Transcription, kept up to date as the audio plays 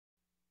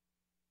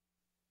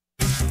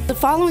The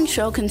following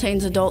show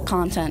contains adult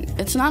content.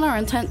 It's not our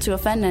intent to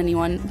offend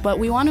anyone, but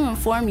we want to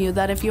inform you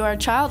that if you are a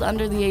child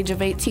under the age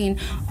of 18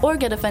 or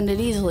get offended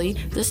easily,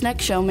 this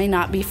next show may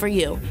not be for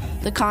you.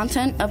 The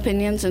content,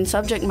 opinions, and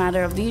subject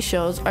matter of these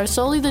shows are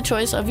solely the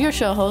choice of your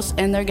show hosts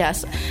and their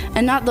guests,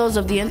 and not those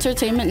of the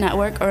Entertainment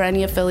Network or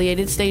any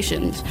affiliated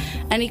stations.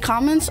 Any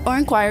comments or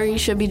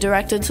inquiries should be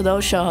directed to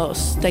those show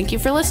hosts. Thank you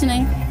for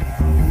listening.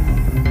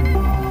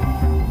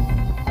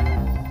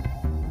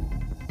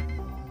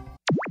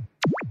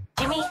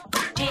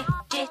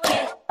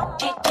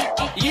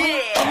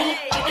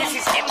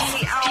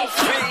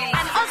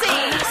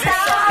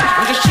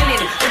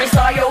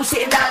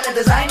 Sitting down and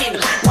designing,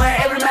 where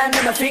every man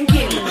never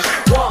thinking,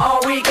 what are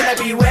we gonna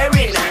be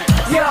wearing?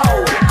 Yo,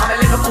 I'm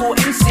a Liverpool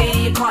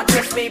MC, you can't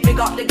trust me, big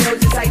up the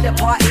girls inside the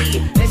party.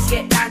 Let's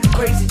get down to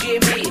crazy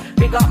Jimmy,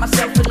 big up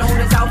myself and known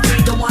as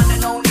Alfie, the one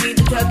and only,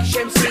 the Turkish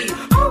MC.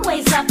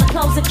 Always love the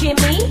clothes of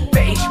Jimmy.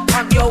 British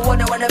punk, yo, what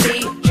I wanna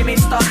be, Jimmy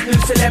Star, new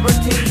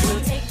celebrity.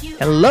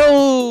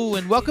 Hello,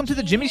 and welcome to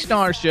the Jimmy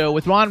Star Show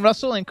with Ron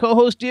Russell and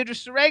co-host Deirdre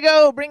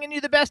Sorego, bringing you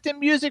the best in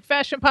music,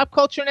 fashion, pop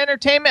culture, and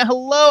entertainment.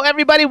 Hello,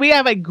 everybody. We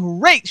have a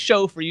great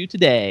show for you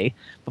today.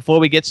 Before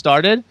we get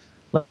started,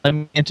 let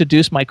me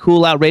introduce my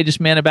cool, outrageous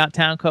man about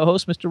town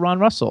co-host, Mr. Ron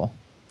Russell.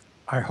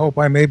 I hope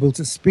I'm able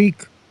to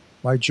speak.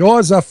 My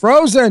jaws are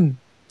frozen.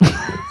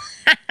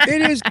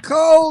 It is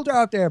cold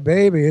out there,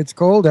 baby. It's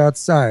cold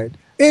outside.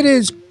 It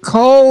is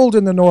cold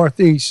in the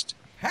Northeast.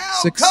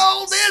 How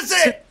cold is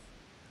it?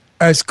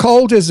 As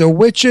cold as a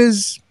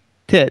witch's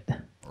tit.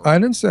 I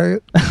didn't say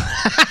it.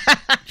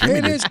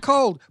 It is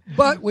cold,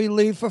 but we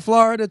leave for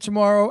Florida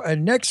tomorrow,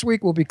 and next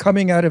week we'll be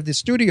coming out of the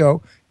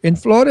studio in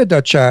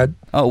Florida, Chad.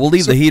 Oh, we'll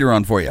leave the heater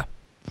on for you.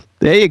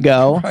 There you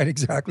go. Right,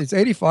 exactly. It's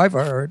 85,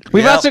 I heard.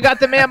 We've also got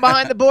the man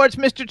behind the boards,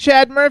 Mr.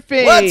 Chad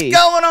Murphy. What's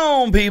going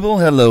on, people?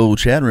 Hello,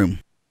 chat room.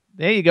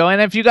 There you go.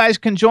 And if you guys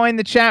can join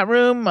the chat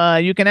room,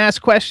 you can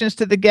ask questions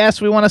to the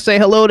guests. We want to say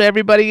hello to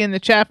everybody in the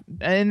chat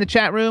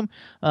room.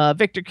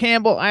 Victor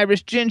Campbell,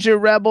 Irish Ginger,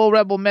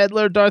 Rebel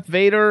Meddler, Darth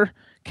Vader,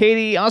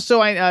 Katie.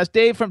 Also,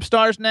 Dave from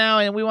Stars Now,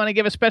 and we want to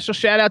give a special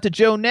shout out to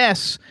Joe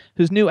Ness,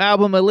 whose new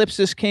album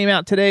Ellipsis came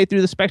out today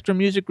through the Spectrum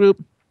Music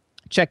Group.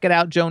 Check it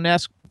out, Joe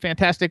Ness,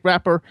 fantastic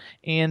rapper.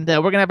 And we're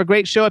going to have a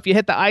great show. If you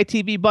hit the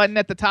ITV button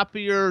at the top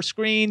of your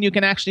screen, you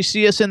can actually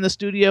see us in the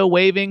studio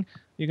waving.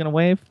 You're going to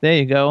wave? There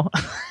you go.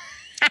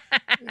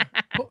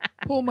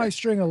 Pull my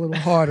string a little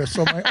harder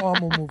so my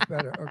arm will move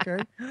better,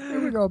 okay? Here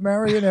we go,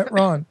 Marionette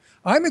Ron.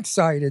 I'm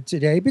excited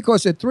today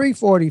because at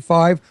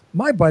 3:45,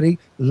 my buddy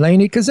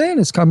Lainie Kazan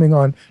is coming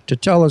on to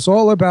tell us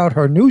all about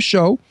her new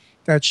show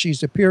that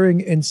she's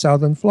appearing in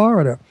Southern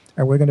Florida.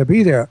 And we're going to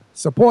be there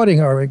supporting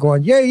her and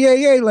going, yay,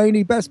 yay, yay,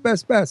 Lainie, best,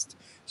 best, best.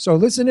 So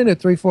listen in at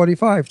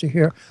 3:45 to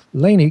hear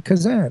Lainie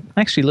Kazan.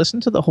 Actually, listen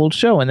to the whole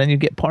show, and then you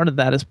get part of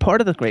that as part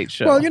of the great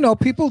show. Well, you know,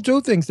 people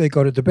do things. They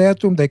go to the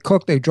bathroom, they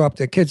cook, they drop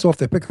their kids off,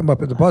 they pick them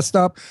up at the bus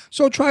stop.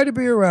 So try to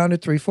be around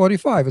at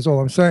 3:45 is all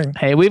I'm saying.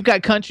 Hey, we've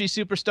got country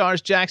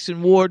superstars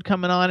Jackson Ward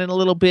coming on in a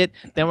little bit.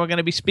 Then we're going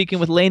to be speaking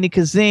with Lainie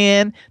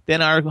Kazan.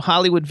 Then our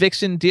Hollywood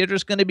vixen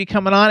Deirdre's going to be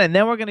coming on. And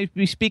then we're going to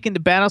be speaking to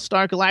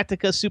Battlestar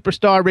Galactica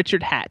superstar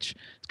Richard Hatch.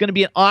 It's going to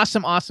be an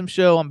awesome, awesome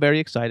show. I'm very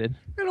excited.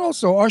 And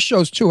also, our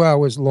show's 2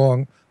 hours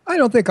long. I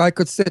don't think I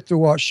could sit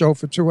through our show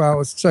for 2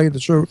 hours, to tell you the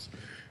truth.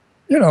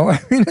 You know, I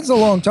mean, it's a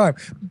long time.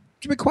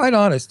 To be quite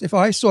honest, if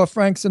I saw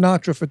Frank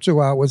Sinatra for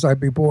 2 hours, I'd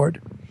be bored.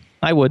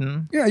 I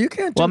wouldn't. Yeah, you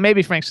can't. Well,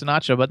 maybe Frank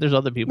Sinatra, but there's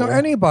other people. No,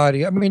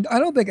 anybody. I mean, I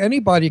don't think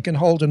anybody can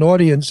hold an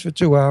audience for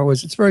 2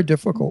 hours. It's very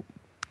difficult.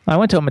 I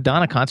went to a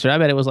Madonna concert. I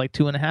bet it was like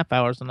 2.5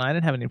 hours, and I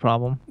didn't have any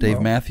problem. Dave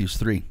Matthews,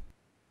 3.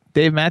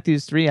 Dave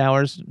Matthews, 3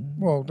 hours.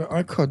 Well,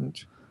 I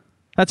couldn't.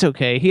 That's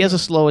okay. He has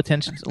a low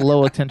attention span.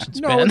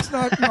 No, it's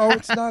not. No,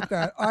 it's not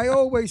that. I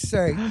always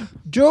say,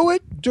 do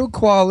it, do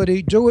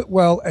quality, do it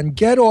well, and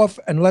get off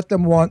and let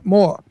them want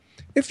more.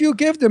 If you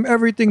give them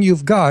everything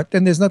you've got,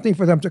 then there's nothing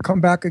for them to come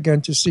back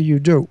again to see you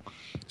do.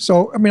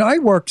 So, I mean, I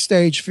worked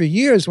stage for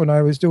years when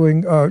I was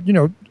doing,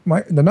 the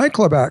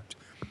nightclub act,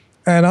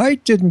 and I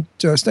didn't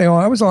stay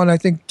on. I was on, I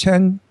think,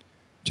 10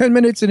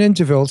 minutes in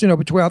intervals,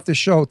 throughout the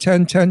show,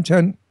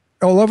 10.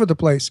 All over the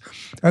place.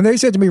 And they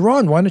said to me,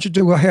 Ron, why don't you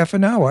do a half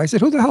an hour? I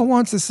said, who the hell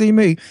wants to see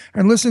me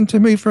and listen to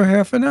me for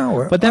half an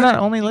hour? But they're not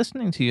only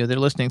listening to you. They're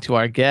listening to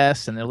our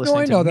guests, and they're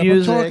listening to music. No, I know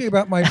that. I'm talking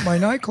about my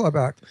nightclub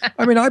act.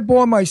 I mean, I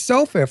bore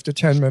myself after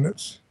 10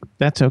 minutes.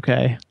 That's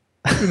okay.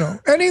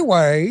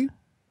 Anyway,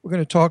 we're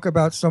going to talk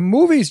about some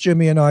movies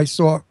Jimmy and I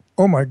saw.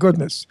 Oh, my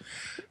goodness.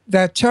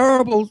 That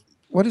terrible,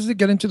 what is it,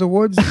 Get Into the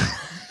Woods?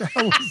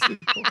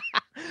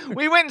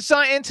 We went and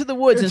saw Into the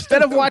Woods.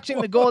 Instead of watching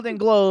the Golden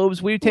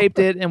Globes, we taped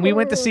it, and we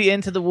went to see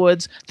Into the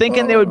Woods,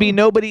 thinking there would be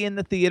nobody in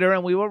the theater,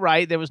 and we were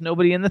right. There was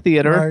nobody in the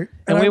theater, right.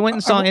 And we went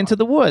and saw Into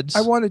the Woods.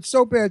 I wanted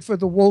so bad for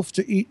the wolf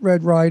to eat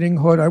Red Riding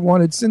Hood. I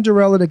wanted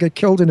Cinderella to get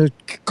killed in a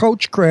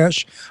coach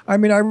crash. I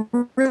mean, I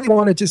really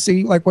wanted to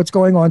see like what's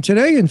going on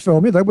today in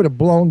film. They would have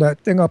blown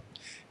that thing up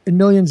in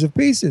millions of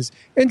pieces.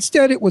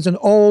 Instead, it was an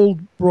old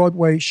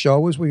Broadway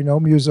show, as we know,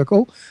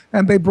 musical,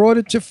 and they brought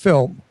it to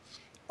film.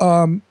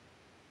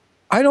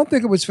 I don't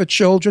think it was for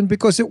children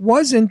because it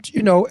wasn't,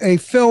 a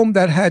film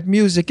that had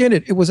music in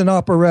it. It was an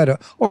operetta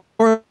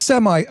or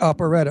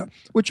semi-operetta,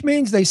 which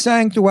means they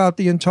sang throughout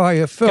the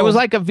entire film. It was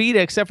like Evita,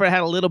 except for it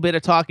had a little bit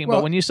of talking. Well,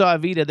 but when you saw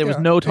Evita, there was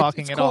no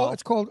talking at all.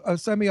 It's called a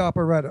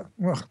semi-operetta.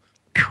 Ugh.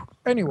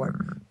 Anyway,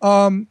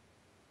 Meryl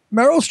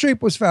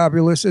Streep was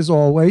fabulous as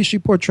always. She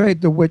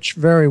portrayed the witch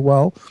very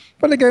well.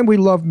 But again, we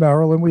love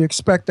Meryl and we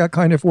expect that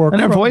kind of work.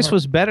 And her from voice her.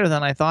 was better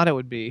than I thought it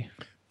would be.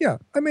 Yeah,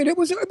 I mean, it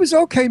was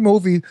okay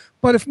movie,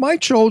 but if my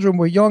children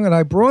were young and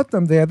I brought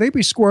them there, they'd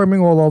be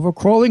squirming all over,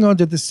 crawling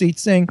under the seat,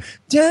 saying,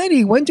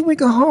 "Daddy, when do we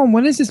go home?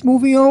 When is this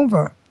movie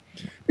over?"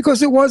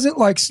 Because it wasn't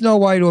like Snow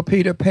White or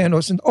Peter Pan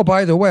or oh,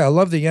 by the way, I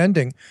love the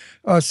ending.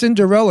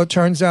 Cinderella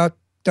turns out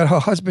that her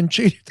husband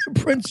cheated, the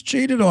prince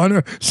cheated on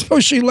her, so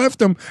she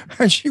left him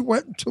and she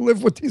went to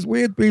live with these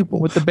weird people.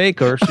 With the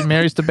baker. She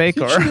marries the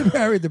baker. She didn't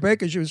marry the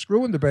baker. She was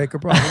screwing the baker,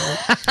 probably.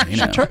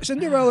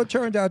 Cinderella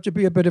turned out to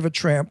be a bit of a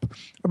tramp,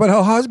 but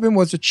her husband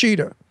was a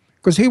cheater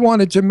because he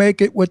wanted to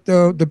make it with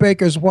the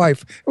baker's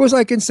wife. It was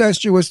like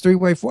incestuous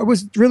three-way. It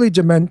was really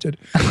demented.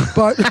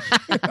 But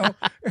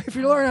if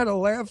you learn how to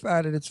laugh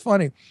at it, it's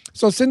funny.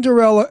 So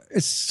Cinderella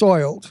is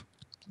soiled.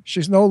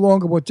 She's no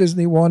longer what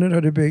Disney wanted her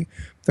to be,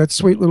 that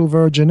sweet little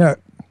virginette.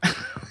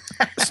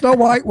 Snow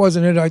White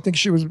wasn't it. I think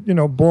she was,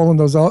 bawling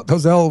those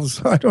elves.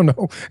 I don't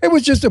know. It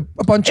was just a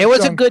bunch of It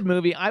was junk. a good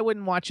movie. I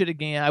wouldn't watch it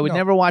again. I would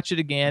never watch it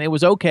again. It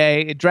was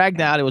okay. It dragged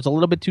out. It was a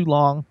little bit too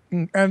long.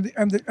 And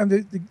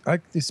the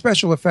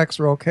special effects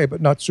were okay,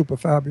 but not super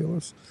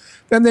fabulous.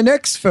 Then the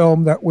next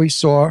film that we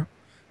saw,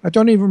 I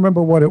don't even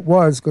remember what it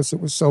was because it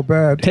was so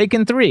bad.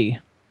 Taken 3.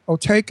 Oh,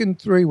 Taken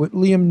 3 with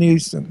Liam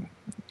Neeson.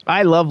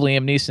 I love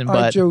Liam Neeson, but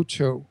I do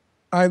too.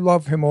 I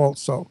love him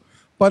also.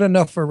 But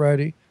enough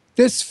already.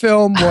 This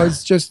film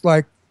was just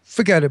like,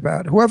 forget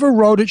about it. Whoever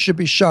wrote it should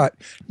be shot.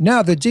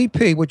 Now, the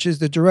DP, which is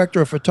the director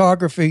of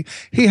photography,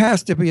 he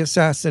has to be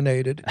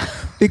assassinated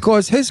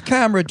because his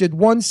camera did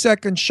 1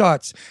 second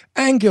shots,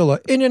 angular,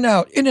 in and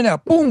out,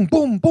 boom,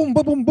 boom, boom,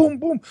 boom, boom, boom,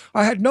 boom.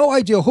 I had no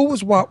idea who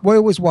was what,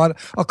 where was what.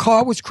 A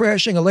car was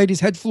crashing, a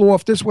lady's head flew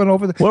off, this went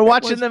over. We're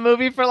watching the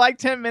movie for like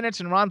 10 minutes,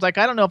 and Ron's like,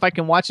 I don't know if I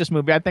can watch this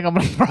movie. I think I'm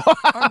going to throw up.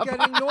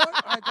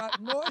 I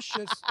got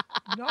nauseous.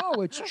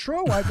 No, it's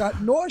true. I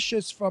got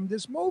nauseous from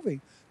this movie.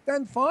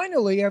 Then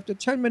finally, after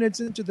 10 minutes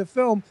into the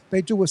film,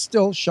 they do a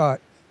still shot.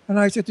 And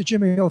I said to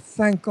Jimmy,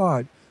 thank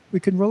God, we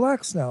can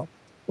relax now.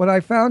 What I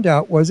found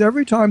out was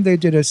every time they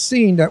did a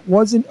scene that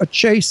wasn't a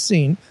chase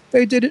scene,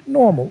 they did it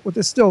normal with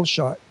a still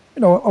shot,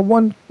 a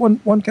one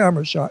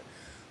camera shot.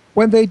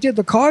 When they did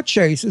the car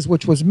chases,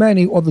 which was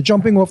many, or the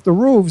jumping off the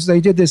roofs, they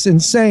did this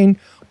insane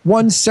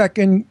 1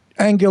 second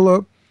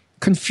angular,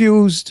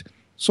 confused,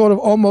 sort of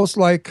almost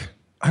like,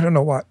 I don't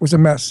know what, it was a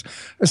mess.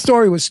 The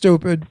story was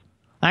stupid.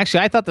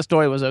 Actually, I thought the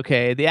story was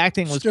okay. The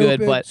acting was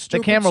good, but the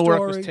camera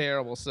work was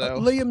terrible.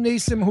 So Liam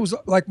Neeson, who's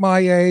like my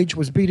age,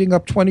 was beating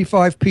up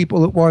 25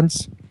 people at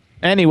once.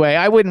 Anyway,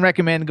 I wouldn't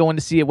recommend going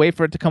to see it. Wait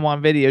for it to come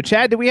on video.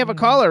 Chad, do we have a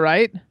caller,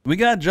 right? We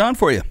got John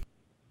for you.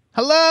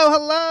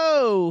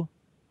 Hello.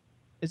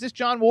 Is this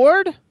John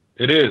Ward?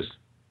 It is.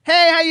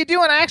 Hey, how you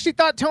doing? I actually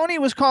thought Tony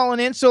was calling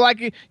in, so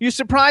you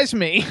surprised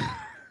me.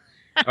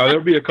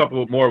 There'll be a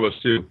couple more of us,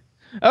 too.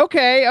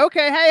 Okay.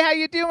 Hey, how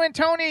you doing,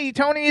 Tony?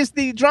 Tony is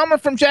the drummer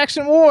from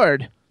Jackson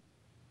Ward.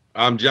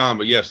 I'm John,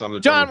 but yes, I'm the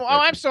John. drummer. Oh,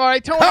 I'm sorry,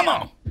 Tony. Come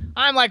on.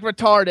 I'm like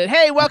retarded.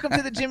 Hey, welcome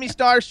to the Jimmy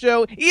Star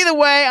Show. Either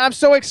way, I'm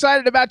so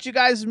excited about you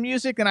guys'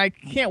 music, and I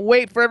can't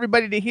wait for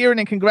everybody to hear it.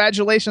 And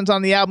congratulations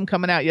on the album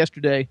coming out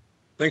yesterday.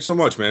 Thanks so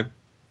much, man.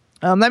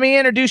 Let me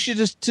introduce you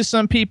to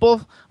some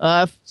people.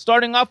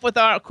 Starting off with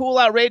our cool,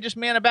 outrageous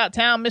man about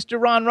town,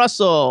 Mr. Ron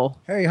Russell.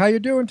 Hey, how you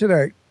doing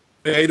today?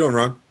 Hey, how you doing,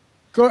 Ron?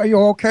 Good. Are you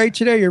okay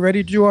today? You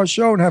ready to do our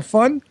show and have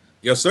fun?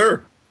 Yes,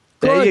 sir.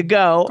 There Good. you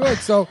go. Good.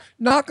 So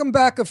knock them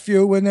back a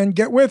few and then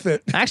get with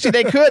it. Actually,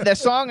 they could. That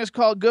song is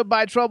called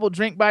Goodbye Trouble,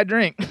 Drink by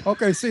Drink.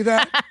 Okay, see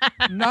that?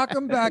 Knock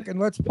them back and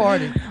let's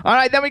party. All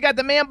right, then we got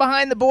the man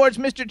behind the boards,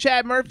 Mr.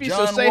 Chad Murphy,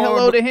 John so say Ward.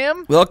 hello to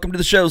him. Welcome to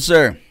the show,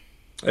 sir.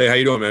 Hey, how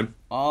you doing, man?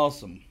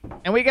 Awesome.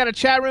 And we got a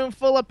chat room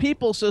full of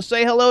people, so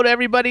say hello to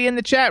everybody in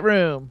the chat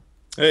room.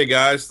 Hey,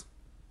 guys.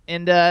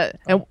 And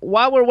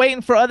while we're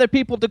waiting for other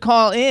people to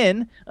call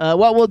in,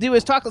 what we'll do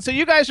is talk. So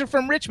you guys are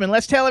from Richmond.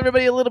 Let's tell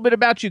everybody a little bit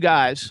about you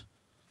guys.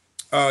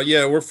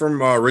 Yeah, we're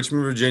from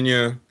Richmond,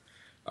 Virginia.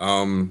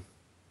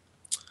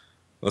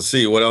 Let's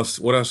see, what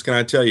else can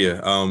I tell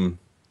you?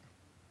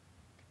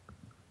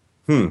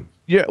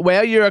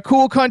 You're a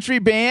cool country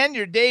band.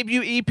 Your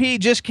debut EP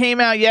just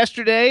came out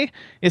yesterday.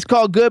 It's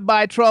called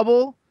Goodbye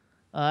Trouble.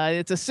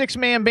 It's a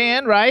 6-man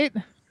band, right?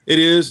 It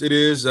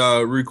is.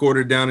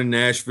 Recorded down in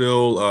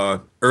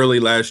Nashville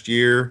early last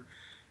year,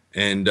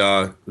 and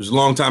it was a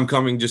long time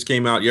coming. Just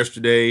came out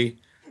yesterday.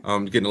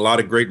 Getting a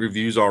lot of great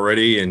reviews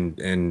already, and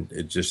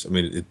it just,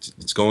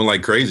 it's going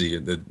like crazy.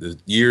 The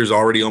year's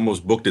already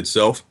almost booked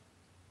itself,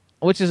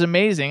 which is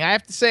amazing. I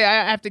have to say,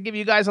 I have to give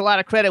you guys a lot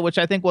of credit, which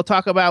I think we'll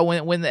talk about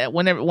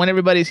when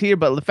everybody's here.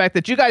 But the fact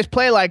that you guys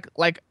play like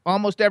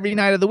almost every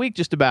night of the week,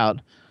 just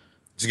about.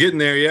 It's getting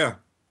there, yeah.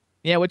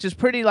 Yeah, which is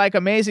pretty like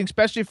amazing,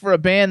 especially for a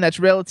band that's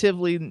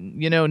relatively,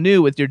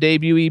 new with your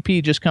debut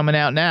EP just coming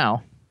out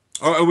now.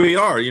 Oh, we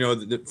are.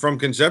 From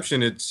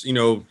conception, it's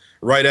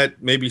right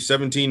at maybe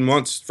 17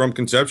 months from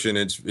conception.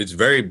 It's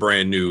very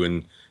brand new,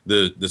 and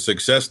the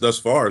success thus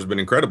far has been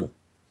incredible.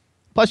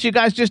 Plus, you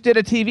guys just did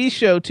a TV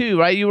show too,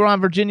 right? You were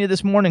on Virginia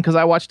this morning because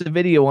I watched the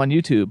video on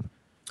YouTube.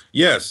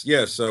 Yes.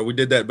 We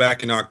did that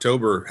back in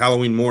October,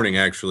 Halloween morning,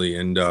 actually,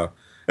 and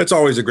it's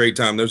always a great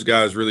time. Those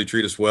guys really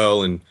treat us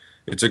well, and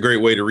it's a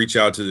great way to reach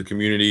out to the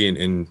community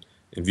and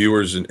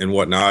viewers and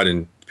whatnot,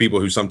 and people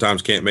who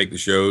sometimes can't make the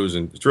shows,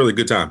 and it's really a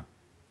good time.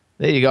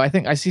 There you go. I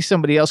think I see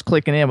somebody else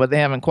clicking in, but they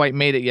haven't quite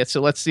made it yet,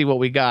 so let's see what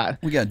we got.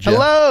 We got Jeff.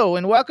 Hello,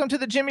 and welcome to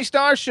the Jimmy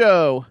Star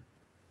Show.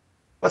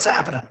 What's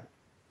happening?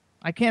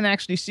 I can't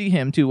actually see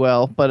him too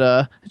well,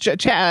 but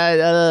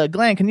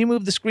Glenn, can you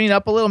move the screen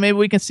up a little? Maybe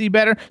we can see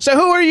better. So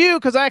who are you?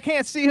 Because I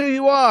can't see who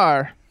you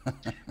are.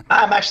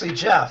 I'm actually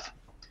Jeff.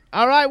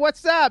 All right,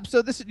 what's up?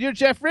 So you're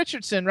Jeff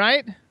Richardson,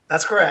 right?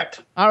 That's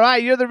correct. All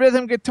right, you're the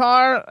rhythm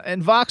guitar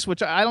and Vox,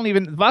 which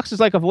Vox is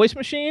like a voice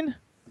machine?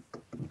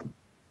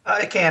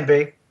 It can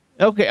be.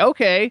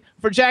 Okay.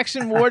 For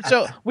Jackson Ward.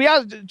 So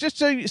just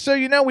so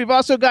you know, we've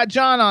also got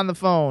John on the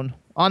phone,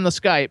 on the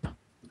Skype.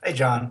 Hey,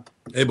 John.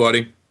 Hey,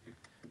 buddy.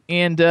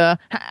 And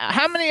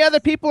how many other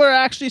people are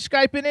actually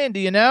Skyping in? Do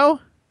you know?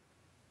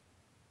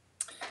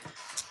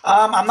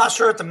 I'm not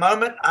sure at the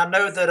moment. I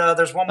know that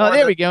there's one more. Oh,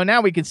 there we go.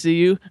 Now we can see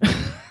you.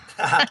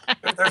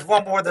 There's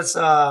one more that's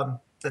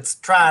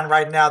trying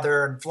right now.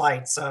 They're in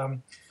flight, so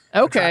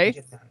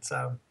okay.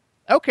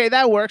 Okay,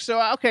 that works. So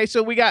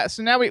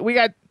now we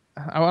got.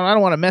 I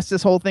don't want to mess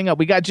this whole thing up.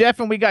 We got Jeff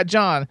and we got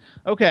John.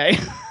 Okay.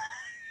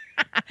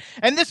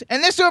 and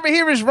this over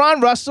here is Ron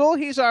Russell.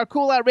 He's our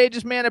cool,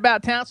 outrageous man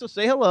about town. So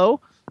say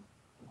hello.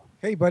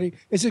 Hey, buddy.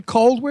 Is it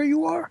cold where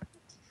you are?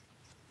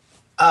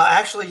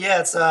 Actually,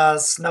 yeah,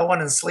 it's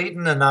snowing and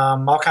sleeting and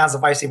all kinds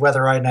of icy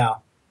weather right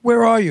now.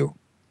 Where are you?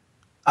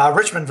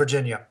 Richmond,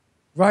 Virginia.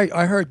 Right.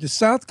 I heard the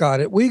South got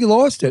it. We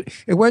lost it.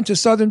 It went to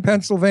southern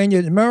Pennsylvania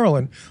and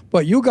Maryland.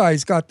 But you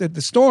guys got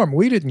the storm.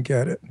 We didn't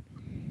get it.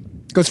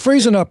 Because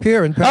freezing up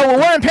here in Pennsylvania. Oh,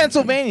 well, we're in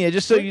Pennsylvania,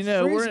 just so you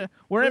know.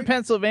 We're in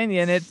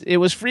Pennsylvania, and it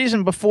was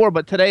freezing before,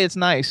 but today it's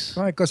nice.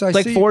 Right, because it's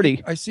like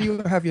 40. I see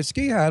you have your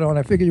ski hat on.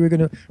 I figured you were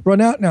going to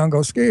run out now and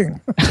go skiing.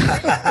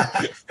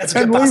 That's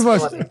a good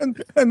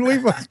possibility. And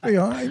leave us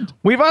behind.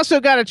 We've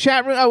also got a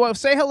chat room. Oh, well,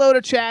 say hello to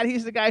Chad.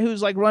 He's the guy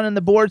who's like running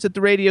the boards at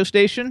the radio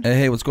station.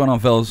 Hey, what's going on,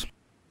 fellas?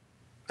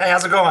 Hey,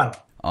 how's it going?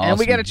 Awesome. And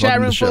we got a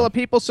chat room full of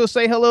people, so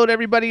say hello to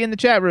everybody in the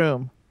chat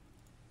room.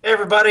 Hey,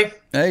 everybody.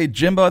 Hey,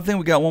 Jimbo, I think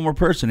we got one more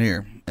person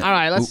here. All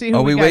right, let's see who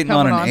Are we got waiting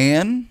on coming an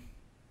Ann?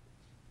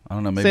 I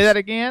don't know. Maybe say that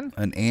again?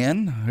 An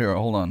Ann? Here,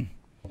 hold on.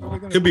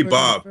 Could be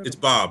Bob. It's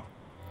Bob.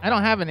 I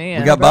don't have an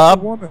Ann. We got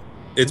Bob?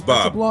 It's Bob.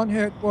 That's a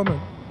blonde-haired woman.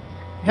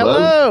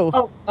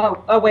 Hello.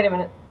 Oh, wait a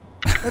minute.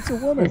 That's a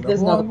woman, a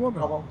blonde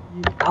woman.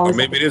 Or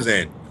maybe it is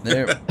Ann.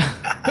 There.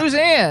 Who's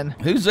Ann?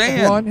 Who's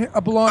Ann?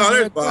 A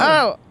blonde-haired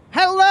Bob. Oh,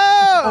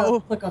 hello.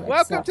 Click on it.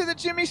 Welcome to the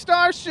Jimmy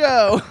Star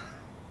Show.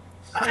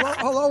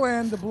 Hello,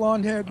 Ann, the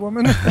blonde-haired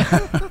woman.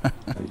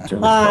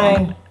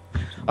 Hi.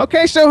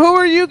 Okay, so who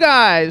are you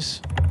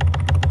guys?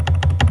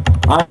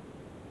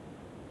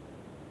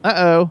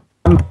 Uh-oh.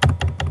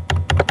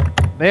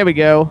 There we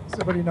go.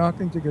 Somebody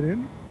knocking to get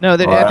in? No,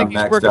 I think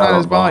he's working on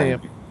his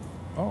volume.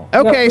 Oh.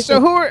 Okay,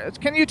 so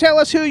can you tell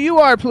us who you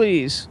are,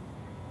 please?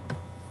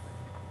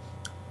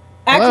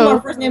 Actually,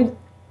 Hello?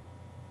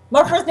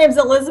 my first name's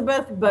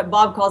Elizabeth, but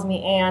Bob calls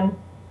me Ann.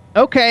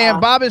 Okay, and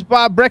Bob is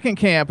Bob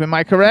Breckenkamp, am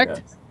I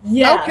correct?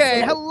 Yes.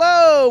 Okay,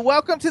 hello.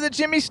 Welcome to the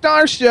Jimmy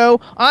Star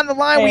Show. On the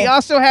line, we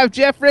also have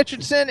Jeff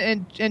Richardson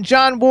and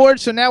John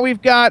Ward. So now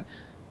we've got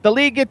the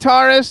lead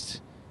guitarist,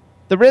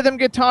 the rhythm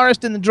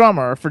guitarist, and the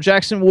drummer for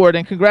Jackson Ward.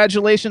 And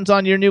congratulations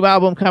on your new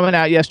album coming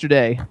out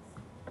yesterday.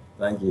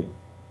 Thank you.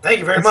 Thank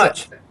you very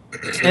much.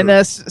 And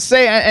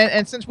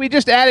and since we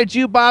just added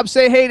you, Bob,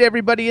 say hey to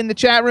everybody in the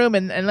chat room,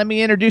 and let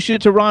me introduce you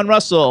to Ron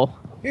Russell.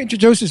 He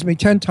introduces me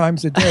 10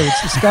 times a day.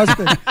 It's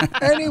disgusting.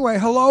 Anyway,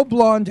 hello,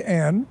 blonde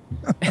Ann.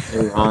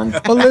 Hey, Ron.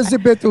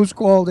 Elizabeth, who's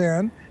called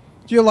Ann.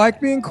 Do you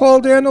like being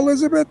called Ann,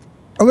 Elizabeth?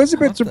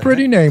 Elizabeth's a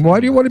pretty name. Why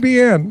do you want to be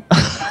Ann?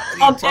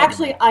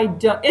 Actually, I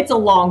don't. It's a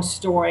long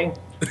story.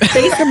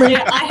 Basically,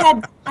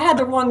 I had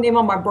the wrong name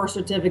on my birth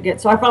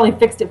certificate, so I finally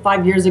fixed it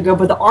 5 years ago,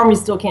 but the Army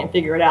still can't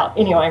figure it out.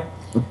 Anyway.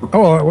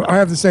 Oh, I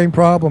have the same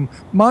problem.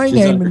 My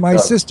name and my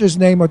sister's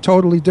name are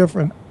totally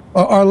different.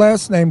 Our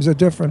last names are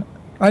different.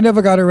 I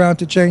never got around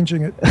to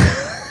changing it.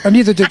 And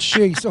neither did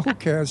she, so who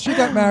cares? She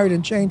got married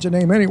and changed her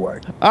name anyway.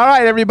 All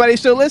right, everybody,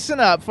 so listen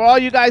up. For all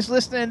you guys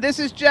listening, this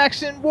is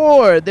Jackson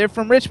Ward. They're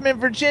from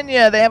Richmond,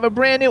 Virginia. They have a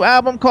brand new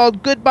album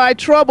called Goodbye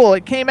Trouble.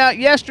 It came out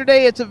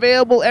yesterday. It's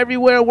available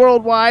everywhere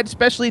worldwide,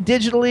 especially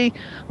digitally.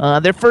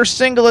 Their first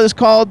single is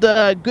called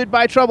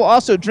Goodbye Trouble,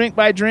 also Drink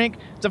by Drink.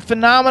 It's a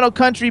phenomenal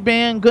country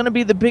band, going to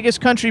be the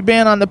biggest country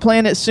band on the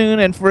planet soon,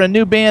 and for a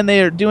new band,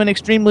 they are doing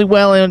extremely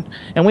well, and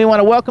we want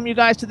to welcome you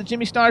guys to the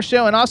Jimmy Star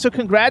Show, and also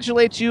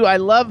congratulate you.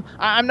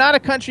 I'm not a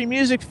country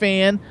music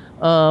fan.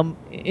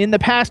 In the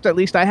past, at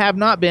least, I have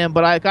not been,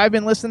 but I've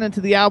been listening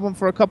to the album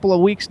for a couple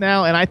of weeks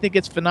now, and I think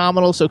it's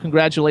phenomenal, so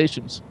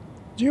congratulations.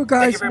 Do you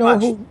guys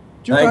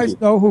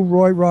know who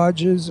Roy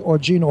Rogers or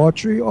Gene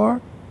Autry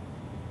are?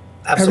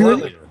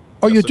 Absolutely.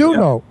 Oh, you do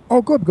know?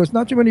 Oh, good, because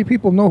not too many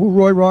people know who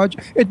Roy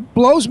Rogers. It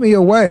blows me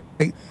away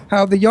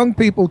how the young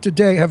people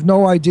today have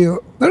no idea.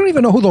 They don't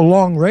even know who the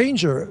Long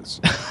Ranger is.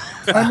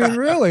 I mean,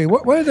 really,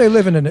 where do they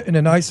live in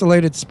an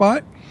isolated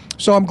spot?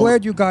 So I'm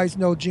glad you guys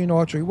know Gene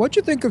Autry. What do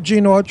you think of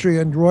Gene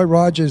Autry and Roy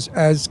Rogers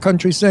as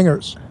country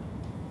singers?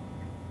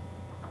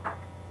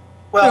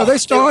 Well, they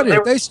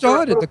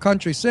started the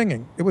country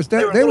singing. It was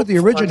they were the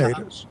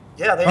originators.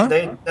 Yeah,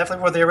 they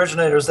definitely were the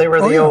originators. They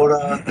were the old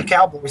the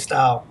cowboy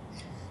style.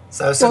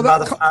 So sitting by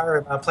the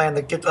fire and playing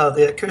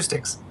the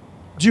acoustics.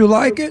 Do you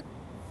like it?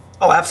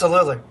 Oh,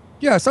 absolutely.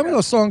 Yeah, some of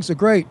those songs are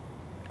great.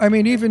 I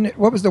mean, even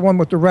what was the one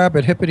with the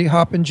rabbit, Hippity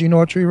Hoppin', Gene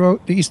Autry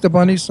wrote the Easter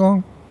Bunny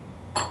song.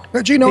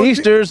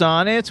 Easter's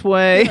on its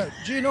way. Yeah,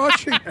 Gene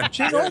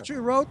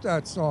Autry wrote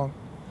that song.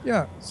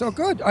 Yeah, so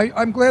good.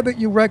 I'm glad that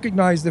you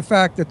recognize the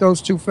fact that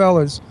those two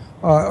fellas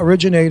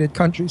originated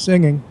country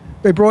singing.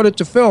 They brought it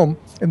to film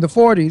in the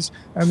 40s,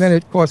 and then,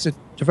 of course, it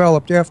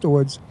developed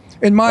afterwards.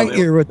 In my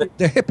era, the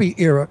hippie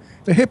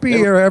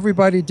era,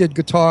 everybody did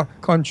guitar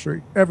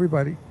country.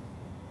 Everybody.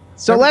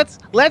 So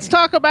let's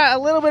talk about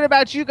a little bit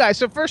about you guys.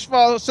 So first of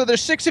all,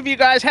 there's 6 of you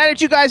guys. How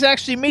did you guys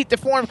actually meet to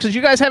form? Because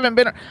you guys haven't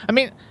been. I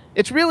mean,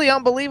 it's really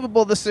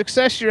unbelievable the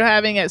success you're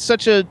having at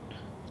such a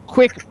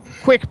quick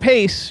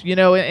pace. You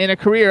know, in a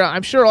career.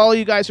 I'm sure all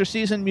you guys are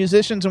seasoned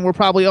musicians, and we're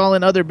probably all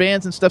in other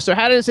bands and stuff. So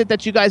how is it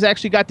that you guys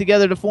actually got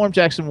together to form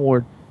Jackson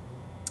Ward?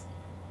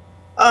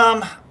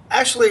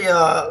 Actually,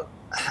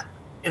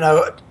 you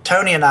know,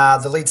 Tony and I,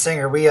 the lead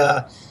singer,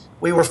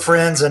 we were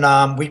friends,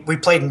 and we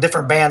played in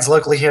different bands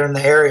locally here in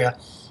the area.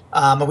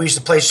 And we used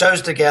to play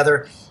shows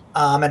together.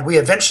 And we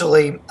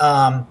eventually,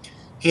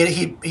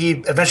 he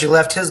eventually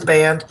left his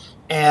band,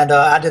 and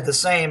I did the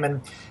same.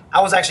 And I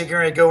was actually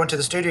going to go into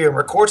the studio and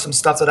record some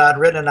stuff that I'd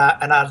written, and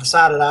I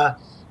decided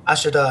I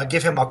should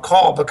give him a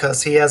call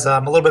because he has a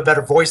little bit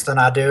better voice than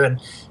I do. And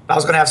if I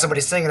was going to have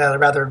somebody singing, I'd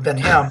rather have been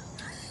him.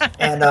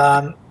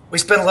 And we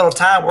spent a little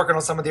time working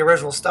on some of the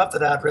original stuff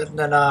that I'd written,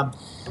 and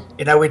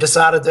you know, we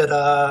decided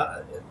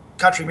that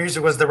country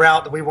music was the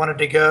route that we wanted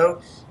to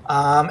go,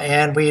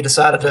 and we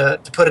decided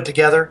to put it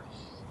together.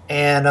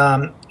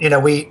 And you know,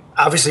 we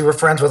obviously were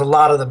friends with a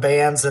lot of the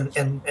bands in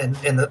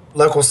the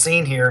local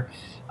scene here,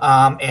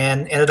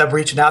 and ended up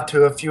reaching out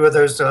to a few of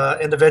those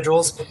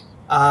individuals,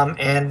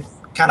 and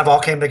kind of all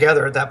came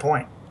together at that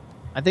point.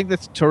 I think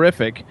that's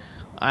terrific.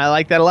 I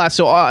like that a lot.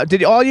 So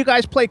did all you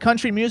guys play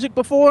country music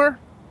before?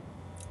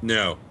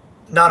 No.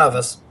 None of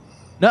us.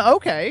 No,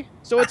 okay.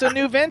 So it's a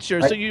new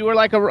venture. So you were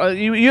like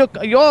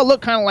you all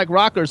look kind of like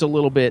rockers a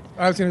little bit.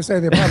 I was going to say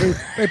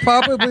they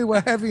probably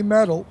were heavy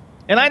metal.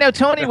 And I know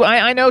Tony.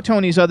 I know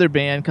Tony's other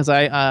band because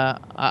I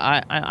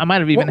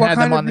might have even had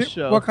them on the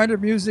show. What kind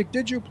of music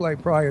did you play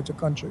prior to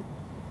country?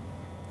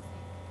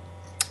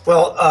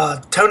 Well,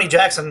 Tony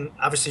Jackson,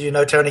 obviously you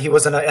know Tony. He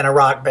was in a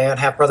rock band,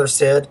 Half Brother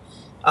Sid.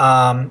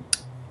 And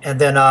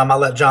then I'll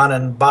let John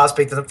and Bob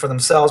speak for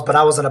themselves. But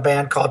I was in a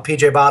band called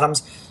PJ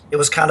Bottoms. It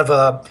was kind of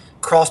a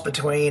cross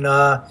between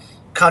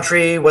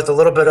country with a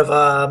little bit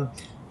of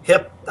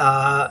hip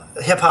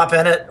hop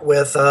in it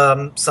with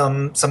some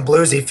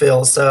bluesy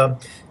feels. So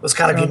it was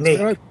kind of unique.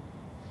 Good.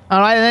 All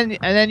right, and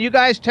then you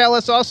guys tell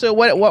us also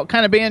what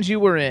kind of bands you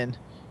were in,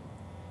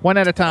 one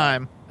at a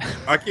time.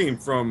 I came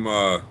from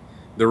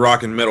the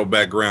rock and metal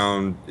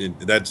background.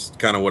 That's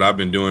kind of what I've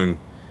been doing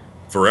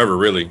forever,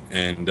 really.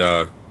 And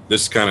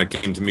this kind of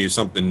came to me as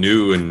something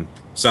new and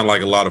sounded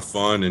like a lot of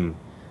fun. And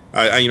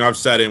I've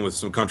sat in with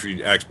some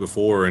country acts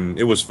before, and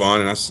it was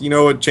fun. And I said, you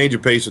know what, change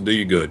of pace will do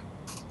you good.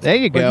 There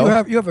you go.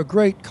 But you have a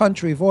great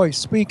country voice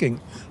speaking.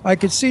 I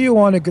could see you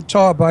on a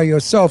guitar by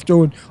yourself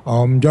doing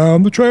 "I'm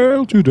down the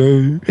trail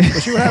today."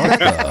 But you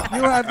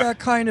have that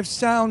kind of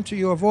sound to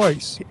your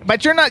voice.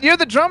 But you're not. You're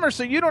the drummer,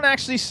 so you don't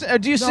actually.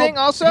 Do you sing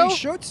also? He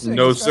should sing.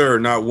 No, sir,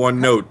 not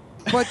one note.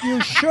 But you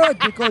should,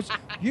 because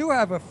you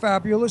have a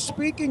fabulous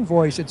speaking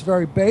voice. It's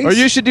very bass. Or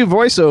you should do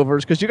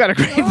voiceovers, because you got a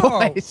great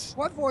voice.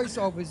 What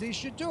voiceovers he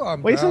should do? Well,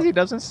 he says he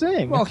doesn't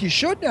sing. Well, he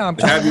should now.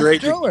 Have your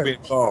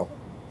agent call.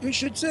 You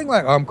should sing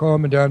like, "I'm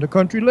coming down the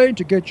country lane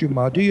to get you,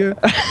 my dear."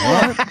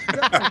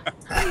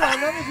 Hey,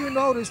 none of you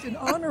noticed, in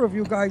honor of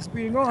you guys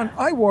being on,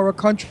 I wore a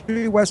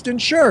country western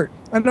shirt.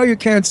 I know you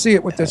can't see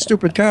it with the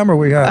stupid camera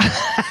we have,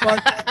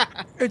 but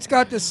it's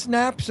got the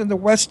snaps and the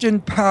western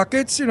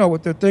pockets, you know,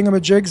 with the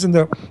thingamajigs and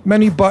the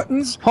many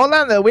buttons. Hold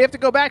on, though. We have to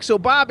go back. So,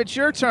 Bob, it's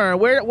your turn.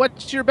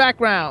 What's your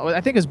background?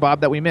 I think it's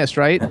Bob that we missed,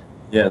 right?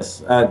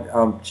 Yes.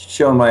 I'm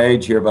showing my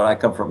age here, but I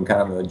come from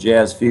kind of a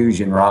jazz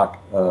fusion rock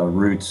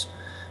roots.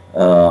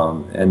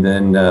 And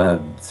then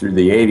through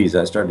the 80s,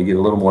 I started to get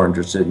a little more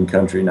interested in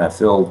country, and I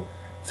filled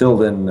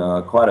filled in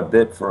quite a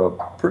bit for a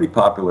pretty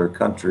popular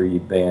country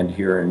band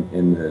here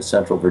in the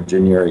Central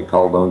Virginia area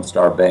called Lone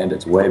Star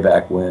Bandits way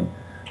back when.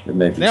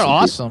 Maybe they're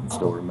awesome.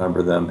 Still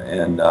remember them.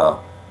 And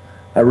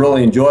I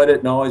really enjoyed it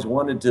and always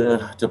wanted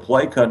to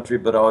play country,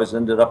 but always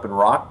ended up in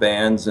rock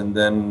bands, and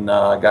then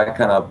got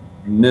kind of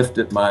miffed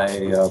at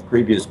my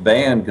previous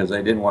band because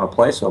they didn't want to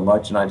play so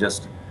much, and I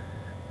just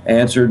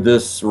answered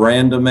this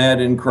random ad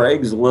in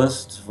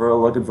Craigslist for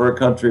looking for a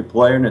country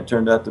player, and it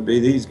turned out to be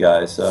these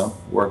guys, so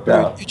worked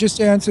out. You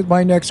just answered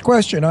my next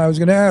question. I was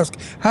going to ask,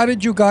 how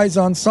did you guys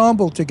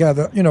ensemble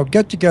together,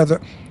 get together?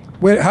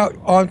 How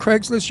on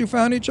Craigslist you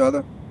found each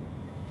other?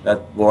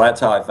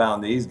 That's how I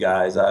found these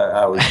guys.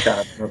 I was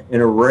kind of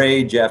in a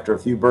rage after a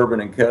few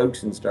bourbon and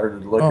cokes and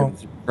started looking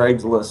through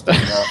Craigslist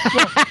and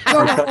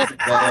country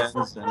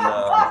bands.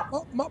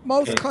 And,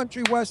 most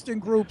country western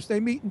groups, they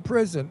meet in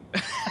prison.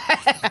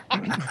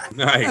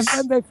 Nice. And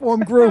then they form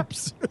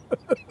groups.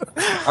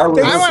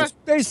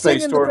 They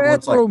sing in the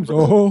bathrooms.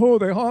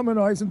 They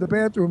harmonize in the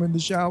bathroom in the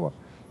shower.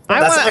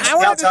 That's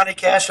actually how Johnny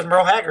Cash and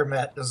Merle Haggard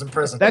met, was in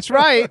prison. That's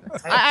right.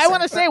 I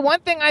want to say one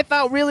thing I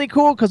thought really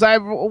cool, because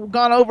I've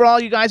gone over all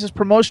you guys'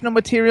 promotional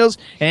materials,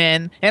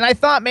 and I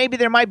thought maybe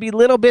there might be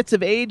little bits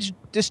of age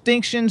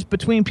distinctions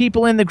between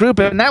people in the group,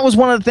 and that was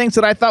one of the things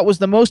that I thought was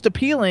the most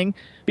appealing,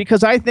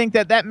 because I think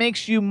that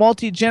makes you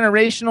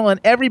multi-generational,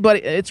 and everybody,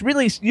 it's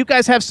really, you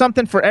guys have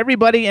something for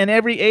everybody and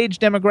every age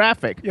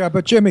demographic. Yeah,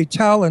 but Jimmy,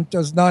 talent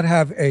does not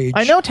have age.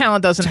 I know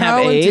talent doesn't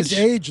have age. Talent is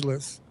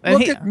ageless.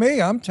 Look at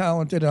me. I'm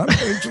talented. I'm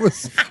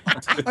ageless.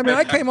 I mean,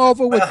 I came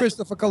over with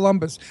Christopher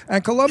Columbus,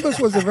 and Columbus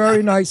was a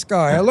very nice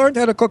guy. I learned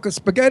how to cook a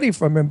spaghetti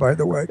from him, by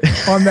the way,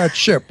 on that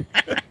ship.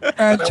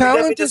 And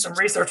we did some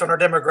research on our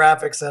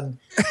demographics, and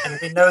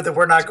we know that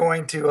we're not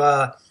going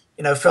to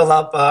fill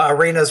up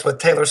arenas with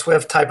Taylor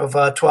Swift type of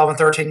 12 and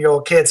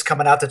 13-year-old kids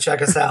coming out to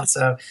check us out.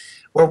 So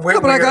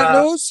but I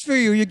got news for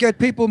you. You get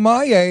people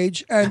my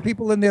age and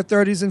people in their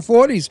 30s and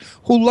 40s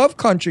who love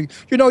country.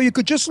 You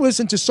could just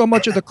listen to so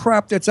much of the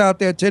crap that's out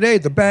there today,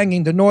 the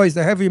banging, the noise,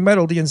 the heavy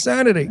metal, the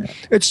insanity.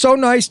 It's so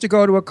nice to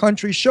go to a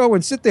country show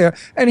and sit there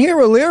and hear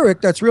a lyric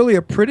that's really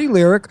a pretty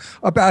lyric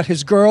about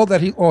his girl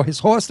or his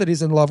horse that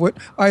he's in love with,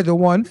 either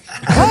one.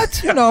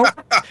 What?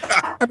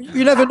 I mean,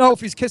 you never know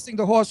if he's kissing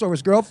the horse or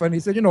his girlfriend.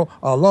 He said,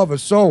 I love her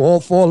so, all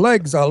four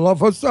legs. I love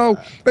her so.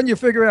 Then you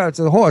figure out it's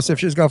a horse if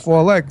she's got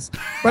four legs.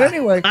 But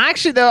anyway.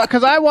 Actually, though,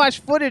 because I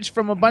watched footage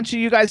from a bunch of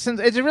you guys,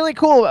 it's really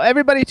cool.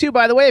 Everybody, too,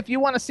 by the way, if you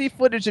want to see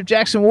footage of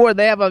Jackson Ward,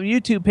 they have a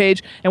YouTube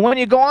page. And when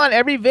you go on,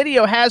 every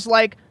video has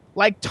like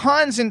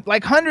tons and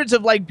like hundreds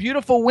of like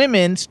beautiful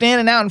women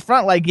standing out in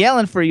front, like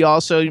yelling for y'all.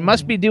 So you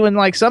must be doing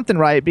like something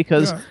right,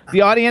 because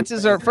the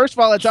audiences are, first of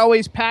all, it's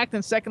always packed.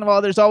 And second of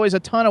all, there's always a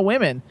ton of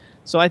women.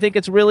 So I think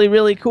it's really,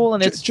 really cool,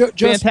 and it's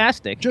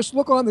fantastic. Just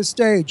look on the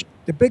stage.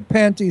 The big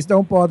panties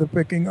don't bother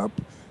picking up.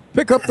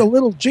 Pick up the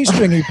little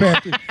G-stringy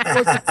panties.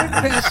 Because the big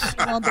panties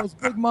are on those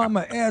big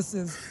mama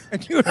asses,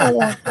 and you don't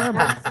want them.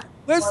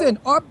 Listen,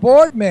 our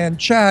board man,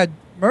 Chad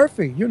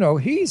Murphy,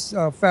 he's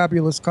a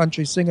fabulous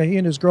country singer. He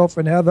and his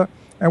girlfriend, Heather.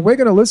 And we're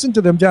going to listen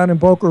to them down in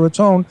Boca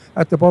Raton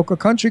at the Boca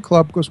Country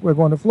Club, because we're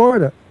going to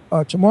Florida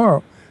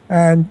tomorrow.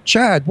 And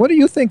Chad, what do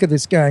you think of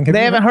this gang? He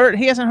hasn't heard it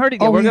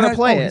yet. We're going to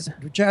play it.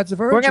 Chad's a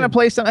virgin. We're going to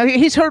play some.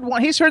 He's heard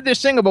their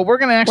single, but we're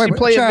going to actually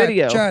play a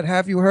video. Chad,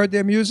 have you heard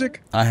their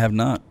music? I have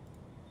not.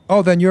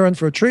 Oh, then you're in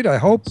for a treat, I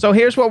hope. So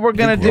here's what we're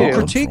going to do.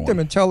 Critique them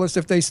and tell us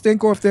if they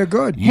stink or if they're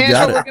good. Here's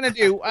what we're going to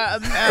do.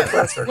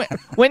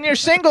 When your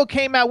single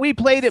came out, we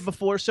played it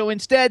before. So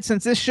instead,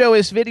 since this show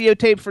is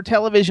videotaped for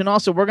television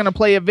also, we're going to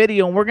play a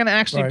video, and we're going to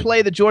actually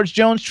play the George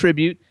Jones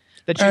tribute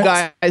that you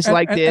guys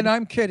did. And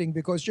I'm kidding,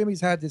 because Jimmy's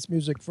had this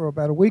music for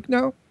about a week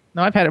now.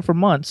 No, I've had it for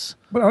months.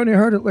 But I only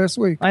heard it last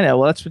week. I know.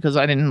 Well, that's because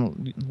I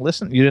didn't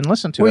listen. You didn't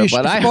listen to it.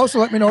 You're supposed to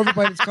let me know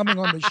everybody that's coming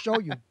on the show,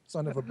 you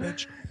son of a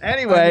bitch.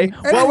 Anyway,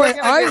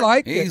 I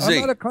like it.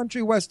 I'm not a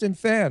country western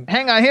fan.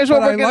 Hang on. Here's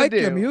what we're going to do. I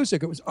like your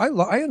music.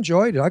 I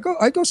enjoyed it.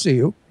 I go see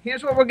you.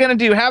 Here's what we're going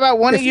to do. How about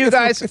one of you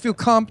guys? If you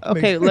comp me.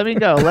 Okay, let me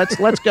go.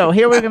 Let's go.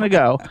 Here we're going to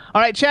go.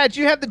 All right, Chad,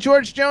 you have the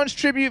George Jones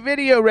tribute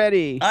video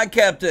ready. Aye,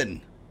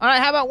 Captain. All right,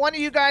 how about one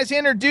of you guys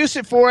introduce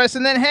it for us,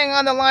 and then hang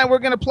on the line. We're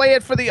going to play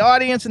it for the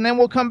audience, and then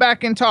we'll come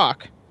back and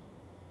talk.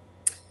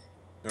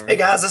 Hey,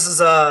 guys, this is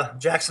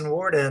Jackson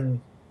Ward, and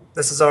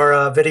this is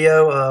our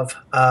video of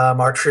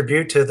our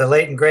tribute to the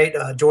late and great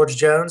George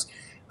Jones.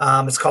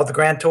 It's called The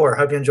Grand Tour.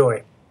 Hope you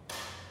enjoy.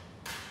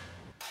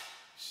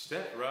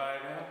 Step right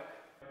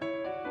up.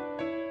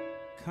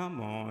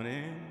 Come on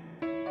in.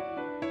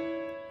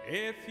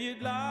 If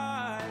you'd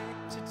like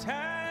to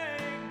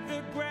take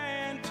the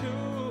grand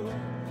tour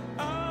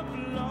of a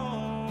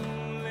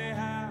lonely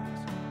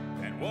house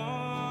that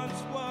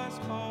once was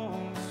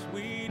home,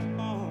 sweet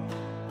home.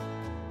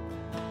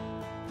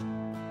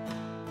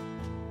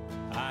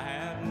 I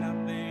have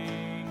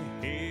nothing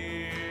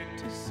here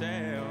to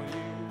sell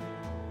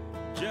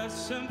you,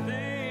 just some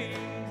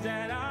things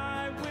that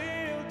I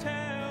will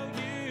tell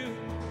you,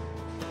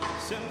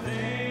 some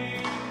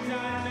things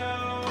I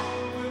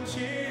know will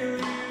chill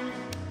you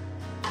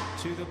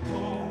to the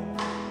bone.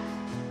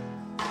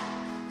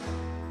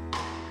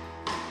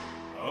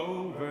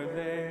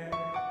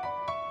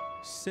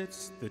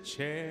 sits the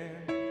chair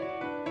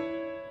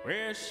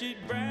where she'd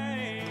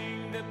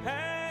bring the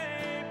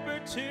paper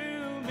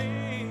to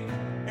me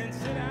and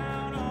sit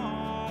down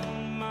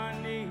on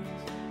my knees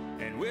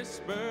and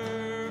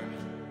whisper,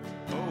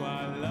 oh,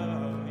 I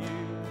love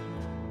you.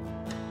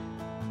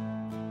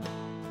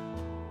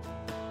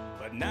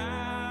 But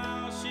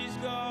now she's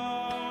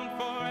gone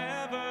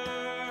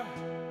forever,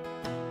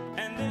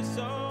 and this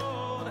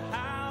old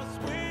house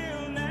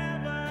will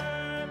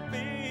never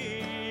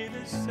be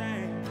the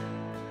same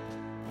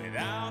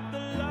without the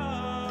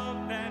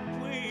love that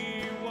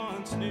we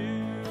once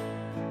knew.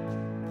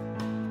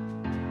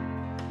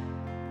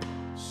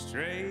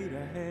 Straight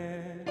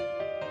ahead,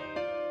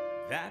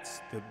 that's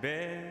the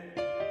bed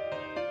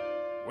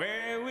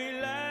where we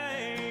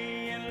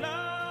lay in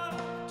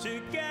love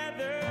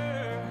together.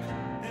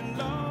 And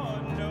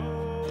Lord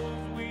knows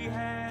we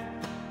had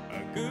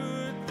a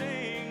good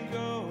thing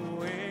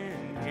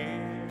going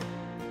here.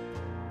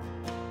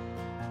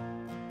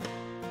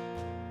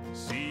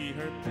 See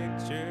her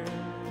picture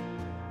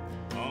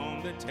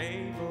on the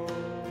table.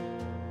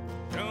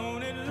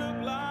 Don't it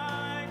look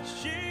like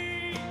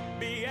she'd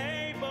be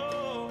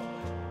able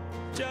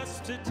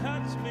just to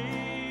touch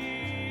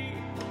me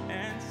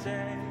and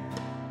say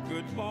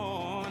good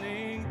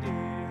morning,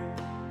 dear?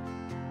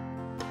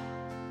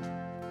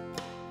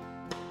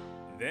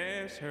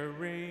 There's her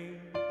rings,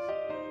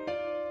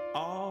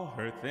 all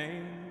her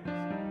things,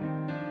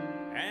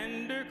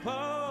 and her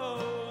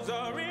clothes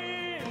are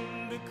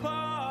in the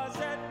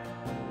closet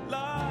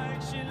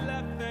like she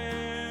left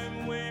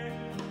them when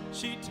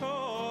she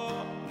tore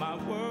my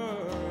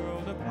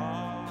world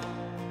apart.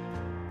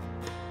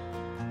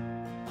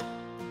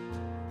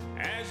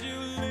 As you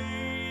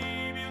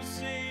leave, you'll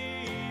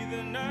see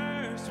the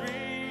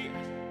nursery.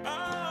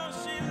 Oh,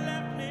 she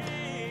left me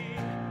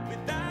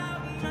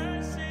without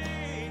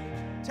mercy,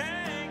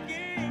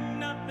 taking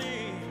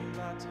nothing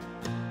but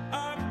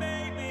our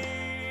baby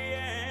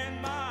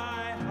and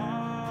my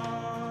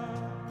heart.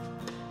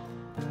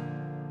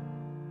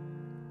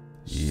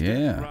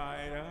 Yeah.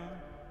 Right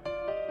up,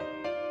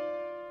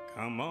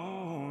 come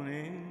on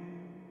in.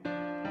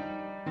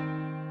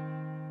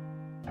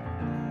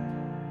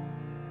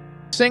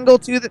 Single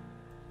too that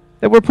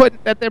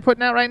they're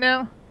putting out right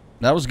now.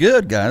 That was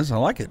good, guys. I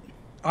like it.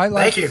 I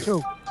like Thank it you.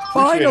 too.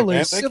 Finally,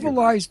 man. Thank you.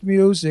 civilized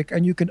music,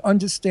 and you can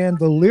understand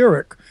the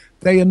lyric.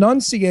 They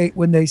enunciate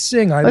when they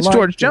sing. That's liked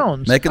George it.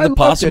 Jones. Making I the loved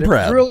possum it. It was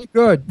proud. really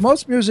good.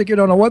 Most music, you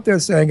don't know what they're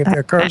saying if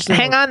they're cursing.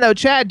 Hang on though,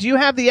 Chad. Do you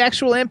have the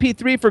actual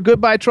MP3 for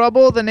 "Goodbye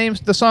Trouble"?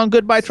 The song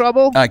 "Goodbye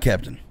Trouble." Aye,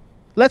 Captain.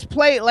 Let's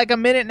play like a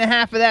minute and a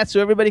half of that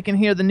so everybody can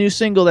hear the new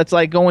single that's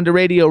like going to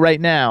radio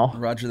right now.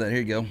 Roger that. Here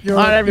you go. You're-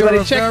 All right, everybody,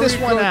 you're a check very this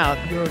one good- out.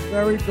 You're a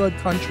very good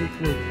country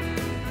group.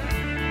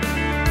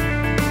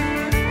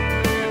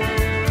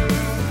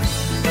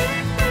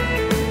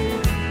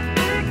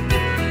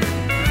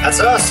 That's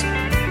us.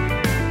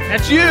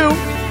 That's you.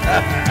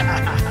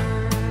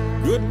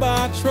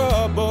 Goodbye,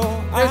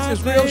 trouble. This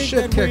is real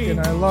shit kicking.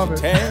 I love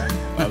it.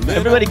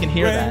 Everybody can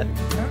hear that.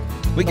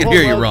 We The can whole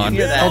hear you, world Ron. can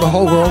hear that. Oh, the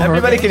whole world heard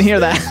Everybody it. can hear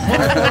that.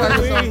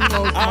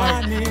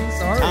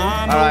 Sorry.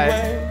 All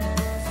right.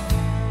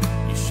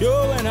 You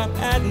showing up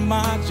at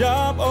my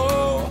job,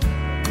 oh,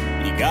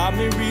 you got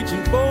me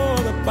reaching for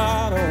the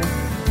bottle.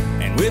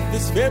 And with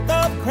this fifth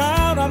of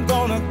crown, I'm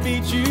gonna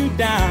beat you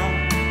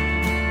down.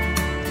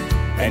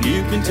 And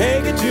you can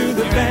take it to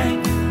the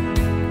bank.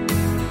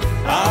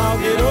 I'll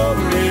get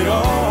over it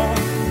all.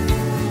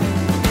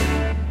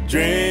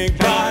 Drink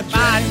by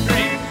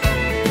drink.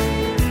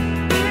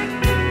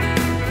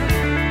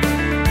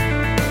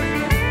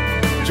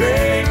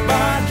 Drink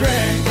by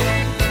drink.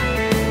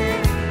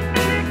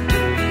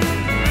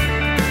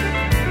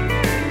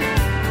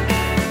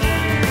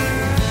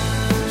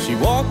 She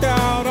walked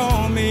out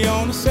on me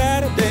on a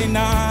Saturday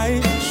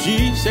night.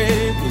 She said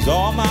it was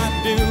all my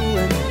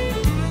doing.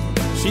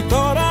 She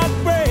thought I'd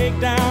break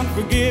down,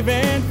 forgive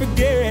and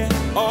forget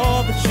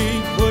all that she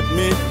put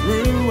me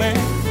through.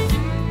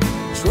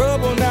 And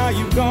trouble, now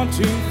you've gone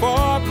too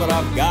far, but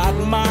I've got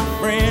my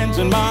friends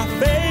and my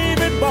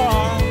favorite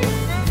bar.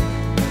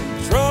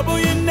 Trouble,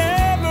 you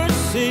never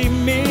see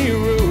me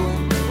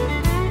ruin,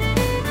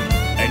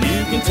 and you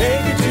can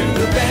take it to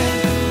the bank.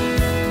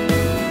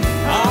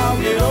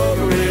 I'll get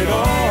over it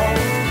all.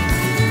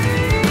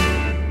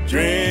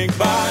 Drink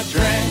by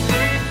drink.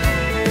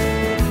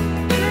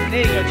 There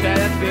you go, Chad.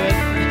 That's good.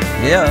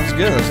 Yeah, that's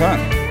good. That's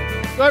hot.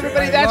 So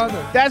everybody, I love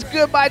it. that's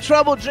Goodbye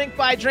Trouble, Drink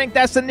by Drink.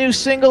 That's the new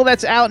single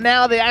that's out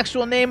now. The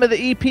actual name of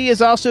the EP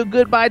is also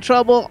Goodbye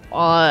Trouble.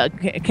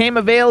 Came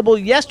available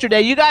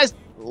yesterday. You guys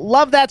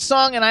love that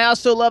song, and I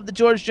also love the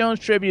George Jones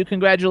tribute.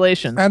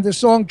 Congratulations. And the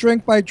song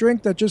Drink by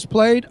Drink that just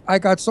played, I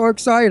got so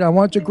excited. I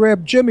wanted to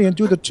grab Jimmy and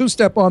do the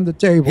two-step on the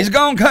table. He's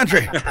gone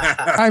country.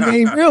 I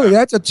mean, really,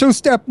 that's a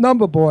two-step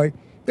number, boy.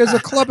 There's a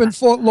club in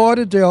Fort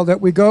Lauderdale that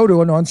we go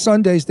to, and on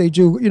Sundays they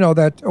do,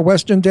 that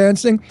Western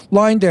dancing,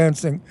 line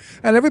dancing.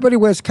 And everybody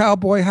wears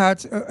cowboy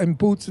hats and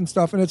boots and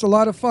stuff, and it's a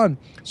lot of fun.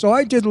 So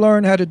I did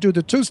learn how to do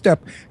the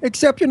two-step,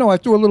 except, I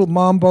threw a little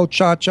mambo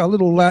cha-cha, a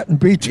little Latin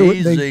beat to it.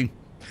 Easy.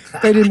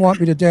 They didn't want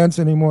me to dance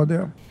anymore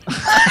there.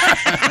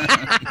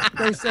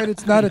 They said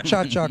it's not a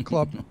cha-cha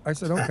club. I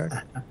said, okay.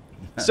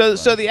 So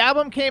the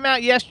album came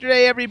out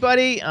yesterday,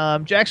 everybody.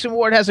 Jackson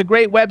Ward has a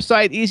great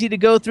website, easy to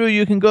go through.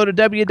 You can go to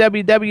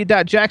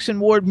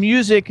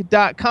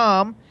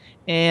www.jacksonwardmusic.com.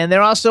 And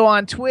they're also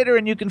on Twitter,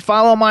 and you can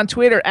follow them on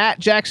Twitter at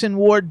Jackson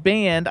Ward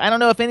Band. I don't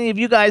know if any of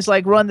you guys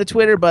run the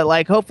Twitter,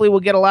 but hopefully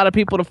we'll get a lot of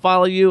people to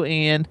follow you.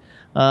 And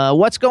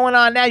what's going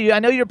on now? I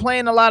know you're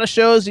playing a lot of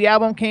shows. The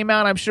album came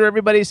out. I'm sure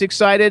everybody's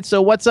excited.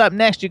 So what's up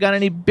next? You got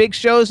any big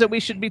shows that we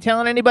should be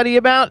telling anybody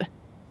about?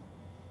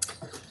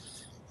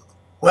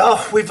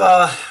 Well, we've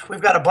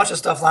got a bunch of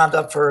stuff lined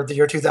up for the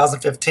year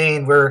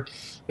 2015.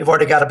 We've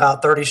already got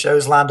about 30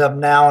 shows lined up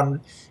now,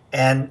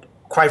 and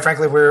quite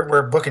frankly,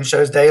 we're booking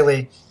shows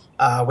daily.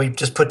 We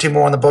just put 2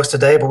 more on the books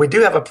today, but we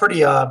do have a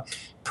pretty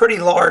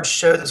large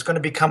show that's going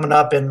to be coming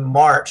up in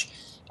March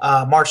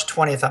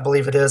 20th, I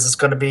believe it is. It's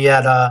going to be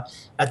at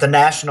the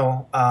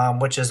National,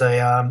 which is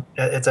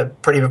it's a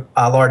pretty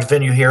large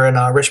venue here in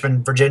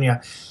Richmond,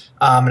 Virginia.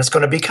 And it's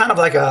going to be kind of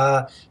like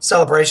a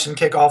celebration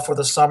kickoff for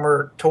the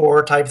summer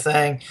tour type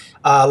thing,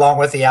 along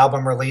with the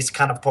album release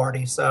kind of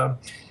party. So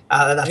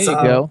that's, there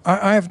you go.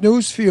 I have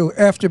news for you.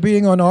 After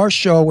being on our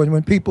show, and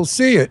when people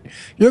see it,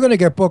 you're going to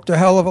get booked a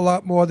hell of a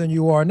lot more than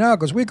you are now,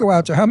 because we go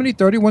out to how many?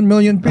 31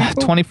 million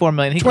people? 24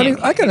 million.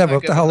 I can have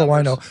what the hell do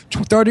I know?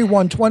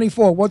 31,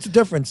 24. What's the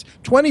difference?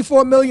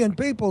 24 million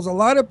people is a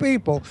lot of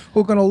people who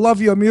are going to love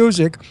your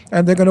music,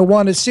 and they're going to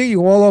want to see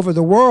you all over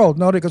the world.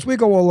 No, because we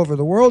go all over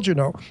the world,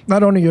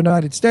 not only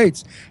United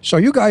States. So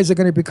you guys are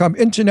going to become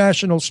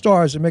international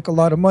stars and make a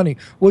lot of money.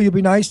 Will you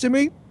be nice to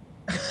me?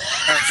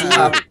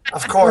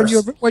 Of course.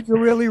 When you're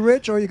really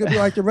rich, or you could be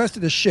like the rest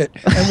of the shit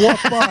and walk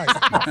by.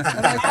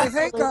 And I say,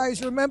 hey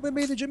guys, remember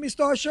me, the Jimmy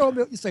Star Show?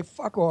 You say,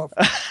 fuck off.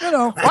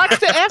 Watch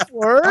the F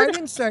word. I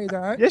didn't say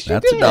that. Yes, you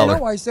That's did.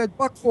 No, I said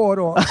buck for it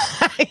off.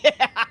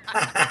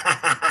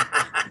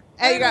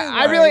 Hey,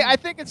 anyway. I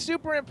think it's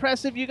super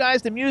impressive, you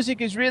guys. The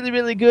music is really,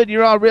 really good.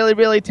 You're all really,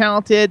 really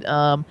talented.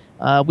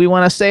 We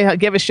want to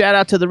give a shout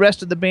out to the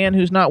rest of the band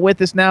who's not with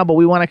us now, but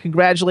we want to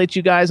congratulate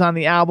you guys on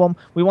the album.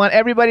 We want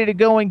everybody to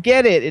go and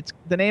get it.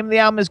 The name of the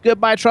album is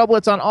Goodbye Trouble.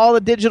 It's on all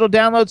the digital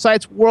download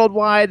sites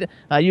worldwide.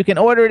 You can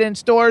order it in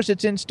stores.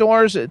 It's in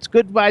stores. It's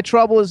Goodbye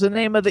Trouble is the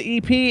name of the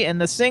EP,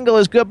 and the single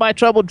is Goodbye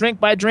Trouble,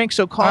 Drink by Drink.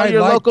 So call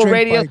your local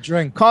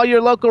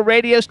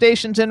radio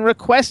stations and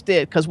request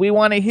it, because we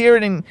want to hear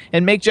it and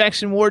make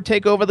Jackson Ward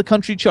take over the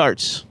country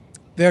charts.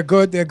 They're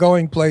good. They're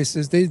going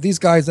places. These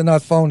guys are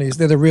not phonies.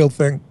 They're the real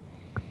thing.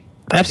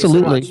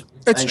 Absolutely.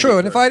 It's true.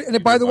 And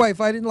by the way,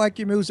 if I didn't like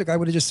your music, I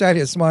would have just sat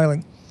here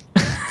smiling.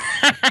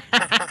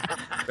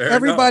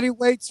 Everybody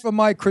waits for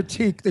my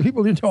critique. The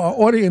people in our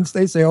audience,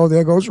 they say, oh,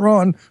 there goes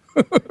Ron.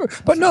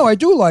 But no, I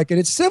do like it.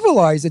 It's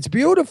civilized. It's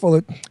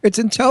beautiful. It's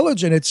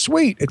intelligent. It's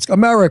sweet. It's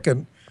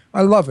American.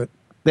 I love it.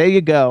 There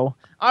you go.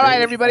 All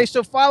right, everybody.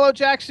 So follow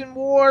Jackson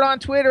Ward on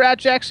Twitter at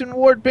Jackson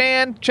Ward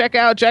Band. Check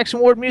out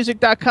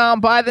JacksonWardMusic.com.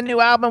 Buy the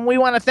new album. We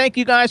want to thank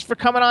you guys for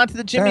coming on to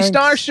the Jimmy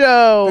Star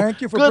Show. Thank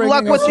you for good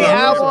luck with the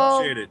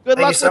album. Good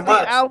luck with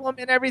the album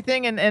and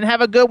everything, and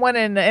have a good one.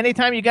 And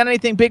anytime you got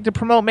anything big to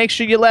promote, make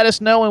sure you let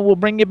us know, and we'll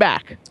bring you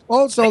back.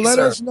 Also, let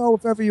us know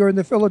if ever you're in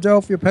the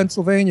Philadelphia,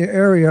 Pennsylvania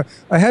area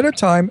ahead of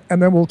time,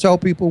 and then we'll tell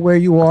people where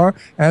you are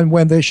and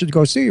when they should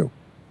go see you.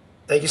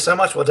 Thank you so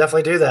much. We'll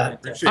definitely do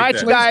that. All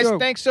right, you guys.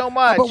 Thanks so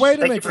much. But wait a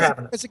Thank minute. you for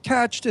having us. There's a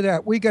catch to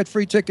that. We get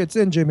free tickets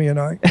in, Jimmy and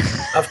I.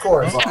 Of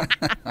course.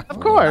 Of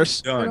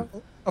course. Done.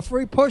 A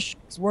free push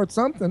is worth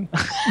something.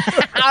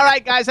 All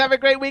right, guys. Have a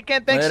great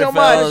weekend. Thanks Later, so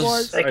much.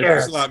 fellas. Take All right, care.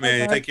 thanks a lot,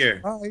 man. Take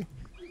care. Bye.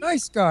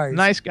 Nice guys.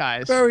 Nice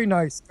guys. Very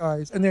nice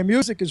guys. And their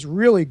music is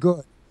really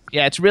good.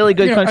 Yeah, it's really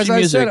good country as I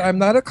music. said, I'm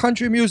not a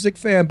country music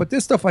fan, but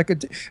this stuff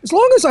as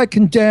long as I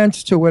can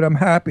dance to it, I'm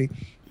happy.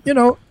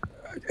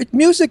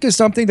 Music is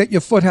something that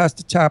your foot has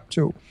to tap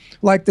to.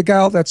 Like the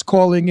gal that's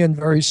calling in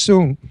very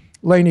soon,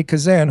 Lainie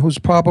Kazan, who's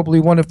probably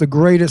one of the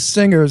greatest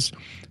singers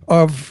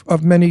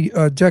of many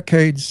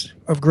decades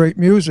of great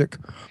music.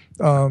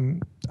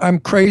 I'm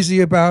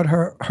crazy about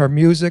her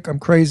music. I'm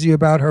crazy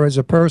about her as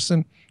a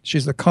person.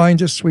 She's the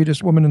kindest,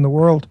 sweetest woman in the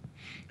world,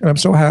 and I'm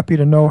so happy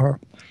to know her.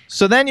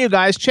 So then, you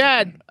guys,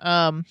 Chad.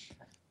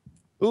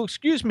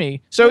 Excuse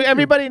me. So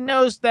everybody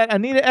knows that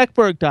Anita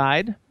Ekberg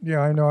died.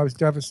 Yeah, I know. I was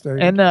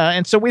devastated.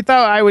 And so we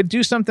thought I would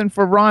do something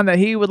for Ron that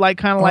he would like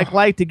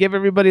to give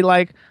everybody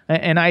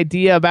an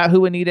idea about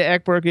who Anita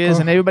Ekberg is,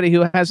 and everybody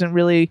who hasn't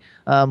really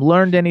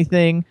learned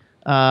anything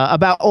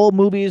about old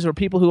movies or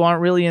people who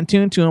aren't really in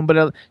tune to them.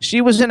 But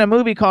she was in a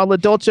movie called La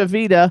Dolce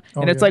Vita,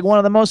 and it's like one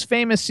of the most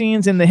famous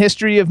scenes in the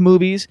history of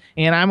movies.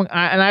 And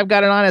I've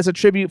got it on as a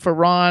tribute for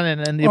Ron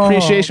and the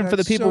appreciation for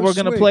the people. We're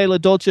going to play La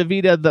Dolce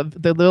Vita,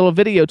 the little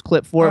video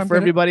clip for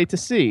everybody to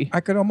see. I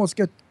could almost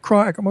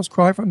cry. I could almost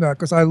cry from that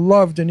because I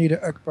loved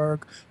Anita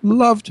Ekberg.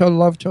 Loved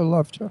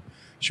her.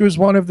 She was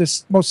one of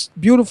the most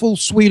beautiful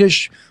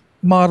Swedish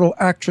model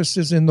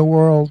actresses in the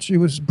world. She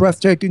was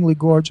breathtakingly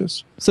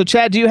gorgeous. So,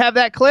 Chad, do you have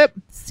that clip?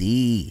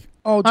 See.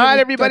 Oh, All right,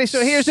 Jimmy, everybody. that's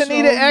So here's so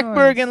Anita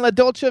Ekberg nice. in La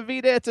Dolce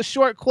Vita. It's a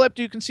short clip.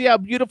 You can see how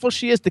beautiful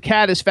she is. The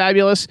cat is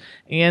fabulous.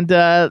 And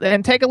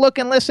take a look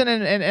and listen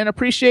and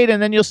appreciate it,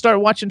 and then you'll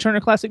start watching Turner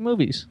Classic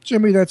Movies.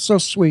 Jimmy, that's so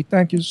sweet.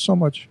 Thank you so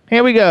much.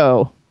 Here we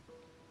go.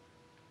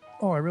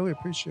 Oh, I really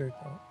appreciate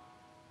that.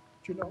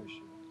 Do you know who she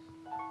is?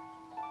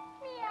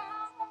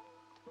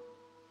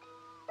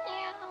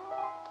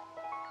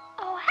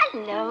 Oh,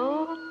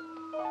 hello.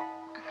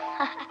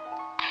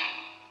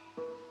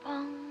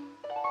 Bum,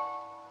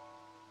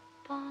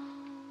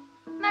 bum.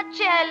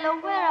 Marcello,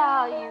 where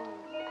are you?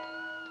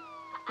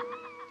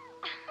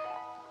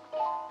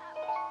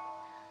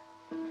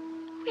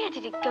 Where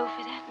did he go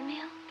for that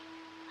milk?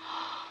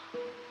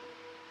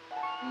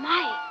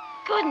 My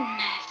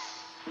goodness.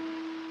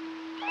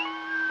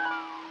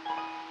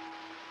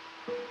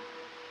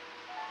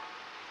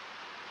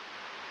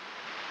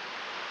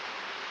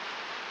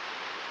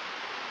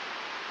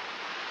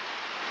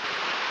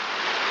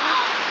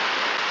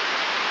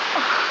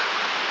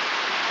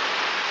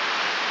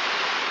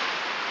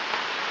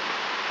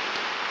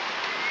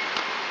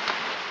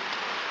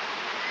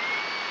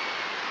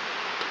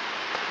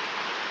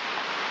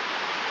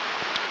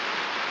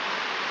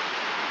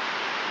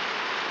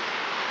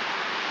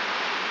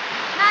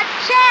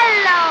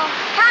 Marcello,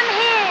 come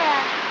here.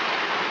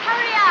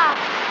 Hurry up.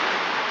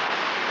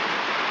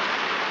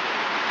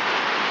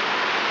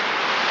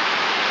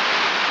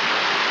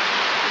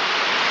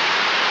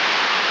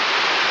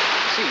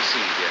 Sì,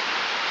 Silvia,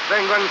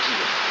 vengo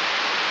anch'io.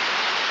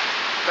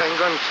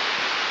 Vengo anch'io.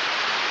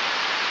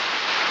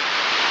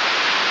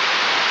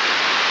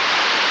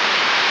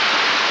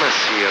 Ma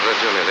sì, ha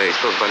ragione lei,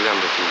 sto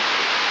sbagliando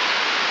tutto.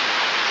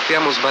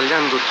 Stiamo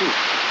sbagliando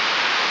tutto.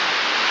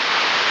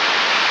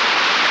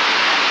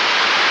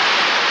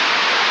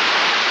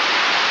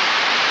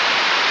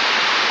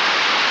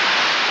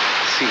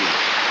 Silvia.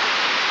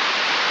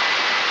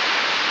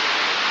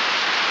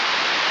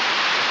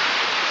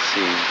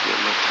 Silvia,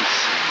 ma chi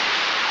sei?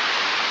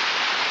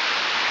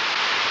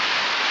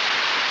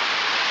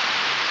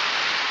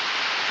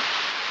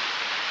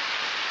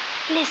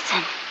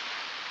 Listen.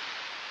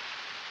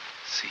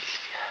 Silvia.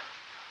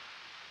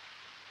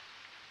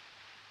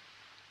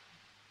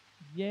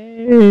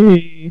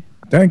 Yay.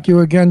 Thank you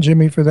again,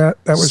 Jimmy, for that.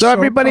 That was So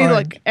everybody,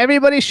 kind.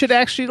 everybody should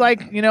actually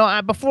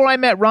before I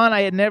met Ron,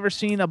 I had never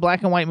seen a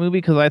black and white movie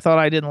because I thought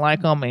I didn't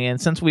like them.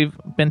 And since we've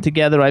been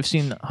together, I've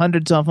seen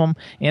hundreds of them.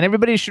 And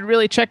everybody should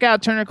really check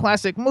out Turner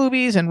Classic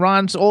Movies and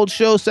Ron's old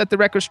show, Set the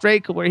Record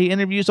Straight, where he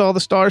interviews all the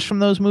stars from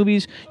those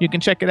movies. You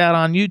can check it out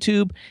on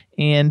YouTube.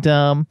 And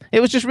it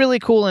was just really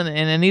cool. And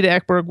Anita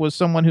Ekberg was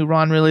someone who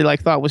Ron really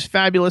thought was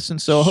fabulous.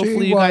 And so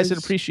hopefully you guys would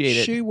appreciate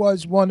it. She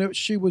was one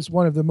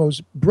of the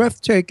most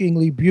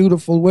breathtakingly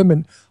beautiful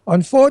women.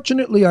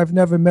 Unfortunately, I've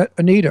never met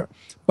Anita,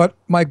 but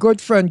my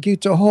good friend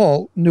Gita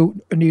Hall knew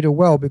Anita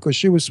well because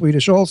she was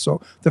Swedish also.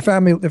 The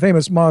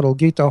famous model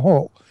Gita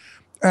Hall,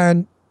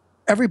 and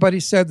everybody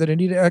said that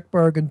Anita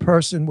Ekberg in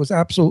person was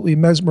absolutely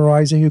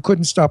mesmerizing. You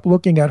couldn't stop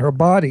looking at her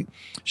body.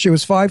 She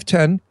was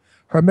 5'10".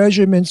 Her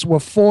measurements were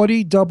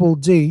 40 double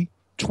D,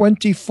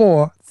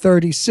 24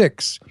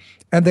 36.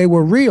 And they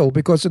were real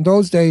because in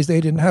those days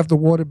they didn't have the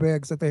water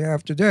bags that they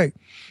have today.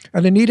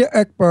 And Anita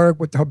Ekberg,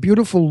 with her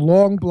beautiful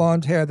long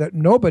blonde hair that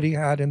nobody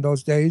had in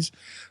those days,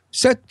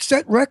 set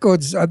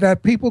records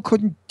that people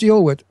couldn't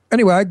deal with.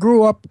 Anyway, I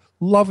grew up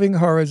loving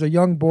her as a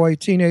young boy,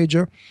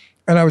 teenager,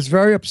 and I was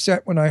very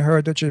upset when I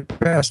heard that she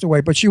passed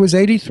away. But she was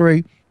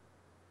 83,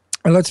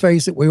 and let's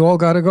face it, we all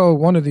got to go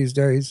one of these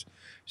days.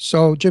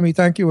 So, Jimmy,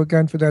 thank you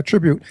again for that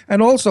tribute.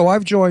 And also,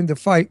 I've joined the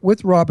fight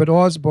with Robert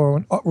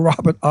Osborne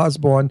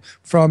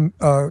from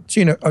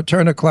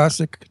Turner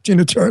Classic.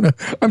 Tina Turner.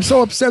 I'm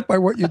so upset by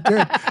what you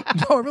did.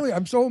 No, really,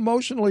 I'm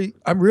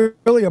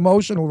really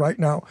emotional right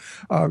now.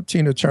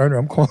 Tina Turner,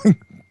 I'm calling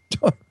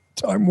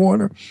Time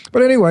Warner.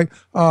 But anyway,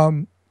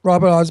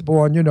 Robert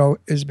Osborne,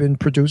 has been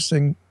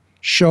producing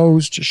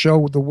shows to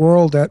show the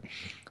world that,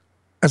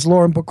 as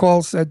Lauren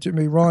Bacall said to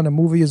me, Ron, a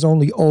movie is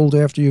only old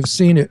after you've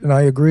seen it. And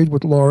I agreed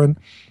with Lauren.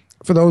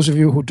 For those of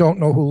you who don't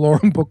know who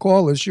Lauren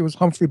Bacall is, she was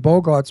Humphrey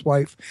Bogart's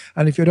wife.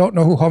 And if you don't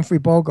know who Humphrey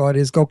Bogart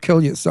is, go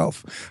kill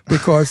yourself.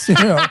 Because,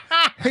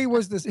 he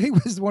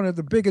was one of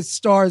the biggest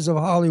stars of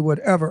Hollywood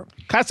ever.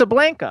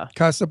 Casablanca.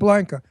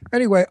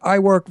 Anyway, I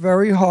work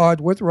very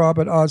hard with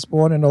Robert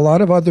Osborne and a lot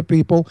of other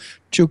people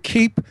to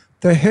keep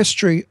the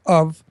history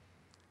of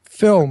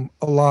film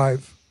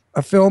alive.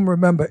 A film,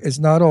 remember,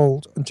 is not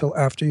old until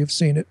after you've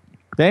seen it.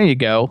 There you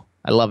go.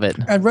 I love it.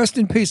 And rest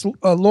in peace,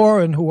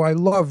 Lauren, who I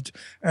loved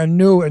and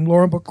knew. And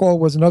Lauren Bacall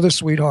was another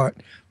sweetheart.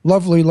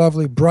 Lovely,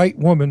 lovely, bright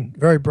woman.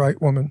 Very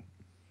bright woman.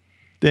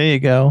 There you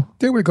go.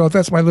 There we go.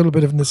 That's my little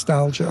bit of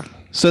nostalgia.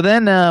 So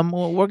then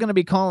we're going to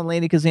be calling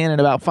Lainie Kazan in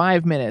about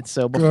 5 minutes.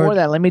 So before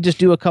that, let me just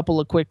do a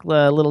couple of quick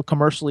little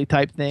commercially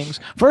type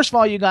things. First of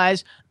all, you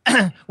guys,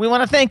 we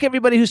want to thank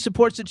everybody who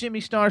supports the Jimmy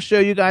Star Show.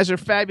 You guys are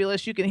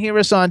fabulous. You can hear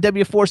us on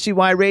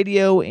W4CY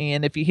Radio,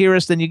 and if you hear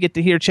us, then you get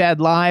to hear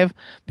Chad live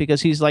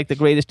because he's like the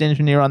greatest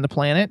engineer on the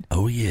planet.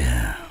 Oh,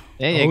 yeah.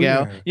 There you go.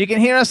 Yeah. You can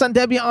hear us on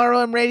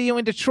WROM Radio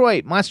in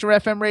Detroit, Monster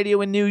FM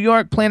Radio in New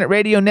York, Planet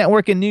Radio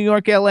Network in New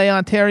York, LA,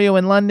 Ontario,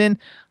 and London,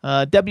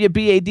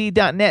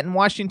 WBAD.net in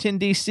Washington,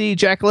 D.C.,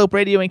 Jackalope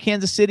Radio in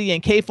Kansas City,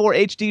 and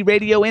K4HD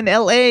Radio in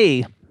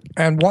LA.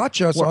 And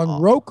watch us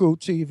on Roku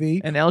TV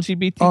and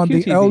LGBTQ on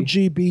the TV.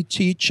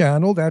 LGBT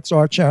channel. That's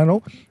our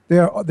channel.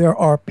 There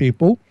are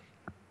people.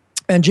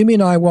 And Jimmy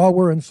and I, while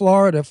we're in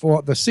Florida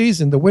for the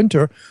season, the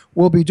winter,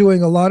 will be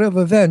doing a lot of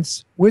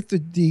events with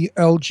the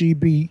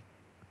LGBT.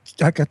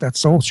 I got that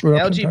so screwed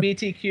up.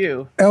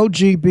 LGBTQ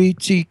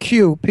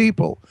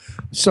people.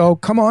 So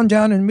come on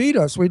down and meet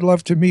us. We'd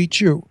love to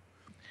meet you.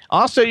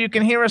 Also, you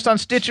can hear us on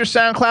Stitcher,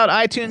 SoundCloud,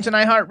 iTunes, and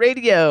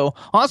iHeartRadio.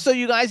 Also,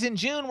 you guys, in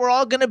June, we're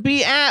all going to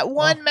be at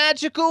One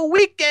Magical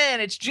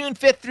Weekend. It's June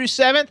 5th through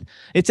 7th.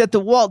 It's at the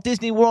Walt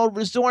Disney World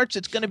Resorts.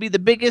 It's going to be the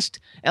biggest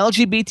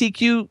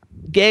LGBTQ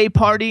gay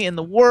party in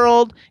the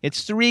world.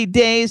 It's 3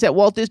 days at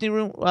Walt Disney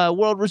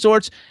World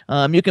Resorts.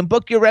 You can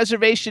book your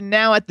reservation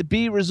now at the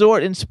B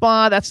Resort and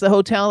Spa. That's the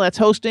hotel that's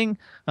hosting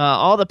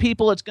all the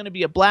people. It's going to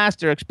be a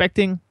blast. They're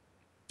expecting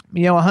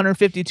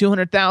 150,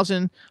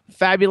 200,000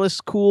 fabulous,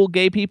 cool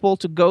gay people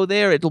to go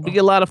there. It'll be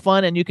a lot of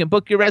fun, and you can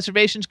book your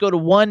reservations. Go to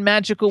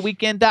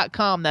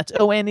onemagicalweekend.com. That's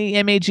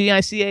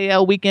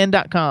ONEMAGICAL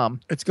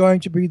weekend.com. It's going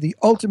to be the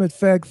ultimate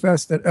fag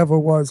fest that ever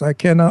was. I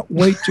cannot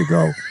wait to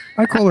go.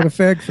 I call it a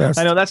fag fest.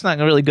 I know that's not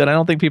really good. I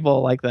don't think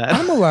people like that.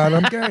 I'm allowed.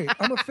 I'm gay.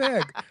 I'm a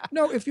fag.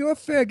 No, if you're a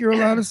fag, you're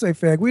allowed to say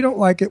fag. We don't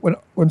like it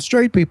when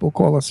straight people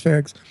call us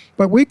fags,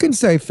 but we can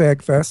say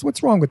fag fest.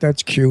 What's wrong with that?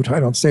 It's cute. I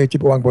don't say it to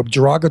belong, but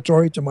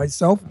derogatory to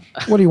myself.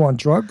 What do you want,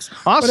 drugs?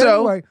 Also, but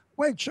anyway,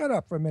 wait, shut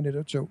up for a minute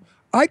or two.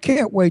 I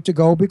can't wait to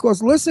go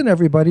because, listen,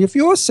 everybody, if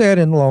you're sad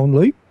and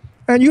lonely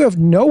and you have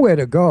nowhere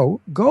to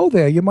go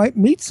there. You might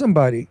meet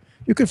somebody.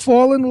 You could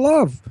fall in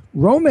love.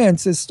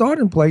 Romances start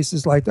in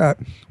places like that.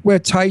 Wear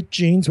tight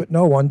jeans with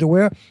no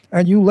underwear,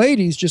 and you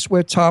ladies just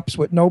wear tops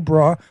with no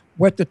bra,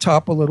 wet the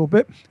top a little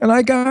bit, and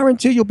I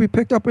guarantee you'll be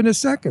picked up in a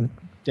second.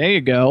 There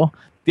you go.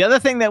 The other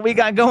thing that we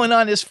got going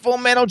on is Full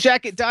Metal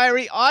Jacket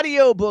Diary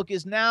audiobook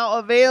is now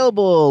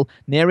available.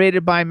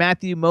 Narrated by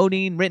Matthew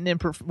Modine, written and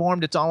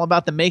performed. It's all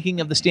about the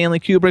making of the Stanley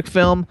Kubrick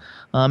film.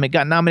 It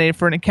got nominated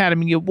for an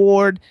Academy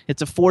Award.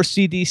 It's a 4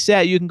 CD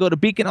set. You can go to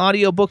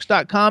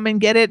beaconaudiobooks.com and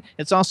get it.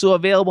 It's also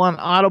available on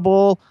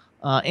Audible,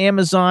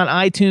 Amazon,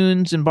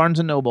 iTunes, and Barnes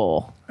 &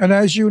 Noble. And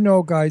as you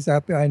know, guys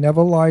out there, I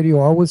never lie to you.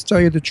 I always tell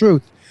you the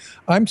truth.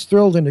 I'm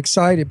thrilled and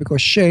excited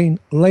because Shane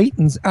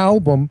Layton's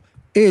album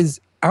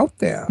is out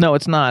there. No,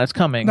 it's not. It's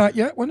coming. Not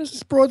yet. When is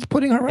this broad's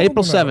putting her album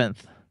April 7th. out?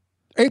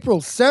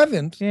 April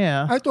 7th?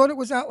 Yeah. I thought it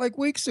was out like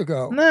weeks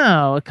ago.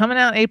 No, coming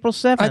out April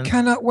 7th. I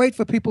cannot wait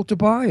for people to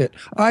buy it.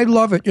 I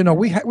love it.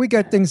 We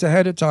get things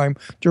ahead of time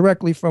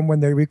directly from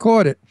when they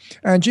record it.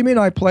 And Jimmy and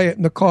I play it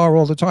in the car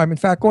all the time. In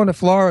fact, going to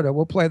Florida,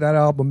 we'll play that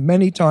album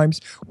many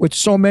times with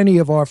so many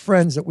of our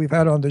friends that we've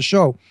had on the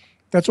show.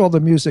 That's all the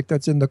music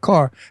that's in the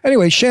car.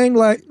 Anyway, Shane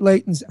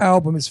Layton's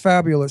album is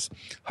fabulous.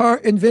 Her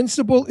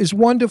Invincible is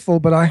wonderful,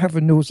 but I have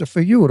a news for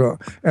you,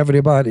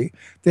 everybody.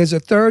 There's a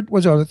third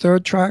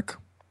track?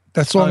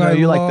 That song I love.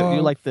 You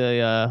like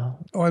the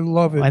I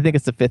love it. I think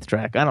it's the 5th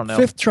track. I don't know.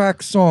 5th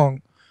track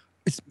song.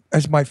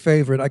 It's my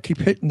favorite. I keep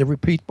hitting the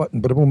repeat button.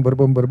 Bada boom, bada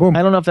boom, bada boom.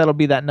 I don't know if that'll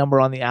be that number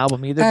on the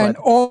album either. And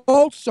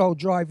also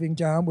driving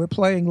down, we're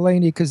playing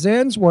Lainie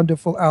Kazan's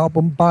wonderful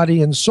album,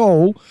 Body and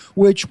Soul,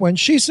 which when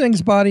she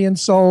sings Body and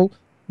Soul,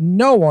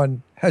 no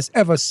one has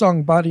ever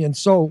sung Body and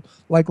Soul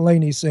like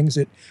Lainie sings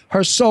it.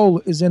 Her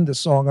soul is in the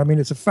song. I mean,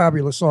 it's a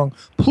fabulous song.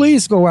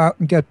 Please go out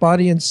and get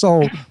Body and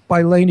Soul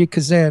by Lainie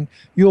Kazan.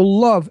 You'll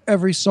love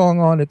every song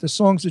on it. The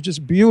songs are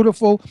just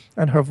beautiful,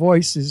 and her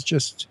voice is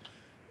just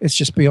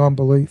beyond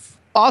belief.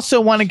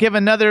 Also want to give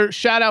another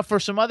shout out for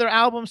some other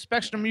albums,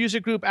 Spectrum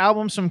Music Group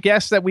albums, some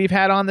guests that we've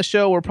had on the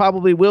show or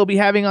probably will be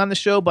having on the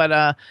show. But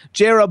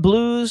Jera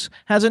Blues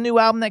has a new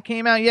album that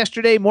came out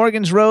yesterday.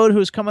 Morgan's Road,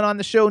 who's coming on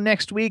the show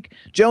next week.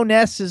 Joe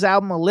Ness's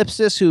album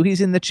Ellipsis, who he's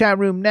in the chat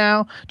room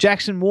now.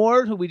 Jackson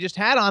Ward, who we just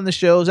had on the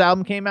show's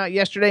album came out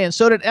yesterday. And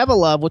so did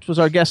Evalove, which was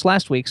our guest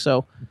last week.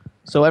 So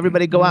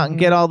everybody go out and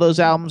get all those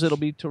albums. It'll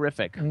be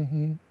terrific.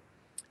 Mm-hmm.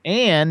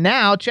 And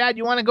now, Chad,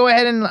 you want to go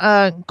ahead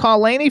and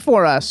call Lainie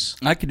for us?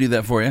 I could do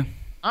that for you.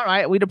 All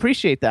right. We'd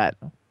appreciate that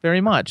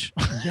very much.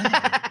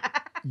 Yeah.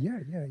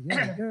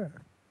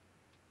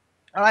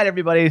 All right,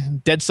 everybody.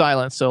 Dead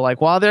silence. So,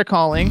 while they're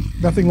calling.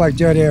 Nothing like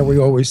dead air, we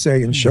always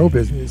say in show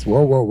business.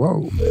 Whoa, whoa,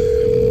 whoa.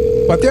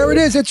 But there it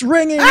is. It's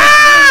ringing.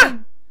 Ah!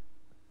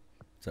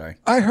 Sorry.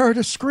 I heard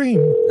a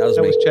scream. That was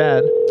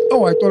Chad.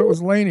 Oh, I thought it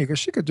was Lainie because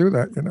she could do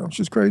that.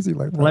 She's crazy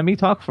like that. Let me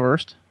talk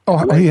first. Oh,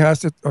 he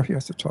has to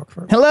talk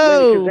first.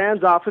 Hello. Lainie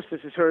Kazan's office.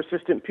 This is her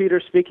assistant, Peter,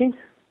 speaking.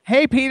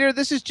 Hey, Peter.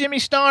 This is Jimmy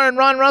Starr and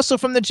Ron Russell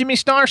from the Jimmy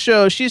Starr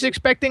Show. She's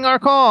expecting our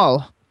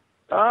call.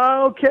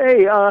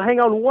 Okay. Hang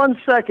on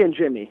 1 second,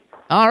 Jimmy.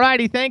 All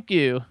righty. Thank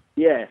you.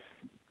 Yes.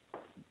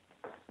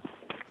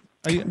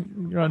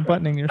 You're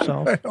unbuttoning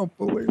yourself. I don't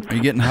believe it. Are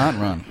you getting hot,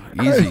 Ron?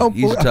 Easy,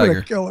 Tiger.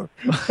 I'm kill her.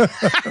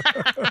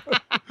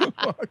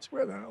 Watch,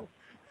 where the hell?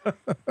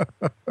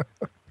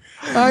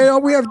 I know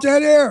we have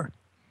dead air.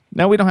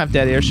 No, we don't have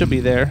dead air. She'll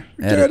be there.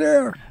 Dead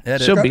air.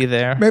 She'll be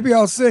there. Maybe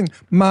I'll sing.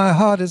 My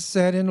heart is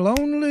sad and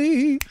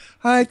lonely.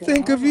 I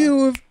think of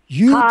you,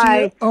 Hi.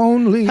 dear,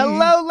 only.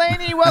 Hello,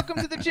 Lainie. Welcome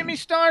to the Jimmy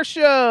Star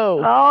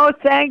Show. Oh,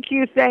 thank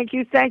you.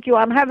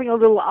 I'm having a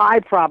little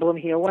eye problem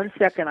here. 1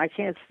 second, I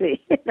can't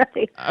see. I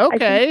think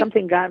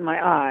something got in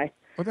my eye.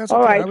 Well, that's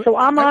all okay. right, so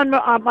am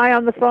I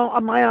on the phone?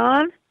 Am I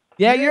on?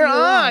 Yeah, you're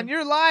on.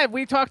 You're live.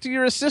 We talked to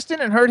your assistant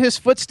and heard his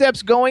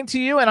footsteps going to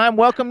you, and I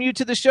welcome you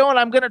to the show, and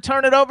I'm going to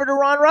turn it over to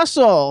Ron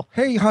Russell.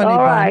 Hey, honey. All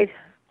right.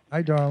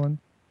 Hi, darling.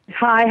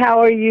 Hi, how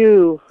are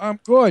you?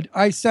 I'm good.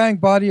 I sang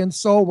Body and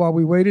Soul while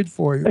we waited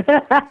for you.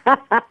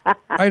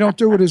 I don't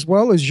do it as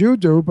well as you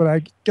do, but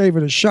I gave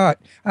it a shot.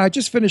 I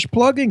just finished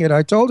plugging it.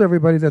 I told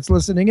everybody that's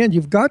listening in,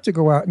 you've got to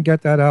go out and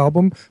get that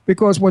album,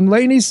 because when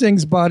Lainie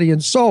sings Body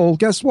and Soul,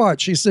 guess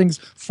what? She sings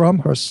from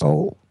her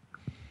soul.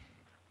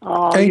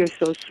 Oh, you're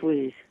so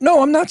sweet.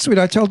 No, I'm not sweet.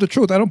 I tell the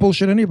truth. I don't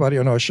bullshit anybody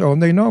on our show, and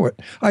they know it.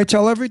 I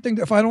tell everything.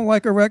 If I don't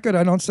like a record,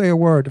 I don't say a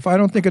word. If I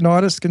don't think an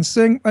artist can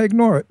sing, I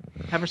ignore it.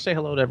 Have her say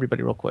hello to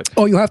everybody real quick.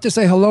 Oh, you have to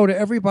say hello to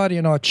everybody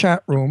in our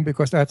chat room,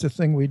 because that's a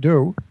thing we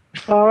do.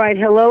 All right.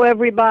 Hello,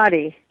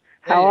 everybody.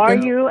 How are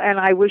you? And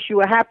I wish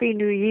you a happy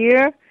new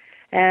year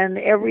and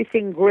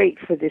everything great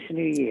for this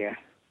new year.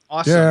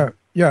 Awesome.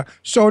 Yeah.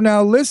 So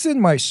now listen,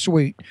 my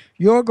sweet.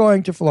 You're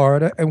going to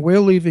Florida, and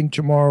we're leaving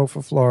tomorrow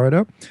for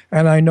Florida.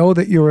 And I know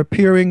that you're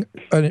appearing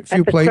in a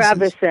few places. At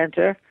the Travis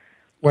Center.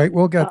 Wait,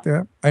 we'll get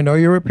there. I know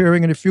you're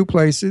appearing in a few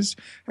places.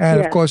 And,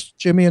 of course,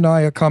 Jimmy and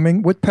I are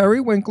coming with Perry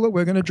Winkler.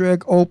 We're going to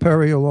drag old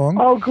Perry along.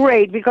 Oh,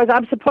 great, because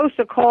I'm supposed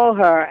to call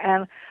her,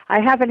 and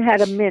I haven't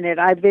had a minute.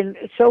 I've been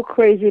so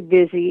crazy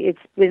busy. It's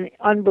been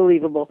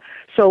unbelievable.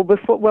 So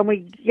when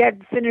we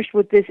get finished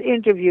with this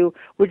interview,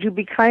 would you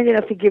be kind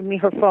enough to give me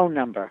her phone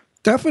number?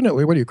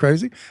 Definitely. What are you,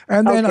 crazy?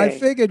 And then I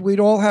figured we'd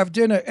all have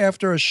dinner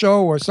after a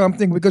show or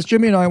something, because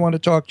Jimmy and I want to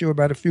talk to you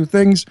about a few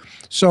things.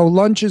 So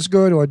lunch is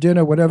good, or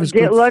dinner, whatever's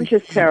good. Lunch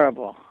is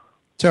terrible.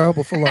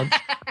 Terrible for lunch.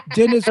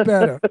 Dinner's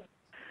better.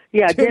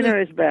 Yeah,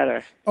 dinner is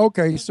better.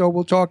 Okay, so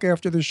we'll talk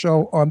after the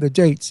show on the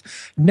dates.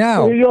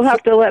 Now, you'll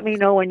have to let me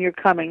know when you're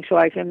coming so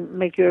I can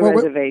make you a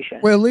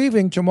reservation. We're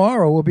leaving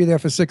tomorrow. We'll be there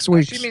for 6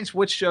 weeks. She means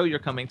which show you're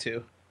coming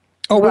to.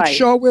 Oh, which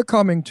show we're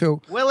coming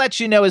to. We'll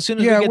let you know as soon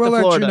as we get to Florida. Yeah,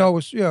 we'll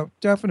let you know. Yeah,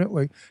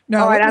 definitely.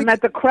 Now, all right, I'm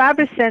at the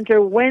Kravis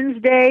Center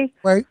Wednesday.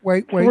 Wait.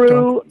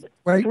 Through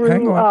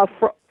hang on.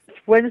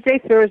 Wednesday,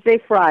 Thursday,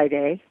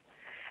 Friday.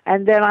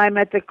 And then I'm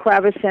at the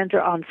Kravis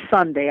Center on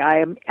Sunday. I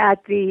am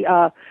at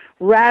the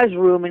Raz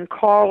Room in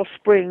Coral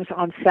Springs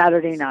on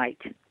Saturday night.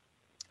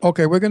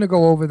 Okay, we're going to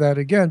go over that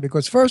again,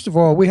 because first of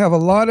all, we have a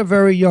lot of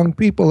very young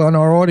people on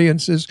our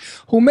audiences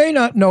who may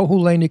not know who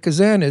Lainie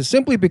Kazan is,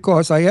 simply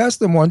because I asked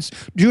them once,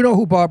 do you know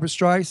who Barbara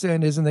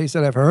Streisand is? And they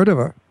said, I've heard of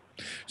her.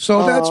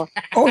 So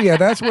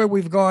that's where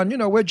we've gone. You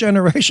know, we're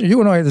generation. You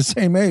and I are the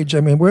same age.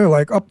 I mean, we're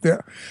like up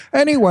there.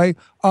 Anyway,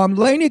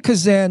 Lainie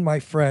Kazan, my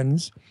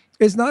friends,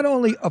 is not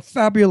only a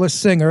fabulous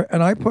singer,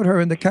 and I put her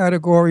in the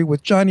category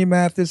with Johnny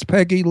Mathis,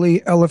 Peggy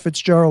Lee, Ella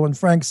Fitzgerald, and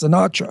Frank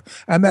Sinatra.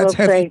 And that's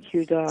heavy. Thank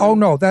you, darling. Oh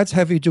no, that's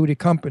heavy duty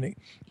company.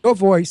 Your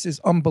voice is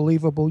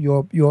unbelievable.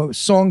 Your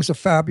songs are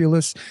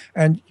fabulous,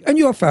 and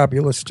you're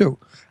fabulous too.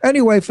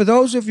 Anyway, for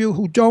those of you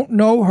who don't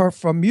know her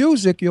from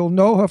music, you'll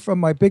know her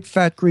from My Big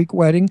Fat Greek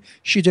Wedding.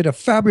 She did a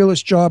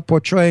fabulous job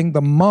portraying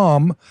the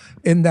mom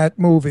in that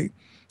movie.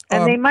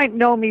 And they might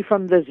know me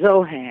from the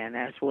Zohan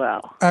as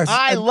well.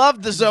 I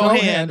love the Zohan.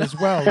 Zohan as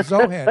well,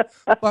 Zohan.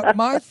 But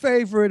my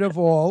favorite of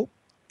all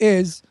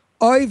is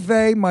Oy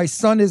vey, my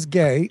son is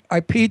gay. I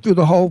peed through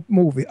the whole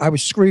movie. I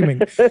was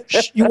screaming.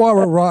 You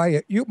are a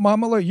riot.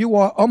 Mamala, you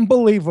are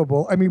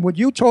unbelievable. I mean, when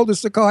you told the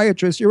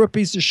psychiatrist you're a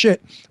piece of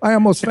shit, I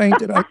almost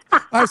fainted.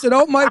 I said,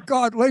 oh my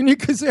God, Lainie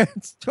Kazan.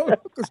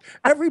 Because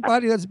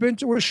everybody that's been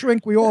to a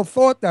shrink, we all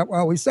thought that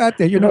while we sat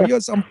there. You know,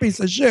 you're some piece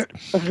of shit.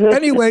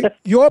 Anyway,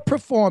 your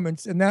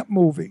performance in that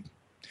movie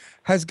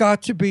has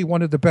got to be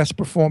one of the best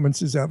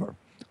performances ever.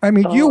 I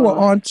mean, you were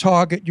on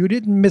target. You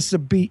didn't miss a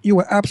beat. You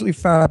were absolutely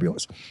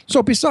fabulous.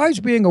 So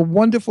besides being a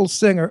wonderful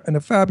singer and a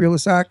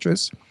fabulous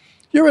actress,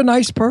 you're a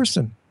nice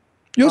person.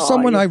 You're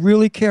someone I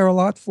really care a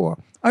lot for.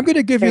 I'm going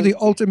to give you the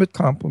ultimate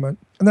compliment,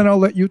 and then I'll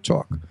let you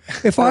talk.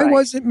 If I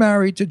wasn't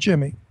married to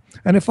Jimmy,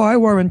 and if I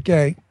weren't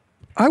gay,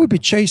 I would be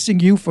chasing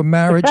you for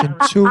marriage in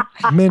 2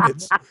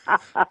 minutes.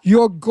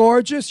 You're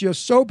gorgeous. You're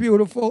so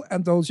beautiful.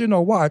 And those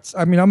you-know-whats.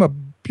 I mean, I'm a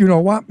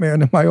you-know-what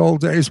man in my old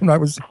days when I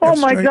was Oh,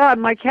 my God.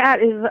 My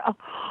cat is...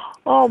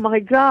 Oh, my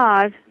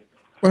God.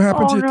 What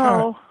happened to your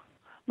cat?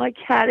 My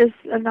cat is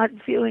not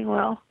feeling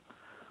well.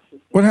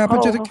 What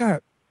happened to the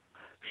cat?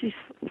 She's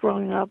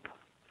throwing up.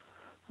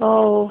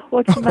 Oh,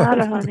 what's the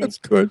matter, honey? That's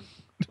good.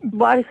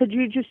 Why could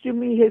you just do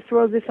me here,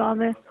 throw this on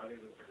there?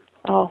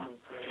 Oh.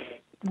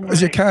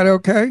 Is your cat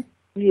okay?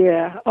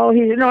 Yeah. Oh,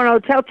 no.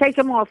 Take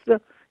him off the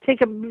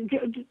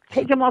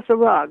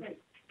rug.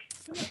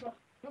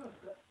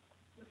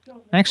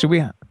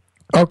 Actually,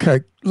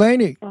 Okay,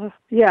 Lainie.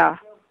 Yeah.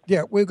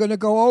 Yeah, we're going to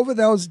go over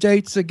those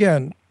dates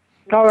again.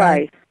 All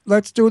right.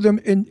 let's do them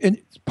in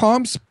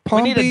Palm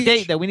We need Beach. a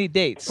date, though. We need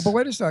dates. But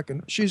wait a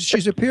second.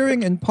 She's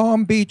appearing in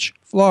Palm Beach,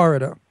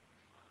 Florida.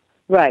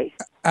 Right.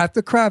 At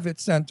the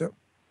Kravitz Center.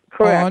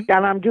 Correct.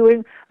 And I'm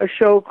doing a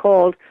show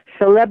called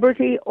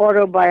Celebrity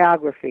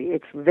Autobiography.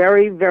 It's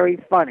very, very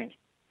funny.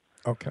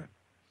 Okay.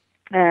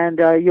 And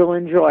you'll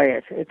enjoy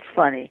it. It's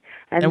funny.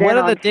 And then what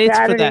are the on dates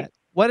Saturday, for that?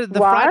 What are the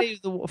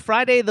what?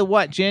 Friday the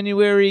what?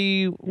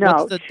 January. No,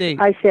 what's the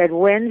date? I said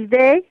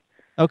Wednesday.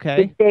 Okay.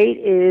 The date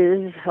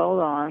is,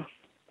 hold on,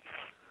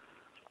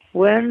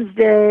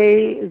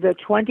 Wednesday the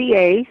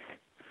 28th.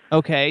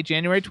 Okay,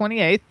 January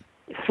 28th.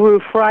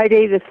 Through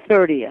Friday the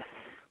 30th.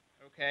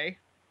 Okay.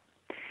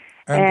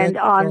 And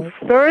on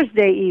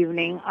Thursday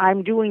evening,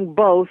 I'm doing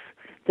both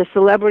the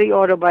Celebrity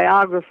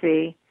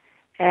Autobiography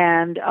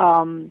and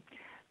I'm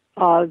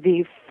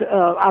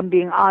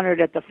being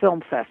honored at the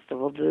film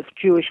festival, the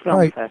Jewish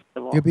Film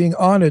Festival. You're being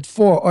honored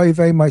for Oy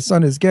vey, my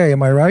son is gay.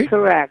 Am I right?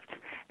 Correct.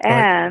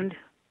 Right.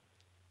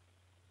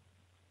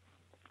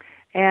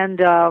 And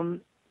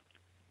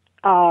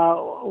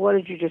what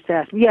did you just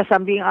ask me? Yes,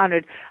 I'm being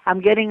honored. I'm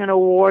getting an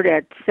award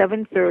at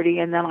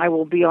 7:30, and then I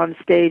will be on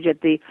stage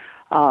at the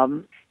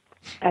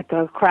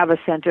Kravitz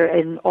Center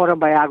in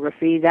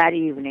Autobiography that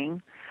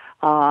evening.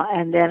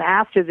 And then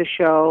after the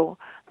show,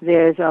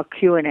 there's a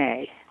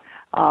Q&A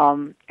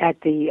at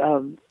the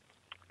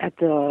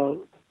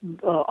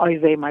Oy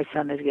vey, my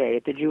son is gay,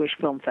 at the Jewish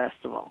Film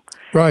Festival.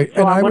 Right.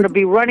 So I'm going to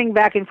be running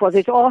back and forth.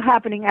 It's all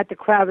happening at the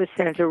Kravitz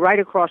Center, right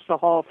across the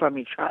hall from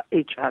each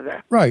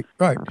other. Right.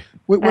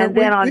 And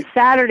then on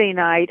Saturday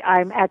night,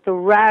 I'm at the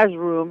Raz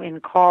Room in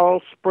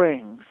Coral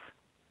Springs.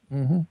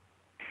 Mm-hmm.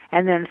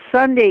 And then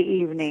Sunday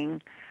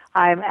evening,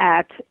 I'm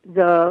at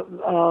the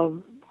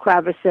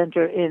Kravitz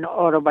Center in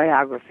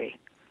Autobiography.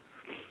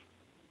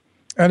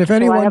 And if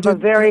anyone I have a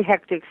very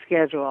hectic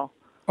schedule.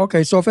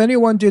 Okay, so if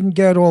anyone didn't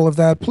get all of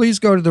that, please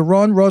go to the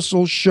Ron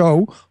Russell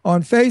Show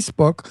on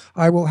Facebook.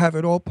 I will have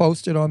it all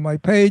posted on my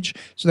page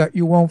so that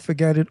you won't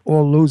forget it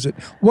or lose it.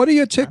 What do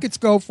your tickets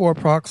go for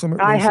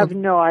approximately? I have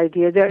no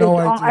idea.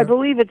 I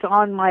believe it's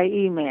on my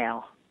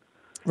email.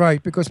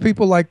 Right, because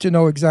people like to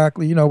know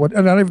exactly, what,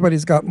 and not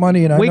everybody's got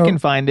money. And we can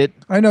find it.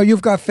 I know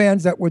you've got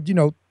fans that would,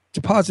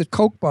 deposit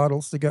Coke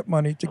bottles to get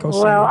money to go see.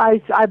 Well,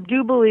 I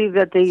do believe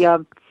that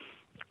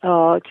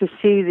to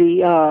see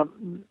the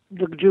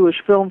Jewish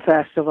Film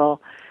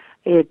Festival,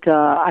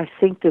 I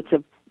think it's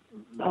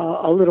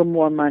a little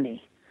more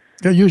money.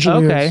 It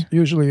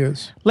usually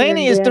is.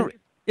 Lainie,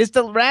 is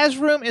the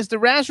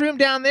Raz Room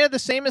down there the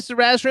same as the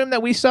Raz Room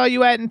that we saw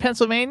you at in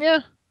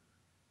Pennsylvania?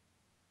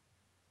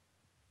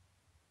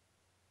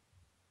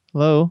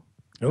 Hello?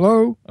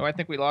 Hello? Oh, I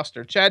think we lost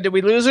her. Chad, did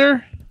we lose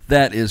her?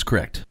 That is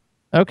correct.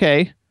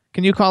 Okay.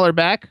 Can you call her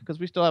back? Because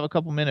we still have a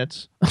couple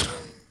minutes.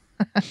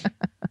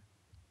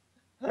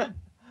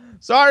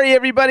 Sorry,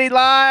 everybody.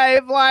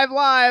 Live.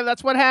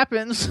 That's what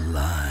happens.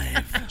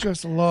 Live.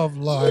 Just love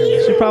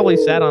live. She probably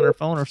sat on her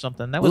phone or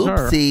something. That was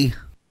Oopsie. her.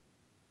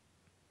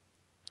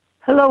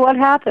 Hello, what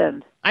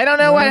happened? I don't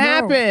know what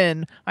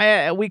happened.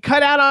 We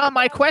cut out on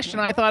my question.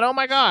 I thought, oh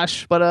my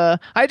gosh. But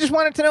I just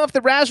wanted to know if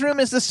the Raz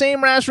Room is the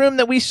same Raz Room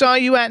that we saw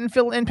you at in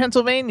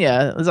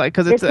Pennsylvania.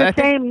 It's the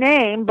same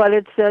name, but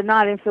it's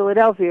not in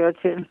Philadelphia.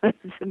 It's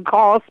in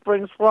Coral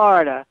Springs,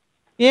 Florida.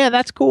 Yeah,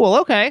 that's cool.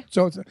 Okay.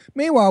 So,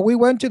 meanwhile, we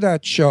went to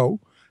that show,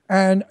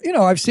 and,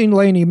 I've seen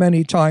Lainie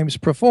many times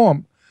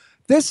perform.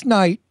 This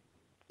night,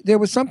 there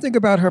was something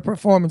about her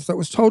performance that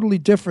was totally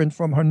different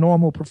from her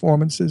normal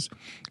performances.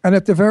 And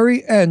at the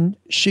very end,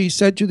 she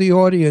said to the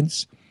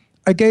audience,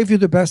 I gave you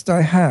the best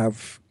I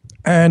have.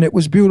 And it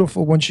was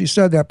beautiful when she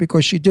said that,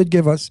 because she did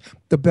give us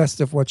the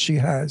best of what she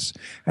has.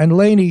 And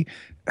Lainie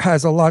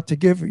has a lot to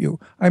give you.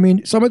 I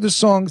mean, some of the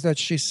songs that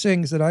she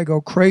sings that I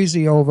go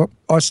crazy over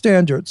are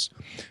standards.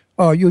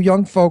 You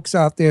young folks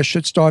out there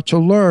should start to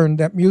learn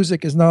that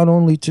music is not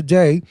only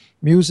today,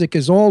 music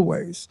is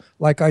always.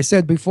 Like I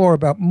said before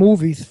about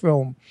movie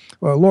film,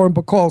 Lauren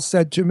Bacall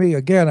said to me,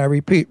 again, I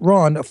repeat,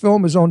 Ron, a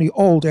film is only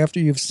old after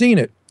you've seen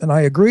it. And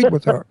I agreed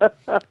with her.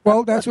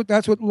 Well, that's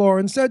what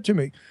Lauren said to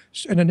me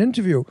in an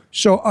interview.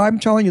 So I'm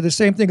telling you the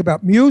same thing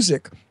about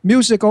music.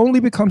 Music only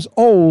becomes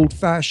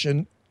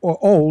old-fashioned or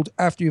old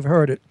after you've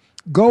heard it.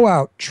 Go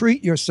out,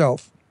 treat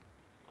yourself.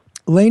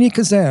 Lainie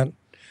Kazan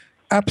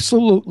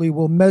absolutely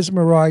will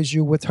mesmerize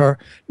you with her,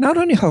 not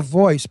only her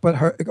voice, but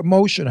her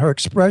emotion, her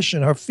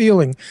expression, her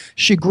feeling.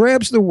 She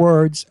grabs the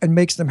words and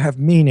makes them have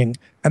meaning.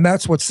 And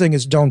that's what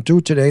singers don't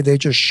do today. They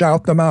just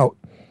shout them out.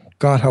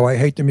 God, how I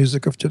hate the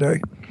music of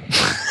today.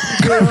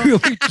 I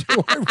really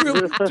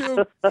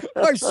do.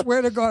 I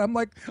swear to God, I'm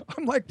like,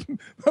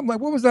 what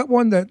was that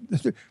one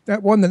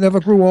that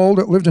never grew old,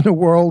 that lived in a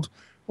world?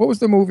 What was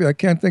the movie? I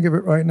can't think of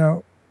it right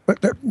now.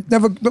 But that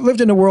never lived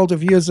in a world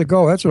of years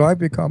ago. That's what I've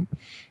become.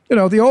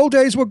 The old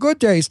days were good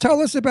days.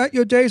 Tell us about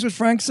your days with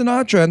Frank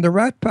Sinatra and the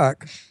Rat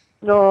Pack.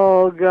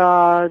 Oh,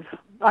 God.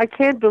 I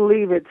can't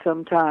believe it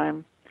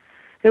sometime.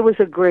 It was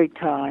a great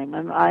time.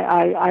 And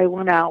I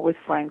went out with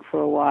Frank for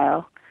a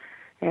while.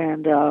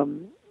 And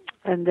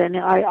then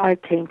I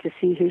came to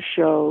see his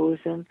shows.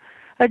 And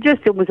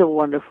It was a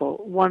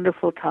wonderful,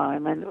 wonderful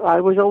time, and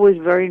I was always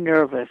very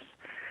nervous.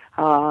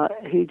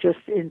 He just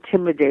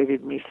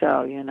intimidated me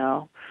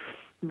so,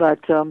 But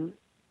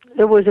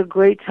it was a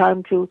great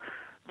time to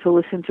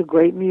listen to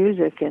great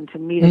music and to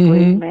meet a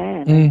great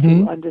man and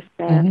to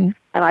understand.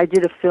 And I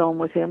did a film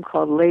with him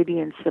called Lady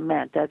in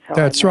Cement. That's how.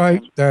 That's I met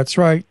right. him. That's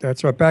right.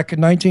 That's right. Back in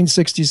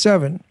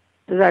 1967.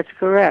 That's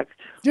correct.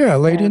 Yeah,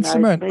 Lady in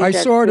Cement. I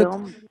saw it.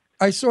 Film.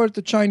 I saw it at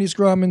the Chinese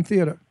Grauman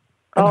Theater.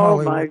 Oh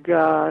Hollywood. my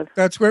God!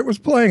 That's where it was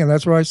playing, and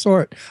that's where I saw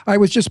it. I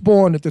was just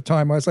born at the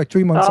time. I was like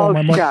 3 months old.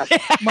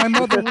 My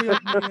mother wheeled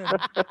me in.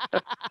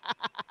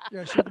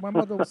 Yeah, my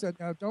mother said,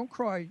 "Now don't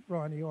cry,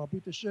 Ronnie, or I'll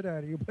beat the shit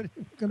out of you." But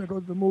you're gonna go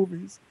to the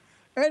movies.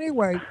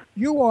 Anyway,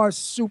 you are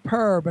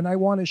superb, and I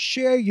want to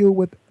share you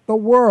with the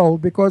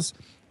world because,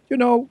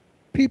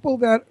 people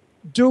that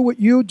do what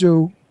you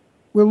do,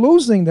 we're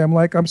losing them.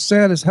 Like I'm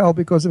sad as hell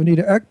because of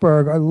Anita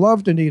Ekberg. I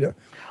loved Anita.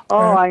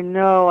 Oh, I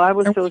know. I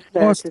was so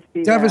sad to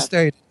see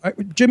devastated.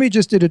 Jimmy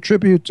just did a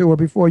tribute to her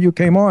before you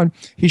came on.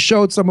 He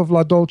showed some of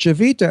La Dolce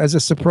Vita as a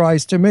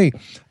surprise to me.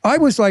 I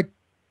was like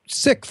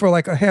sick for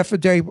like a half a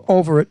day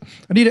over it.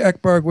 Anita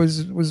Ekberg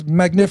was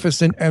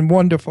magnificent and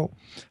wonderful.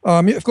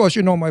 Of course,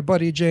 my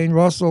buddy Jane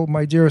Russell,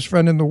 my dearest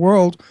friend in the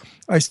world.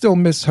 I still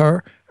miss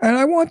her. And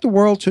I want the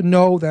world to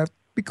know that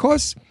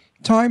because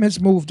time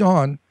has moved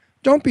on,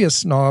 don't be a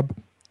snob.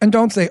 And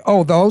don't say,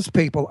 oh, those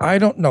people, I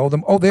don't know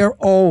them. Oh, they're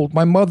old.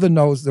 My mother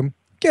knows them.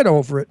 Get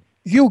over it.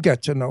 You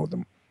get to know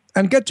them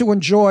and get to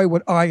enjoy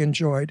what I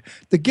enjoyed.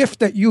 The gift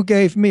that you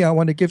gave me, I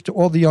want to give to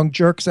all the young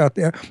jerks out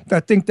there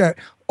that think that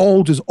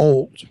old is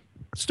old.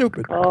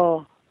 Stupid.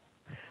 Oh,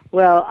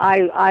 well,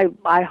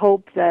 I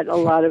hope that a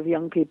lot of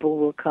young people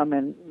will come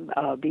and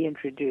be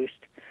introduced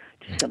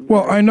to some.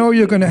 Well, I know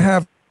you're going to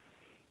have.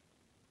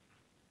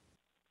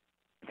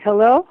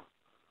 Hello?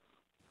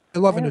 They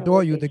love and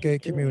adore you, the gay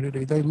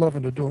community. They love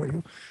and adore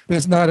you.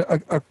 There's not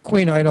a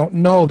queen I don't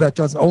know that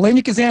doesn't. Oh,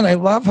 Lainie Kazan, I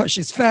love her.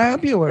 She's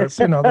fabulous.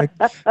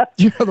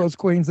 Those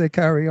queens, they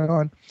carry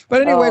on.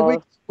 But anyway,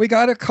 we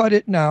got to cut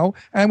it now,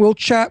 and we'll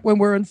chat when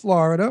we're in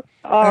Florida.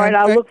 All right,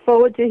 I'll look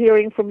forward to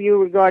hearing from you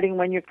regarding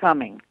when you're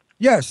coming.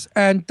 Yes,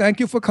 and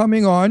thank you for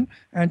coming on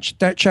and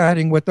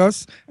chatting with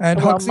us. And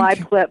my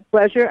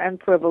pleasure and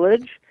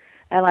privilege,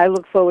 and I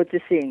look forward to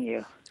seeing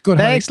you. Good.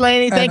 Thanks,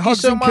 Lainie. Thank you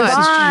so much.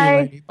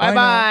 Bye. Bye.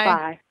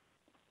 Bye.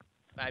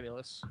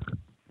 Fabulous.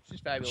 She's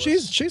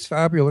fabulous. She's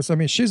fabulous. I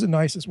mean, she's the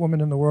nicest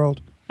woman in the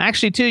world.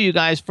 Actually, too, you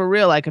guys, for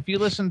real, like if you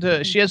listen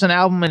to, she has an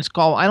album and it's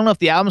called, I don't know if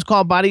the album's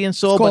called Body and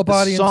Soul, but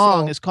the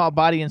song is called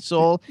Body and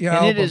Soul.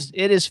 And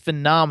it is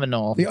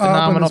phenomenal.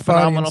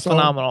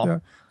 Phenomenal. Yeah.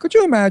 Could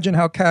you imagine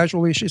how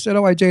casually she said,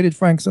 oh, I dated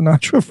Frank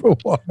Sinatra for a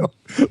while.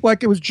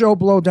 Like it was Joe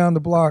Blow down the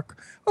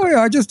block. Oh,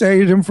 yeah, I just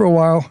dated him for a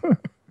while.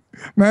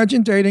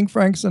 Imagine dating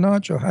Frank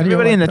Sinatra.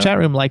 Everybody in the chat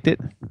room liked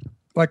it.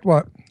 Liked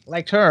what?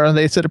 Liked her.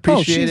 They said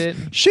appreciate it.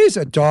 She's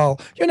a doll.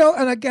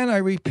 And again, I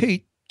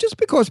repeat, just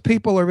because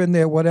people are in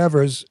their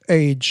whatever's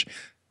age,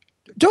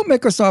 don't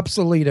make us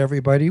obsolete,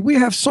 everybody. We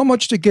have so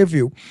much to give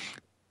you.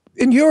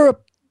 In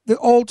Europe, the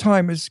old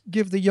timers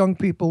give the young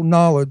people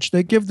knowledge.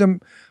 They give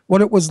them what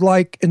it was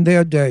like in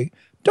their day.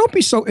 Don't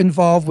be so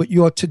involved with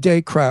your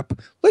today crap.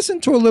 Listen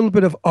to a little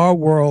bit of our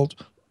world.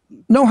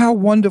 Know how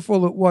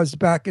wonderful it was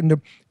back in the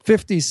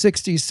 50s,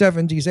 60s,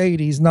 70s,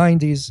 80s,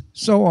 90s,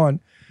 so on.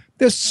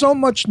 There's so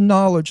much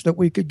knowledge that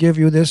we could give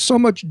you. There's so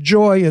much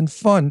joy and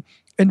fun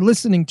in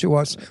listening to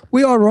us.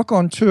 We are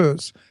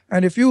raconteurs.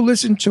 And if you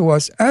listen to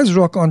us as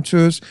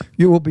raconteurs,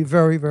 you will be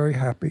very, very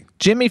happy.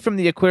 Jimmy from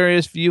the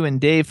Aquarius View and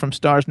Dave from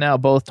Stars Now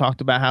both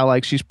talked about how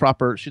she's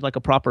like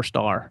a proper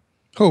star.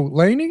 Who,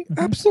 Lainie? Mm-hmm.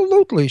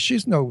 Absolutely.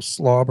 She's no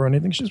slob or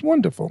anything. She's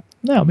wonderful.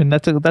 No, I mean,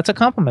 that's a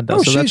compliment, though.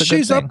 Oh, so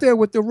she's up there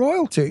with the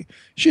royalty.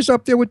 She's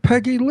up there with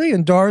Peggy Lee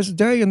and Doris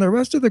Day and the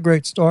rest of the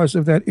great stars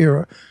of that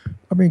era.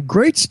 I mean,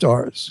 great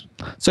stars.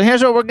 So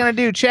here's what we're going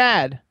to do,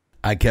 Chad.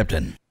 Aye,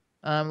 Captain.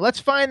 Let's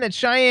find that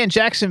Cheyenne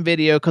Jackson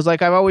video, because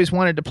I've always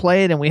wanted to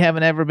play it, and we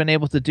haven't ever been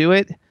able to do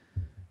it.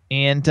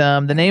 And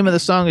the name of the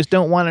song is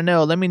Don't Want to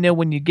Know. Let me know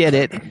when you get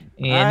it.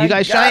 And you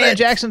guys, Cheyenne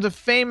Jackson's a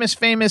famous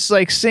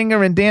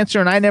singer and dancer,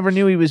 and I never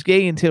knew he was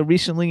gay until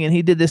recently, and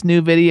he did this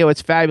new video.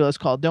 It's fabulous,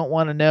 called Don't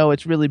Want to Know.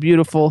 It's really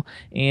beautiful,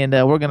 and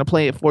we're going to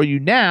play it for you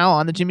now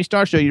on the Jimmy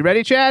Star Show. You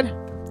ready, Chad?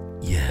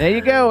 Yeah. There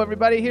you go,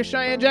 everybody. Here's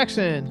Cheyenne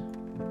Jackson.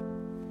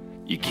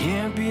 You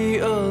can't be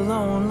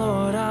alone,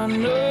 Lord, I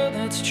know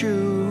that's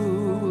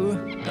true.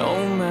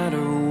 No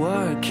matter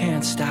what,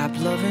 can't stop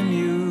loving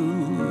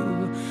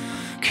you.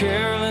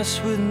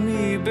 Careless with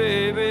me,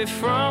 baby,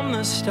 from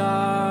the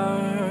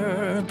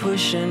start.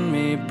 Pushing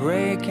me,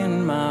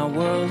 breaking my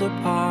world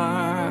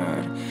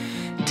apart.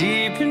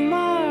 Deep in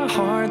my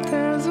heart,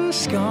 there's a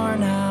scar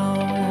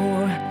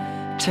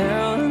now,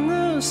 telling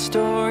the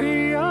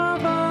story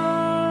of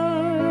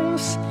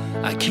us.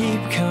 I keep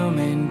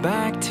coming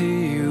back to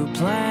you,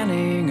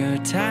 planning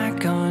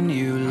attack on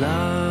you,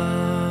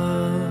 love.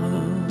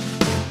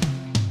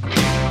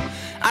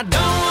 I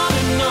don't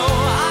wanna know,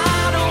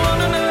 I don't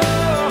wanna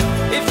know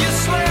if you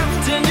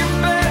slept in your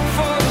bed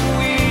for a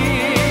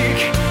week.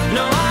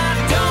 No, I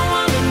don't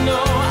wanna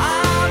know,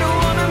 I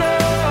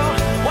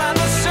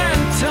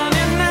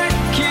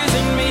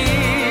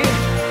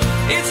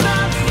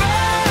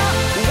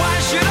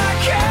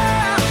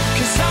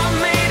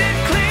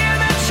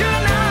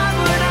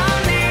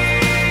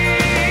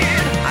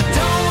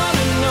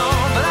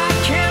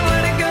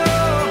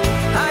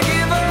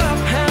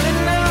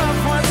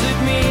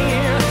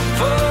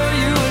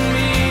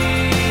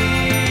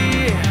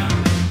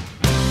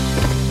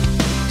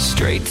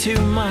into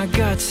my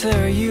guts,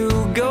 there you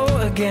go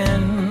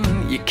again.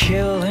 You're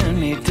killing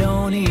me,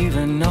 don't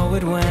even know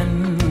it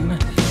when.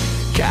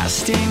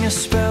 Casting a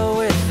spell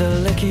with the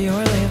lick of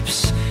your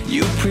lips,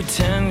 you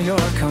pretend you're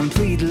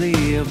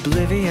completely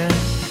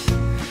oblivious.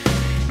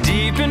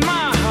 Deep in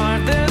my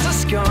heart there's a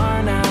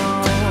scar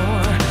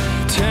now,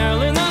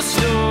 telling the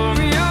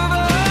story of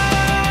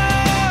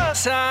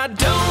us. I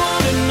don't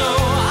wanna know,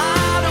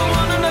 I don't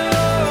wanna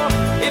know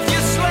if you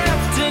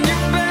slept in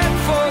your bed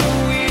for a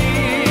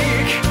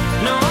week.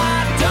 No, I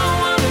don't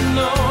wanna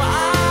know,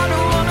 I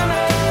don't wanna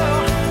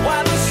know why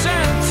the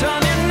scent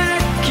on your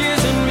neck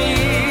isn't me.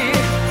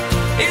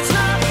 It's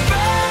not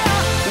fair,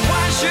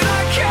 why should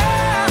I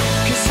care?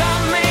 'Cause I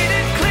made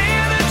it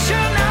clear that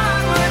you're not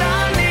what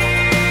I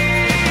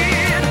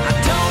need. I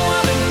don't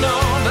wanna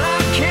know, but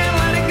I can't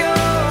let it go.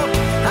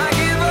 I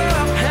give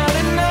up, had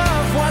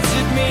enough, what's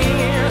it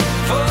mean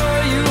for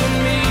you and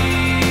me?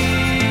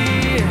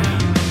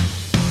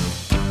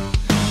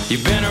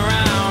 You've been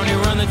around, you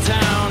run the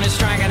town, you're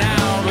striking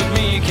out with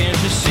me, can't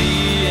you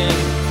see it?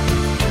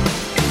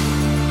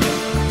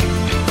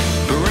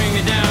 Bring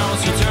me down,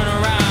 so turn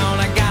around,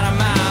 I got a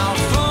mouth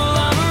full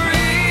of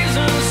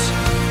reasons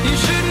you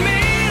should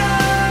meet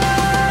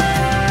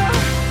her.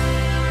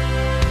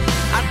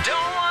 I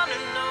don't wanna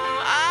know,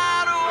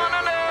 I don't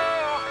wanna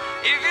know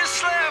if you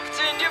slept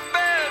in your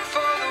bed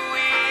for the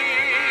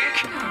week.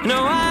 No,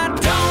 I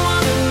don't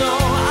wanna know,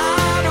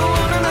 I don't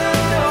wanna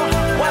know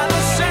why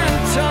the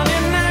scent on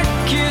your neck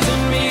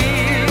isn't me.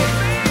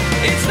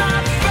 It's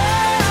not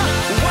fair,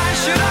 why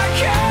should I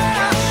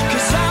care?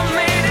 'Cause I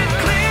made it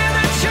clear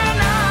that you're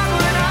not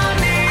what I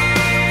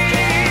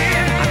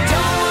need. I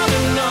don't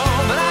wanna know,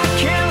 but I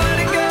can't let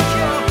it go.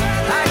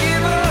 I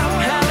give up,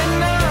 had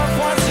enough,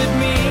 what's it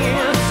mean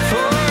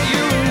for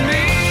you and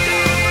me?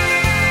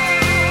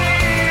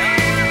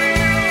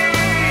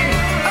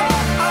 Oh,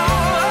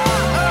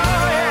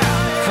 yeah,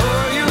 for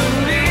you and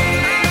me.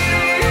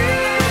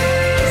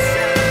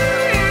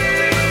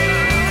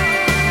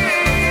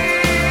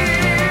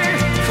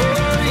 For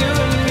you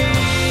and me.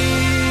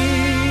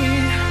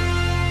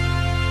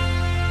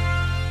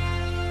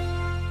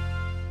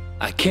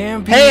 I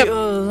can't be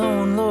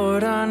alone,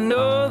 Lord, I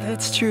know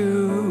that's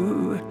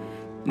true.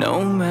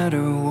 No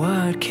matter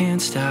what,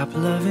 can't stop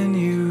loving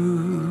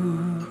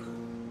you.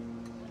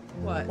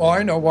 Oh,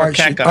 I know why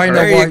she. cat got I know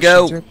hurt. There why you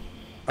go. she did.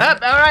 All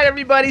right,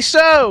 everybody.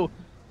 So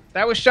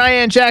that was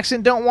Cheyenne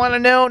Jackson. Don't want to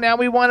know. Now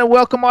we want to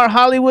welcome our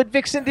Hollywood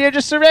vixen,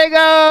 Deirdre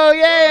Sorego.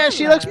 Yeah,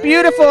 she looks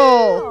beautiful.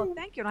 Oh,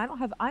 thank you. And I don't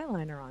have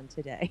eyeliner on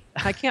today.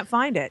 I can't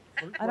find it.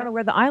 I don't know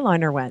where the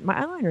eyeliner went. My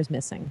eyeliner's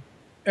missing.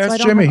 So I Ask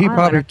don't Jimmy. have He eyeliner.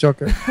 probably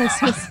took it.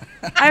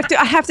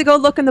 I have to go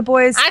look in the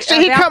boys.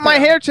 Actually, he cut my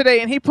hair today,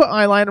 and he put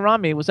eyeliner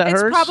on me. Was that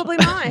It's hers? probably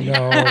mine.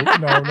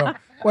 No.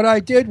 What I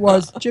did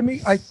was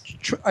Jimmy. I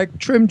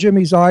trimmed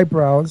Jimmy's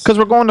eyebrows. Because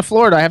we're going to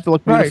Florida. I have to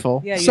look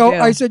beautiful. Yeah, you so do.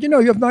 I said, you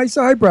have nice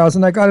eyebrows,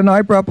 and I got an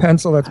eyebrow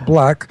pencil that's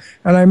black,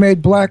 and I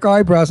made black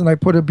eyebrows, and I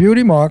put a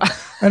beauty mark,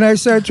 and I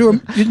said to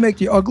him, "You'd make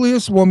the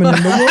ugliest woman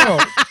in the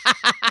world."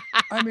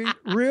 I mean,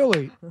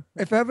 really.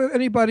 If ever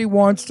anybody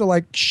wants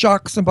to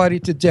shock somebody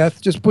to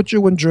death, just put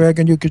you in drag,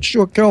 and you could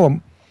sure kill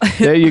them.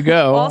 There you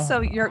go.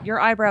 Also, your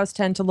eyebrows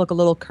tend to look a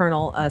little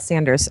Colonel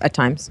Sanders at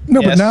times.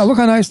 No, but now look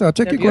how nice now.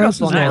 Take They're your glasses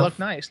beautiful They off. look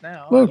nice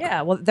now. Look.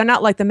 Yeah, well, they're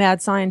not like the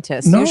mad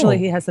scientist. No. Usually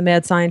he has the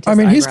mad scientist. I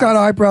mean, he's got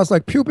eyebrows. eyebrows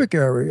like pubic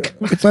area.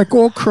 It's like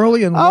all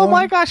curly and Oh long.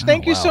 my gosh!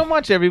 Thank you so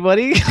much,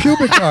 everybody.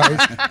 Pubic eyes.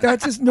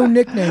 That's his new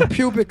nickname,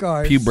 pubic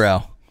eyes.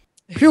 Pewbrow.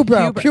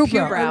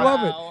 Pewbrow. I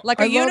love it.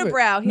 Like a I love it.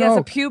 unibrow. He has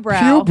a pewbrow.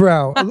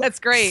 Pewbrow. That's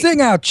great. Sing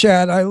out,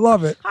 Chad. I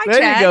love it. Hi,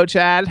 There Chad. you go,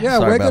 Chad. Yeah,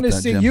 Sorry we're about going to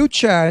that, see Jim. you,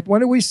 Chad.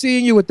 When are we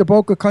seeing you at the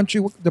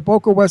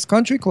Boca West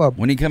Country Club?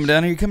 When you come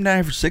down here, you come down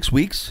here for 6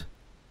 weeks?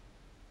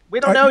 We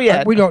don't know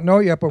yet. We don't know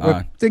yet, but we're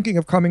Alright. thinking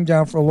of coming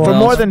down for a long For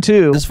more than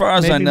 2. As far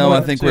as I Maybe know, more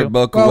I than think 2. we're at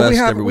Boca Well, West we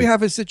every week.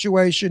 have a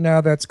situation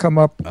now that's come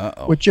up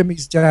Uh-oh. with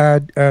Jimmy's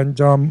dad, and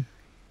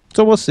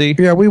So we'll see.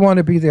 yeah, we want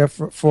to be there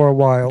for a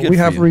while. Good we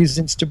for have you.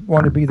 reasons to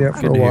want to be there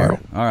for Good a to hear. while.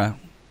 All right.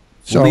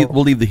 So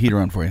We'll leave the heater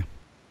on for you.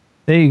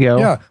 There you go.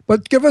 yeah,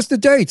 but give us the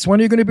dates. When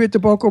are you going to be at the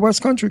Boca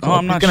West Country Oh, Club?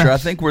 I'm not sure. I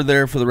think we're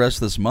there for the rest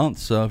of this month,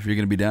 so if you're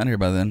going to be down here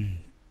by then.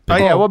 Oh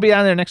yeah, we'll be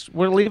down there next.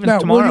 We're leaving Now,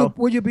 tomorrow.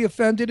 will you be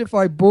offended if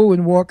I boo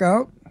and walk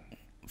out?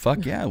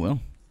 Fuck yeah, I will.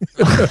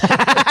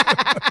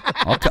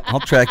 I'll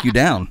track you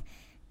down.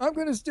 I'm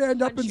going to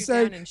stand up and you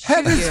say, down and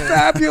 "Head shoot is you."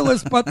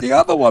 fabulous," but the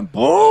other one,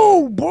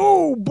 boo,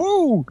 boo,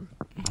 boo.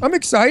 I'm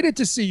excited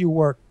to see you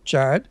work,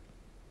 Chad.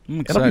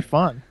 I'm It'll be excited.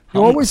 fun. You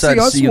I'm always see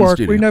excited to us see you in the work.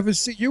 We studio. never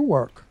see you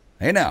work.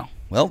 Hey now.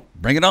 Well,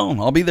 bring it on.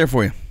 I'll be there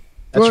for you.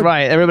 That's Good.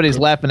 right. Everybody's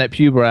laughing at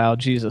Pewbrow.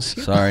 Jesus.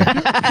 Sorry.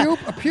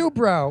 A pew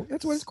brow.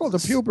 That's what it's called, a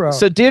pew brow.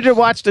 So Deirdre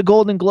watched the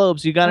Golden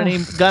Globes. You got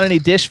any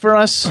dish for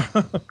us?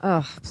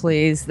 Oh,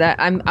 please. That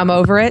I'm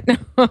over it. No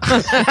we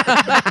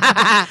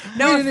offense.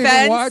 didn't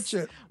even watch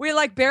it.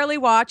 We barely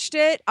watched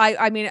it.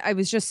 I mean, it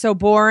was just so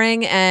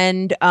boring,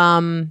 and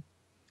I'm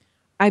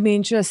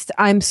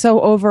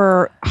so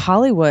over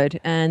Hollywood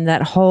and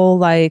that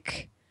whole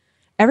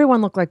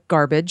everyone looked like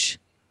garbage.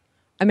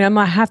 I mean, I'm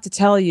gonna have to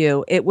tell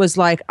you, it was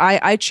like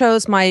I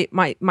chose my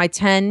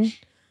 10.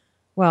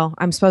 Well,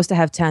 I'm supposed to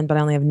have 10, but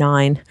I only have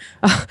 9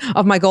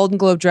 of my Golden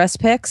Globe dress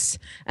picks,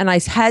 and I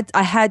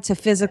had to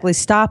physically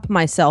stop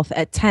myself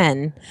at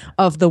 10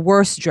 of the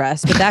worst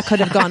dress, but that could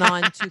have gone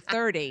on to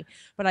 30.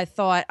 But I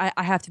thought I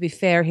have to be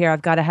fair here.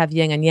 I've got to have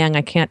yin and yang.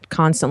 I can't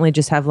constantly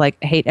just have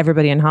hate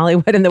everybody in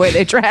Hollywood and the way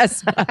they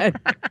dress.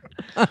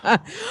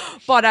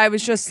 But I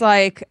was just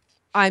like,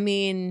 I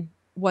mean,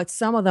 what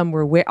some of them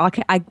were wearing.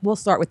 I will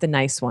start with the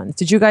nice ones.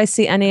 Did you guys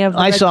see any of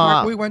them? I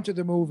saw. We went to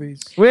the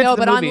movies. No,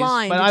 but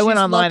online. But Did I went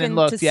you online look and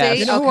looked. to Yes. see?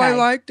 You know who I Okay.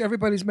 liked?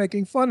 Everybody's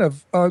making fun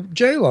of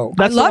J-Lo.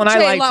 That's the love one I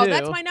like J-Lo. too.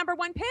 That's my number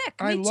 1 pick.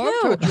 I Me loved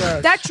too. her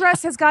dress. That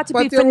dress has got to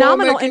But be they're all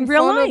phenomenal in making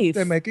real fun of- life.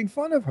 They're making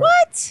fun of her.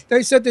 What?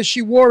 They said that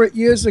she wore it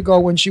years ago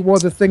when she wore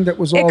the thing that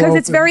was all Because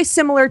it's open. very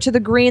similar to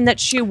the green that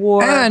she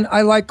wore. And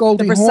I like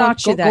Goldie the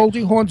Versace Hawn,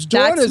 Goldie Hawn's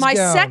daughter's That's my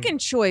gown. second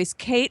choice.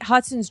 Kate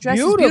Hudson's dress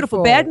is Beautiful.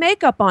 beautiful. Bad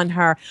makeup on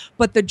her,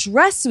 but the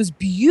dress was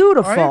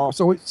beautiful. Right?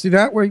 So see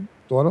that way,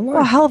 daughter Well,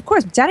 liked. hell, of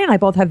course. Daddy and I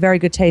both have very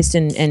good taste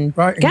in in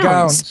gowns.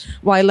 gowns.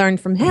 Well, I learned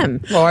from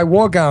him. Well, I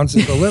wore gowns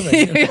as a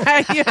living.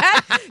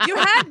 you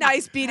had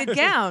nice beaded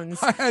gowns.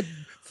 I had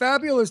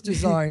fabulous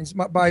designs.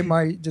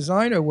 My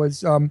designer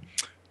was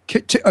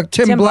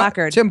Tim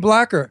Blackard. Tim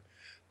Blacker,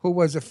 who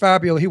was a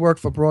fabulous. He worked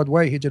for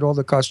Broadway. He did all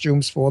the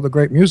costumes for all the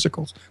great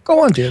musicals.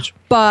 Go on, Didge.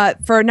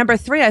 But for number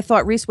 3, I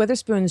thought Reese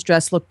Witherspoon's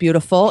dress looked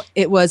beautiful.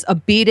 It was a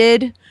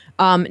beaded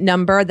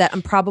number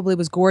that probably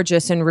was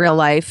gorgeous in real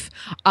life.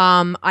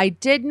 I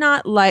did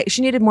not like.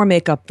 She needed more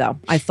makeup, though.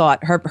 I thought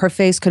her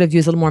face could have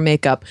used a little more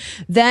makeup.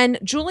 Then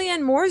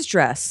Julianne Moore's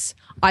dress,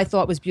 I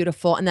thought was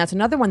beautiful, and that's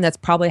another one that's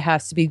probably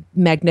has to be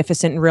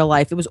magnificent in real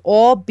life. It was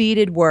all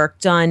beaded work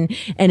done,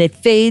 and it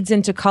fades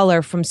into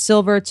color from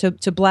silver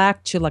to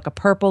black to like a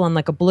purple and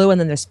like a blue, and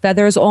then there's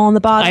feathers all on the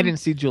bottom. I didn't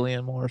see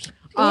Julianne Moore's.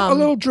 A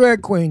little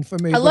drag queen for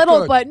me. A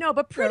little, good.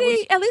 but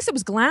pretty. At least it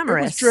was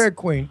glamorous. It was drag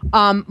queen.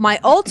 My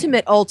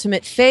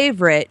ultimate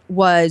favorite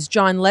was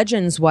John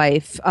Legend's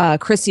wife,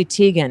 Chrissy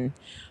Teigen.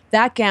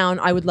 That gown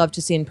I would love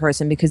to see in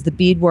person because the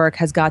beadwork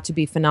has got to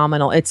be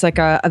phenomenal. It's like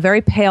a very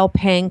pale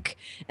pink,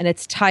 and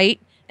it's tight,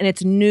 and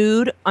it's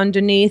nude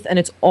underneath, and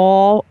it's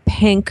all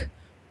pink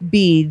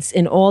beads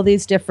in all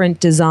these different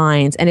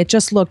designs, and it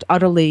just looked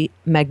utterly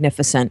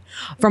magnificent.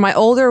 For my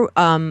older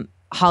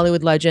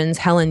Hollywood legends,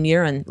 Helen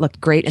Mirren looked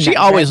great in She that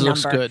always red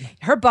looks number. good.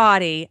 Her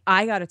body,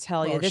 I got to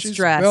tell you, this she's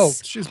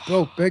dress. She's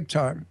built big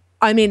time.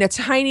 I mean, a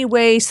tiny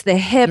waist, the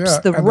hips, Yeah,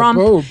 the and rump,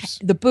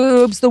 the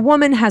boobs. The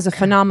woman has a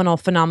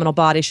phenomenal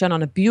body. She had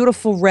on a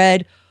beautiful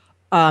red,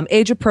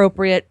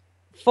 age-appropriate,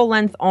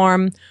 full-length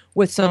arm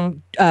with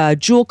some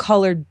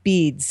jewel-colored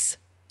beads,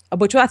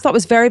 which I thought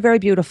was very, very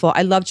beautiful.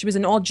 I loved. She was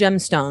in all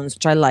gemstones,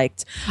 which I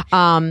liked.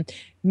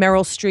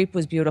 Meryl Streep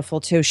was beautiful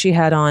too. She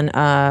had on,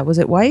 was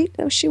it white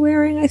that was she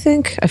wearing? I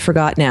think I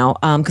forgot now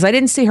because I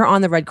didn't see her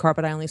on the red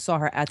carpet. I only saw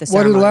her at the What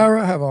ceremony. did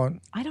Lara have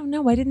on? I don't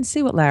know. I didn't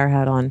see what Lara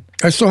had on.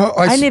 I saw her.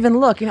 I didn't even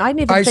look. I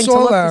didn't even think to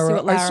look to see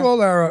what Lara. I saw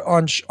Lara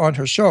on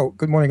her show,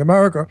 Good Morning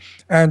America,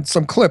 and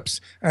some clips,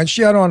 and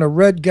she had on a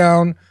red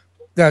gown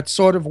that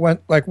sort of went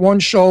like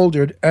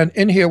one-shouldered, and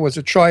in here was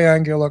a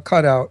triangular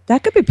cutout.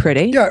 That could be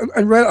pretty. Yeah,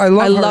 and red. I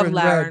love her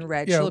Lara in in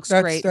red. Yeah, She looks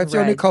that's, great. That's in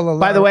the only red. color.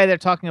 By the way, they're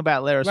talking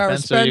about Lara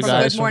Spencer, you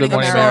guys, from Good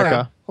Morning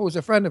America. Who was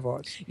a friend of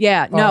ours.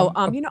 Yeah, no,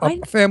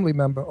 a family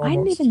member. I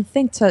Almost. didn't even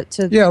think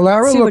to Yeah,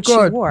 Lara see looked what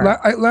good. she wore.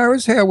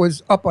 Lara's hair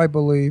was up, I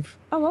believe.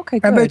 Oh, okay,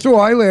 good. And they threw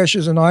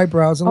eyelashes and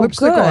eyebrows and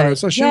lipstick on her, good.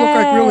 so she looked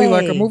like really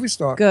like a Yay. movie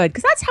star. Good,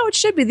 because that's how it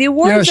should be. The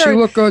awards Yeah, she are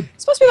looked good.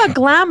 supposed to be about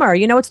glamour.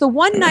 You know, it's the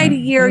one night a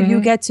year you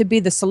get to be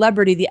the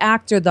celebrity, the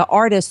actor, the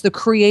artist, the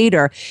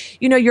creator.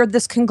 You know, you're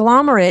this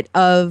conglomerate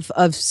of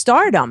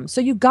stardom.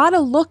 So you got to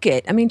look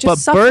it. I mean, just But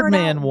suffer it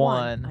Birdman out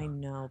won. I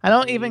know. I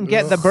don't even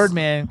get the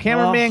Birdman.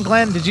 Cameraman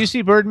Glenn, did you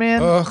see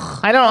Birdman? Ugh.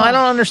 I don't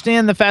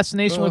understand the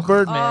fascination with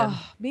Birdman.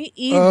 Me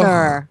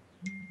either.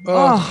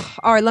 Oh,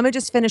 all right. Let me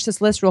just finish this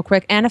list real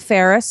quick. Anna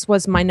Faris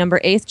was my number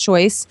 8th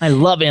choice. I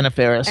love Anna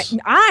Faris.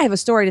 I have a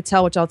story to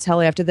tell, which I'll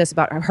tell you after this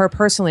about her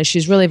personally.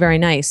 She's really very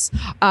nice.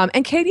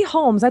 And Katie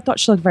Holmes, I thought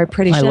she looked very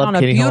pretty. She had love on a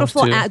Katie Holmes,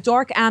 beautiful too.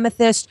 dark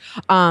amethyst,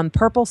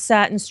 purple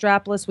satin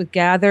strapless with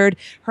gathered.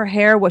 Her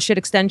hair was she had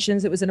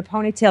extensions. It was in a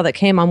ponytail that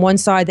came on one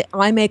side. The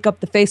eye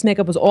makeup, the face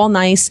makeup was all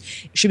nice.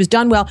 She was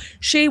done well.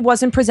 She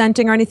wasn't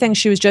presenting or anything.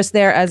 She was just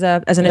there as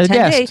an attendee.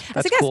 guest. As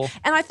That's a guest. cool.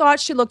 And I thought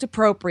she looked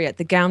appropriate.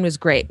 The gown was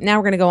great. Now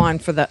we're going to go on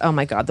for the, oh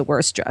my God, the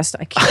worst dressed.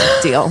 I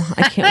can't deal.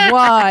 I can't.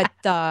 What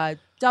the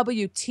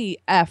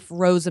WTF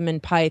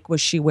Rosamund Pike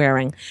was she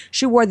wearing?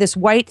 She wore this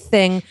white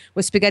thing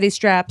with spaghetti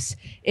straps.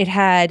 It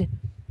had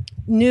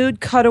nude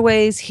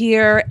cutaways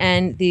here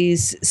and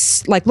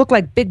these looked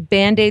like big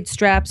Band-Aid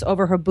straps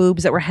over her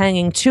boobs that were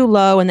hanging too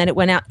low, and then it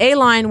went out.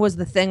 A-line was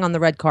the thing on the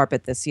red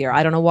carpet this year.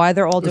 I don't know why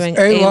they're all doing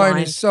A-line.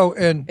 A-line is so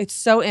in. It's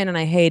so in, and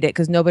I hate it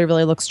because nobody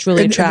really looks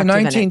truly In attractive the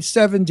in it.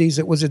 1970s,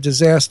 it was a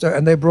disaster,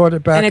 and they brought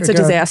it back And it's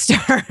again. a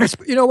disaster.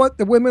 You know what?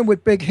 The women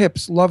with big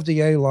hips love the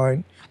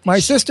A-line. My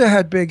sister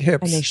had big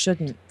hips. And they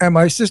shouldn't. And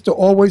my sister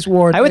always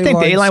wore an I would think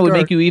the A-line would skirt.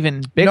 make you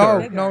even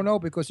bigger. No,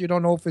 because you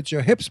don't know if it's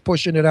your hips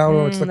pushing it out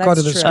or it's the cut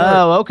of the true. skirt.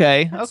 Oh,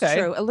 okay. That's okay.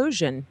 true.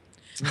 Illusion.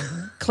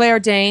 Claire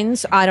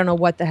Danes. I don't know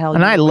what the hell.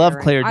 And you I were love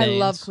wearing. Claire I Danes.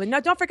 love Claire. No,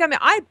 don't forget me.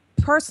 I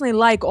personally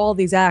like all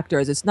these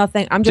actors. It's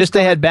nothing. I'm just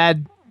They had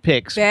bad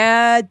picks.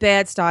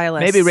 bad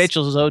stylists. Maybe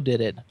Rachel Zoe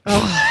did it.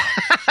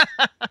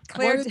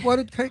 Claire. What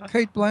did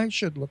Kate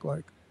Blanchett look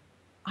like?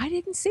 I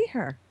didn't see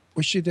her.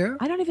 Was she there?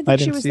 I don't even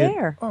think she was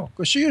there. Oh,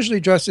 because she usually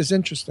dresses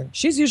interesting.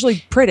 She's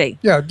usually pretty.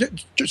 Yeah,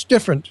 just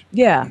different.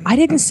 Yeah, I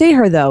didn't see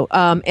her though.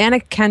 Anna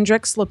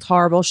Kendricks looked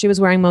horrible. She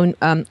was wearing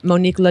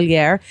Monique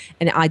Lalier,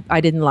 and I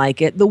didn't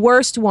like it. The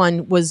worst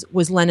one was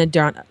Lena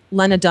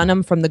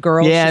Dunham from The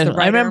Girls. She's Yeah, the I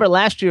writer. remember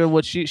last year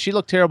what she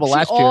looked terrible She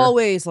last year.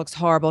 always looks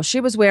horrible. She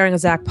was wearing a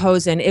Zac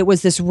Posen. It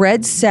was this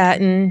red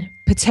satin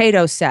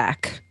potato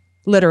sack,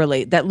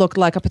 literally, that looked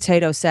like a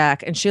potato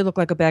sack, and she looked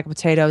like a bag of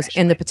potatoes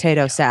in the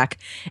potato sack.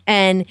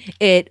 And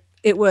it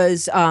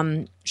was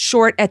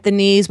short at the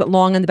knees but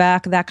long in the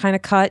back, that kind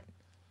of cut.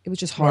 It was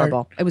just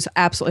horrible. It was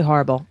absolutely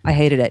horrible. I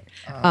hated it.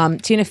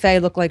 Tina Fey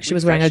looked like she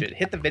was wearing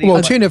hit the video.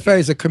 Well, Tina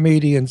Fey's a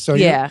comedian, so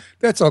Yeah.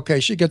 that's okay.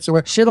 She gets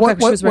away. She looked like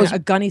she was wearing a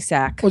gunny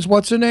sack.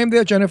 What's her name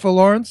there? Jennifer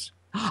Lawrence?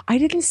 I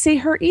didn't see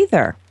her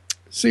either.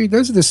 See,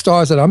 those are the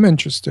stars that I'm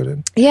interested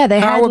in. Yeah, they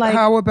had like...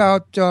 How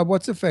about,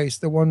 what's her face?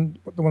 The one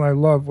I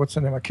love. What's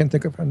her name? I can't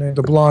think of her name.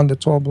 The blonde, the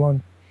tall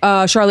blonde.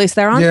 Charlize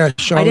Theron? Yeah, I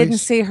Charlize. didn't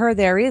see her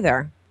there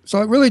either. So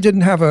it really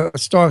didn't have a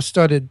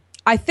star-studded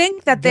I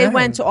think that they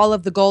went to all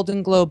of the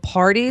Golden Globe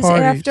parties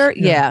after.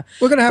 Yeah.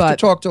 We're going to have to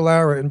talk to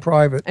Lara in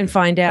private. And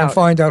find out. And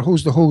find out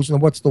who's the who's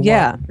and what's the what.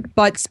 Yeah.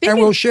 But speaking... And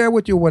we'll share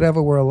with you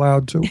whatever we're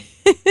allowed to.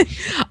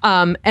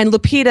 And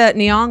Lupita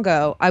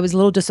Nyong'o, I was a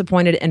little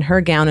disappointed in her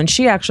gown, and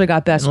she actually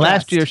got best dressed.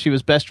 Last year, she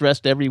was best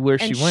dressed everywhere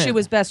And she went. she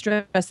was best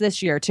dressed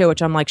this year, too,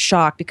 which I'm like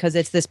shocked because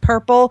it's this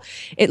purple.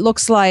 It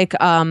looks like,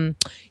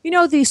 you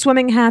know, the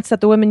swimming hats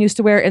that the women used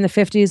to wear in the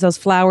 50s, those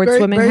flowered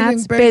swimming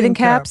hats? Bathing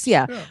caps.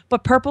 Yeah.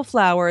 But purple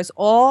flowers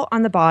all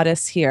on the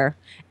bodice here.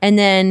 And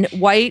then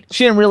white.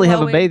 She didn't really have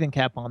a flowing- bathing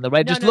cap on, though,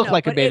 right? Just looked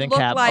like a but bathing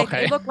cap.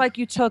 It looked like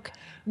you took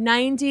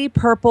 90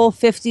 purple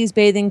 50s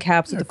bathing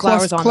caps with the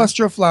flowers on them.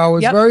 Cluster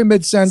flowers, Yep. very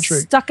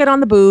mid-century. Stuck it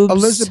on the boobs.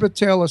 Elizabeth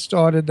Taylor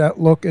started that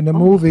look in the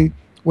movie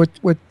with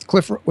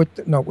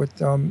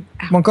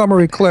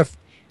Montgomery Clift.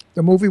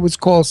 The movie was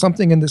called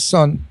Something in the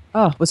Sun.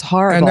 Oh, it was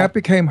horrible. And that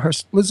became her.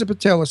 Elizabeth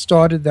Taylor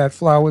started that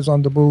flowers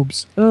on the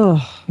boobs.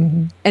 Oh,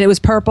 and it was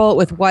purple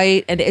with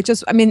white, and it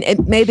just—I mean,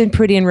 it may have been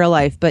pretty in real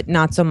life, but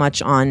not so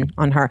much on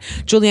her.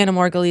 Juliana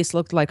Margulies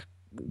looked like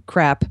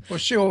crap. Well,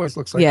 she always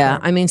looks like yeah.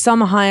 crap. I mean,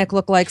 Selma Hayek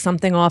looked like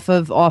something off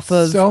of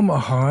Selma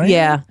Hayek.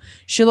 Yeah,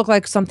 she looked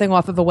like something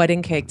off of a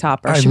wedding cake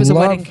topper. She was a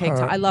wedding cake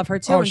topper. I love her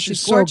too, Oh, and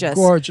she's gorgeous. so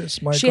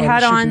gorgeous. My she God, had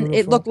is she on. It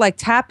beautiful. looked like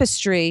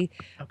tapestry,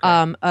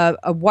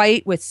 a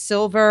white with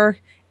silver.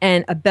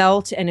 And a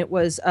belt, and it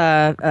was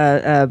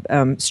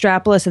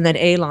strapless, and then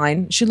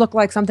A-line. She looked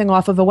like something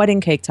off of a wedding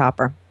cake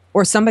topper,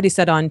 or somebody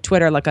said on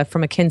Twitter, like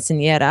from a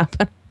quinceañera.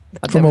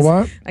 From a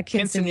what? A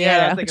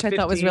quinceañera, which I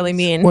thought was really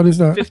mean. What is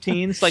that?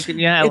 15s, like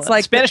yeah, It's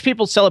like Spanish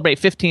people celebrate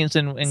 15s,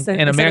 and instead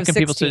of American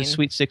people say 16.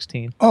 sweet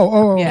 16.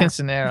 Oh, Yeah.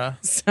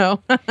 Quinceañera.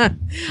 So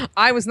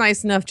I was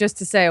nice enough just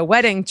to say a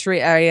wedding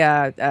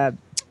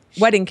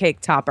wedding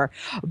cake topper.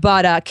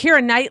 But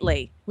Keira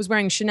Knightley was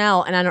wearing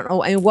Chanel, and I don't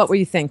know. I mean, what were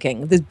you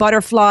thinking? There's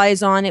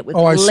butterflies on it with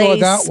I lace. saw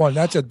that one.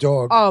 That's a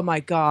dog. Oh my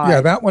God.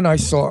 Yeah, that one I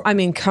saw. I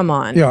mean, come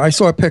on. Yeah, I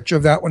saw a picture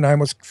of that when I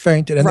almost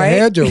fainted, and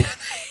Right? the hairdo,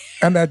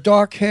 and that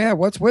dark hair.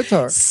 What's with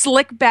her?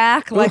 Slick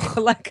back like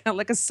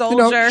a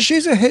soldier. You know,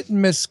 she's a hit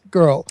and miss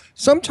girl.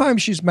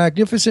 Sometimes she's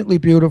magnificently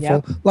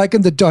beautiful, like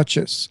in The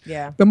Duchess.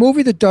 Yeah. The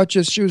movie The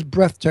Duchess, she was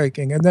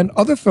breathtaking. And then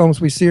other films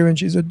we see her and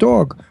she's a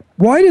dog.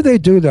 Why do they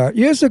do that?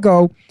 Years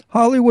ago,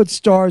 Hollywood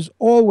stars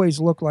always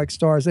looked like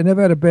stars. They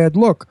never had a bad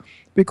look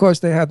because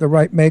they had the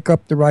right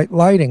makeup, the right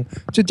lighting.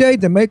 Today,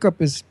 the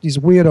makeup is these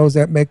weirdos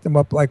that make them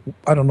up like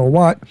I don't know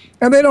what,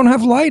 and they don't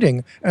have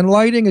lighting. And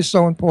lighting is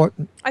so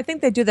important. I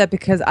think they do that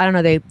because I don't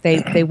know.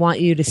 They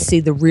want you to see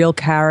the real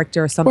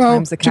character.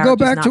 Sometimes the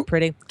character's not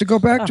pretty. To go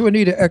back to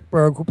Anita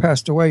Ekberg, who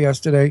passed away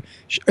yesterday,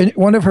 in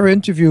one of her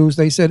interviews,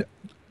 they said,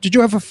 "Did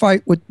you ever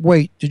fight with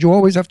weight? Did you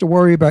always have to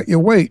worry about your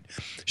weight?"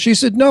 She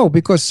said, "No,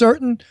 because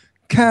certain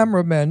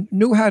cameramen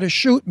knew how to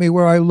shoot me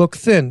where I look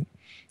thin,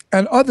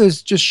 and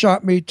others just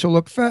shot me to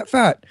look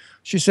fat."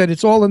 She said,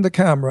 "It's all in the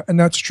camera," and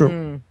that's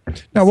true.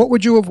 Now, what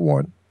would you have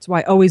worn? That's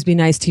why always be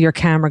nice to your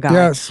camera guy.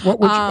 Yes.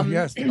 What would you?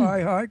 Yes.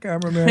 Hi,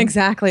 cameraman.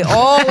 Exactly.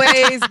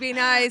 Always be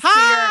nice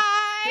to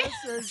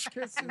Kisses,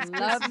 your.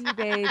 Love you,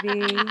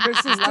 baby.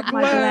 Kisses to Love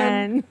my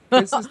Glenn.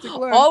 Glenn. Kisses to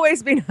Glenn.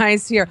 Always be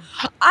nice here.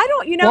 I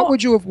don't. You know. What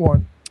would you have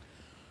worn?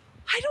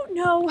 I don't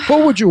know.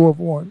 What would you have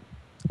worn?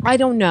 I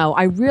don't know.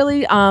 I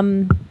really.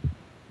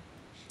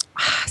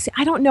 See,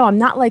 I don't know. I'm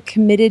not like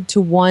committed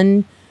to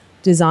one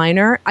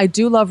designer. I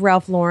do love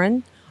Ralph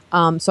Lauren.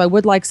 So I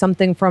would like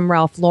something from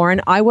Ralph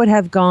Lauren. I would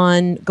have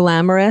gone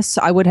glamorous.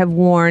 I would have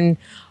worn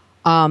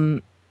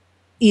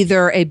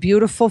either a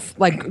beautiful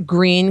like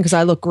green, because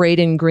I look great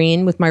in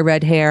green with my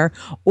red hair,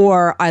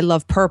 or I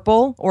love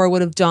purple, or I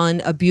would have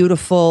done a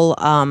beautiful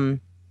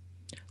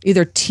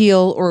either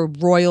teal or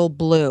royal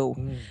blue.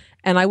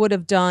 And I would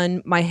have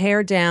done my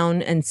hair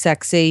down and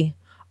sexy.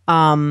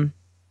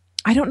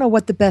 I don't know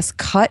what the best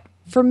cut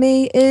for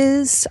me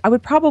is. I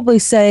would probably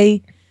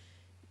say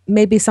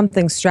maybe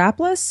something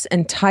strapless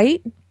and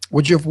tight.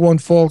 Would you have worn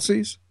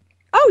falsies?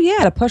 Oh,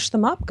 yeah, to push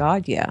them up.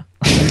 God, yeah.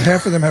 And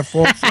half of them have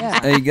falsies. Yeah.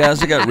 Hey,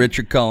 guys, I got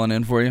Richard calling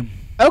in for you.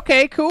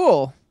 Okay,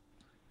 cool.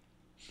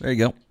 There you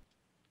go.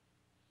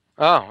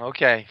 Oh,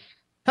 okay.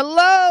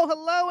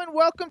 Hello, and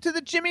welcome to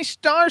the Jimmy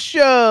Star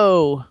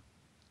Show.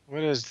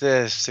 What is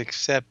this?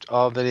 Accept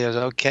all videos.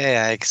 Okay,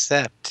 I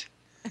accept.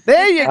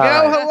 There you go.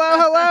 All right.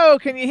 Hello.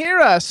 Can you hear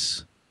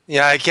us?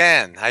 Yeah, I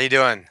can. How you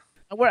doing?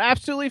 We're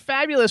absolutely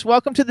fabulous.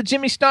 Welcome to the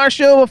Jimmy Star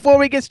Show. Before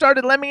we get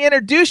started, let me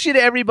introduce you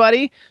to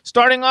everybody.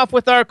 Starting off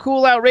with our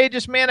cool,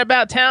 outrageous man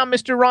about town,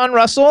 Mr. Ron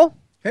Russell.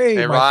 Hey,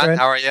 Hey, my Ron. friend.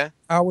 How are you?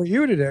 How are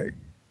you today?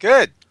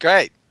 Good.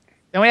 Great.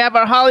 Then we have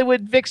our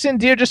Hollywood vixen,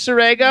 Deirdre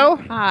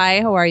Sorego.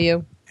 Hi, how are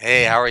you?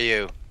 Hey, how are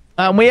you?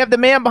 We have the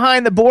man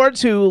behind the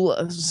boards who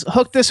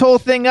hooked this whole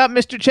thing up,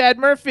 Mr. Chad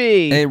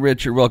Murphy. Hey,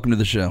 Richard, welcome to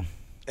the show.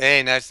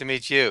 Hey, nice to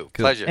meet you.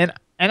 Pleasure.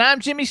 And I'm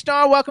Jimmy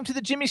Star. Welcome to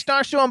the Jimmy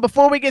Star Show. And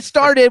before we get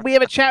started, we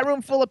have a chat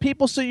room full of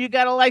people, so you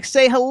got to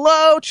say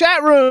hello,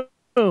 chat room.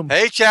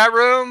 Hey, chat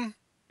room.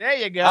 There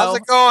you go. How's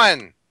it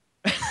going?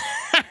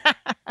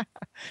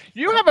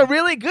 You have a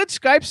really good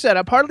Skype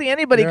setup. Hardly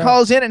anybody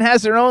calls in and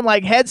has their own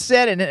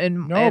headset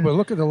and but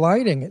look at the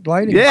lighting.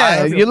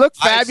 Yeah, you look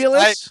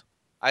fabulous.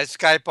 I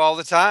Skype all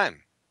the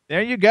time.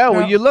 There you go.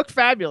 Well, you look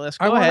fabulous.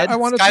 Go ahead. I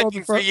want to throw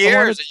Skyping for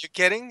years. Are you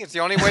kidding? It's the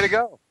only way to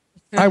go.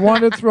 I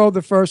want to throw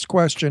the first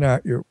question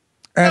at you.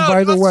 And No,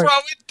 by the way,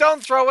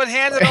 don't throw it.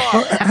 Hand it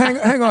off.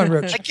 hang on,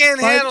 Rich. I can't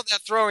handle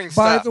that throwing By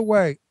stuff. the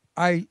way,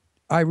 I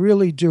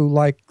really do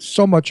like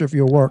so much of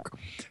your work.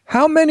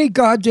 How many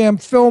goddamn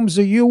films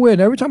are you in?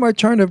 Every time I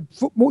turn the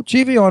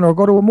TV on or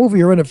go to a movie,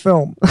 you're in a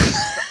film.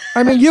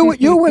 I mean, you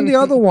and the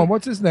other one.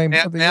 What's his name?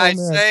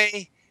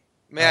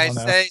 May I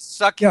say,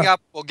 sucking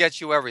up will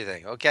get you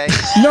everything, okay?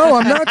 No,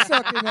 I'm not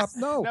sucking up.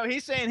 No. No,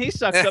 he's saying he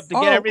sucks up to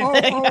get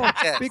everything.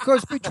 Yes.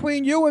 Because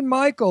between you and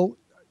Michael,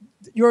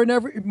 you're in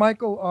every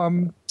Michael. What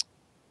am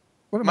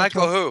I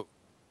Michael talking- who?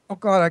 Oh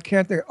God, I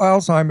can't think.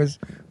 Alzheimer's.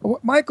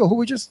 Michael, who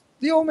we just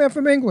the old man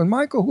from England.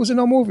 Michael, who's in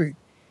a movie.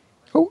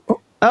 Who?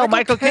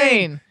 Michael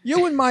Caine.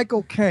 You and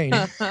Michael Caine,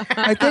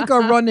 I think,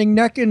 are running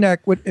neck and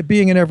neck with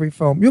being in every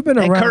film. You've been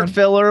And around. Kurt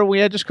Fuller. We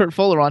had just Kurt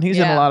Fuller on. He's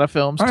in a lot of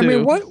films, too. I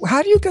mean, what?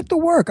 How do you get the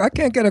work? I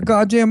can't get a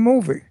goddamn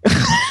movie.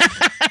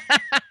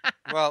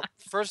 Well,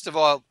 first of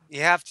all,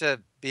 you have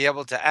to be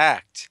able to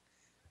act.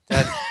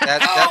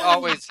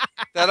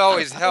 That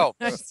always helps.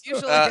 That's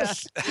usually a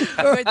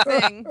good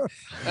thing.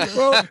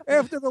 Well,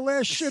 after the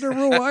last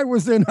shitteroo I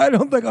was in, I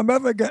don't think I'm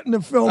ever getting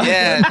a film.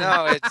 Yeah, again.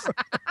 no,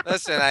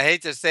 listen, I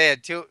hate to say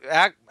it, too.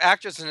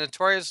 Actors are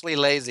notoriously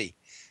lazy.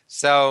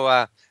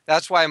 So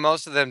that's why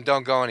most of them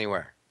don't go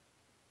anywhere.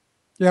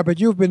 Yeah,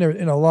 but you've been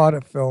in a lot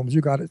of films.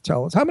 You got to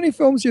tell us. How many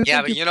films you Yeah,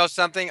 think but you know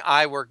something?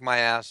 I work my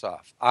ass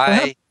off.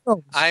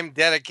 I'm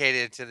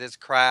dedicated to this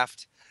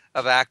craft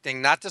of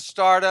acting, not to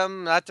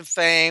stardom, not to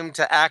fame,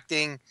 to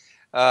acting,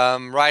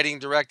 writing,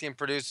 directing,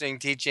 producing,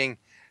 teaching.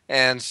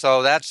 And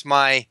so that's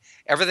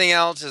everything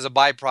else is a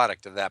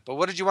byproduct of that. But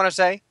what did you want to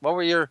say? What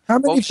were your How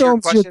many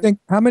films you think?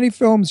 How many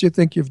films you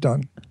think you've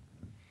done?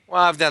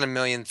 Well, I've done a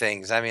million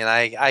things. I mean,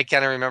 I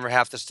can't remember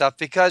half the stuff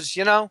because,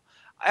 I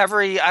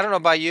don't know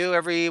about you,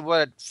 every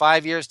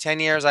 5 years, 10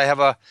 years, I have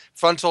a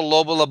frontal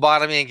lobe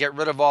lobotomy and get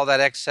rid of all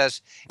that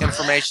excess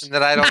information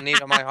that I don't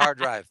need on my hard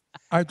drive.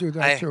 I do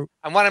that too.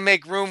 I want to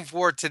make room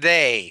for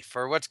today,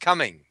 for what's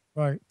coming.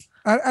 Right.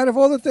 Out of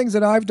all the things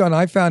that I've done,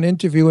 I found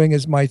interviewing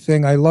is my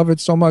thing. I love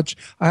it so much.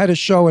 I had a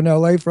show in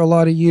L.A. for a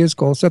lot of years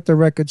called Set the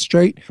Record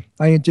Straight.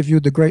 I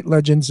interviewed the great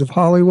legends of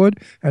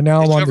Hollywood, and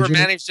now I'm on Did you the... ever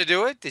manage to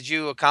do it? Did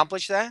you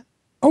accomplish that?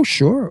 Oh,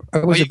 sure.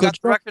 It was you a good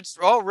got the records?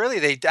 Oh, really?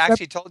 They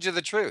actually told you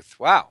the truth.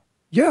 Wow.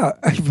 Yeah.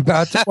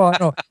 Well,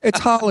 no, it's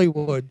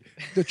Hollywood.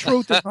 The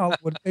truth is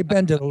Hollywood. They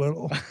bend it a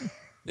little.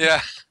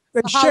 Yeah.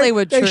 They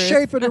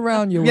shape it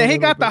around you. Yeah, he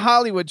got the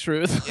Hollywood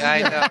truth. Yeah,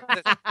 I know.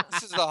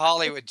 This is the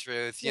Hollywood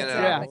truth,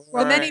 Yeah.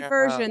 Well, many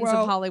versions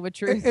of Hollywood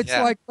truth.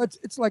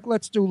 It's like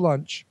let's do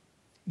lunch.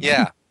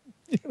 Yeah.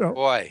 So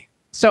Boy.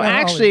 So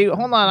actually,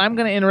 hold on. I'm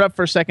going to interrupt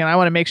for a second. I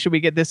want to make sure we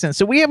get this in.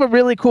 So we have a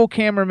really cool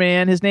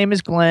cameraman. His name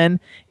is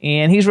Glenn,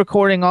 and he's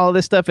recording all of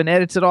this stuff and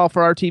edits it all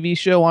for our TV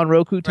show on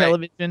Roku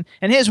television.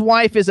 And his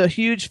wife is a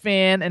huge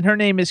fan, and her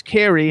name is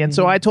Carrie. And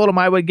so I told him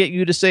I would get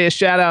you to say a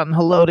shout out and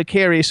hello to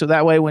Carrie, so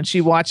that way when she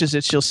watches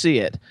it, she'll see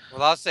it.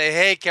 Well, I'll say,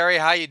 hey, Carrie,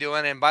 how you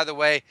doing? And by the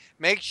way,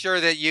 make sure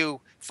that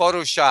you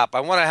Photoshop. I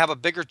want to have a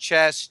bigger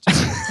chest.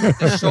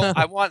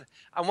 I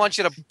want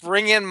you to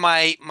bring in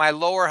my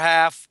lower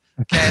half.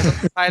 Okay, a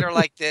little tighter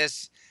like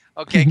this.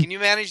 Okay, can you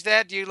manage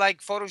that? Do you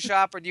like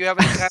Photoshop, or do you have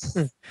any kind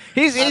of...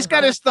 He's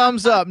got his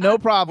thumbs up, no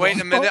problem.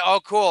 Wait a minute. Oh,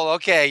 cool.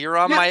 Okay, you're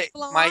on my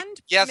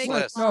guest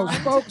list. No,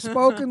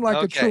 spoken like a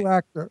Okay. true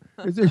actor.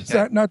 Is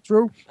that not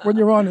true? When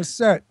you're on a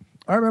set,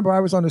 I remember I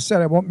was on a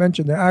set. I won't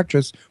mention the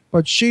actress,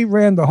 but she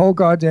ran the whole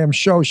goddamn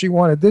show. She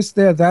wanted this,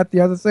 there, that,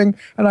 the other thing,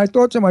 and I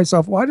thought to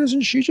myself, why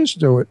doesn't she just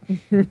do it?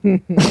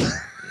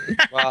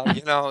 Well,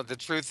 the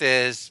truth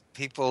is,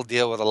 people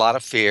deal with a lot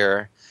of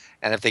fear,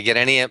 and if they get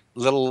any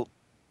little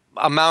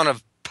amount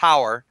of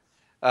power,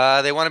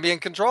 they want to be in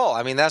control.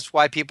 I mean, that's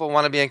why people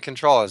want to be in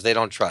control, is they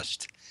don't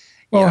trust.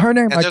 Well, her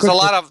name. And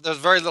there's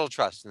very little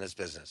trust in this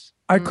business.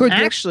 I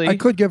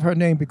could give her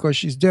name because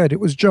she's dead. It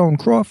was Joan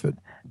Crawford.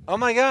 Oh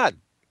my God.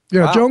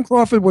 Yeah, Wow. Joan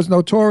Crawford was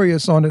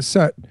notorious on a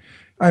set.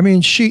 I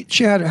mean, she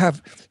had to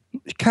have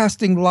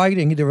casting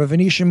lighting, either a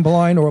Venetian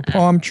blind or a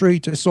palm tree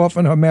to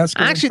soften her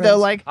masculine Actually, face. though,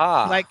 like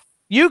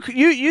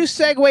you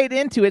segued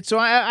into it, so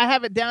I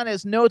have it down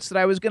as notes that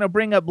I was going to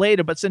bring up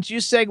later. But since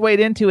you segued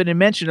into it and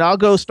mentioned it, I'll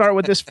go start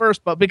with this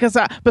first. But because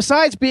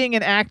besides being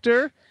an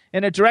actor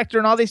and a director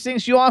and all these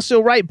things, you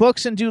also write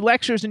books and do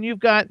lectures, and you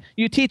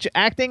teach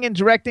acting and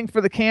directing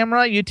for the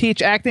camera. You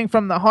teach acting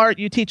from the heart.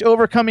 You teach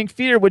overcoming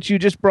fear, which you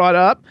just brought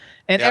up,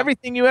 and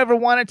everything you ever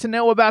wanted to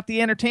know about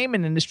the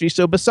entertainment industry.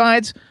 So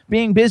besides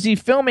being busy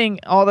filming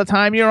all the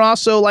time, you're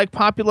also like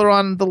popular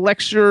on the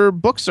lecture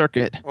book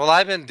circuit. Well,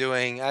 I've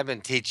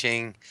been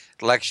teaching,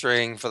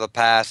 lecturing for the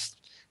past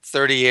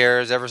 30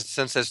 years, ever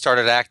since I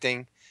started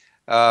acting.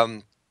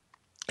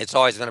 It's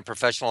always been a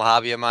professional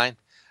hobby of mine.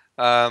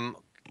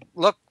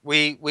 Look,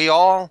 we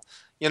all,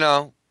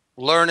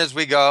 learn as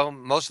we go.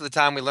 Most of the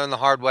time we learn the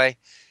hard way.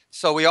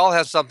 So we all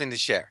have something to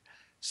share.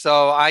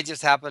 So I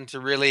just happen to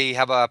really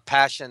have a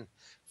passion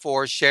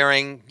for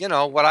sharing,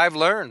 what I've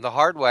learned the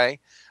hard way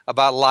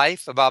about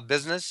life, about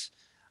business.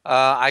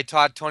 I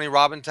taught Tony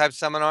Robbins type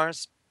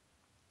seminars.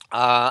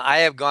 I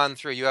have gone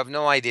through, you have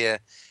no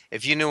idea,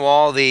 if you knew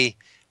all the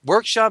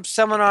workshops,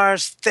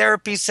 seminars,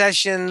 therapy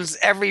sessions,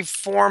 every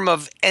form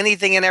of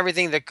anything and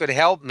everything that could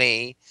help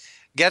me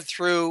get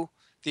through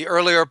the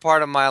earlier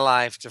part of my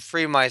life to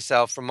free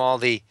myself from all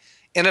the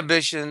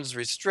inhibitions,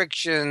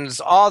 restrictions,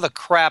 all the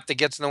crap that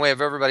gets in the way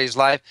of everybody's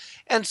life.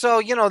 And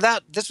so,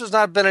 that this has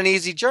not been an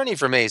easy journey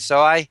for me. So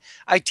I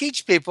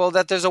teach people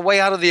that there's a way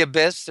out of the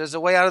abyss, there's a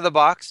way out of the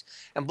box.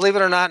 And believe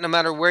it or not, no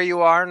matter where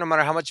you are, no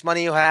matter how much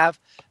money you have,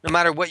 no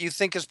matter what you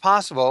think is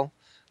possible,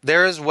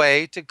 there is a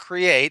way to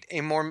create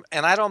a more,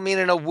 and I don't mean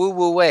in a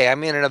woo-woo way, I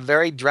mean in a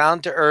very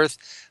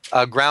down-to-earth,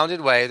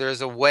 grounded way.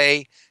 There's a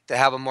way to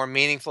have a more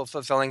meaningful,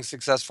 fulfilling,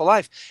 successful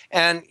life.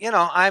 And, you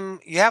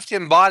have to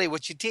embody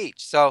what you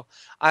teach. So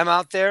I'm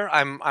out there,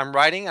 I'm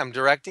writing, I'm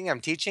directing, I'm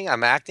teaching,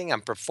 I'm acting,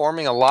 I'm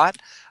performing a lot.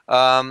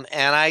 And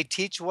I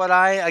teach what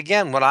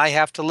I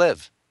have to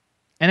live.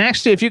 And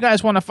actually, if you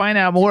guys want to find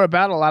out more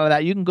about a lot of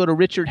that, you can go to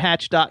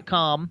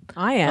richardhatch.com.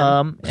 I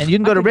am. And you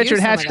can go to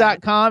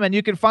richardhatch.com, and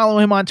you can follow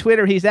him on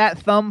Twitter. He's at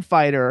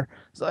Thumbfighter.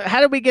 So how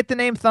did we get the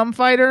name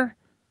Thumbfighter?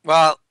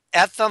 Well,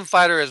 at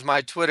Thumbfighter is my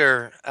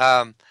Twitter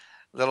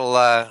little,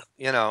 what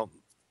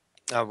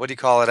do you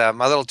call it?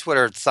 My little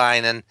Twitter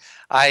sign. And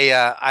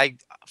I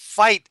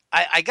fight.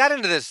 I got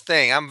into this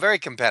thing. I'm very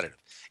competitive.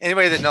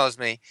 Anybody that knows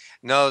me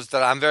knows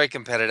that I'm very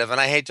competitive,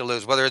 and I hate to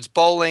lose, whether it's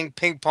bowling,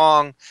 ping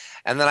pong,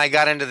 and then I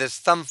got into this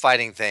thumb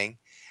fighting thing.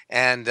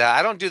 And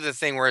I don't do the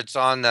thing where it's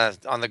on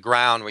the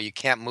ground where you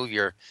can't move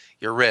your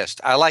wrist.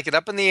 I like it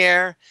up in the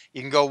air. You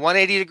can go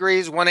 180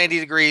 degrees,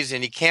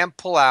 and you can't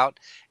pull out.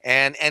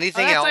 And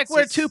anything else. That's like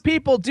where two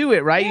people do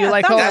it, right? Yeah, you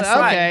like, that's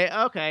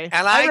right. Okay.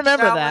 And I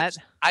remember that.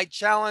 I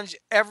challenge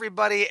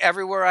everybody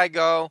everywhere I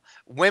go.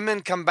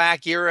 Women come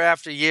back year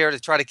after year to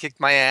try to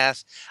kick my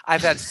ass.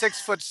 I've had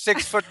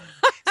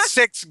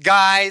 6'6"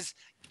 guys,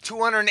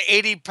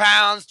 280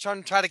 pounds,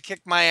 trying to try to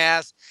kick my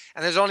ass.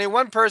 And there's only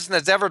one person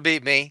that's ever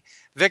beat me,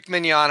 Vic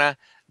Mignogna,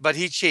 but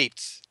he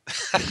cheats.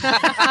 Now,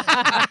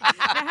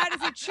 how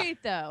does he cheat,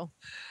 though?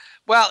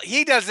 Well,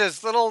 he does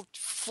this little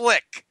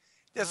flick.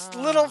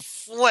 Little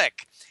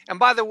flick. And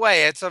by the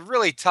way, it's a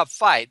really tough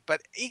fight,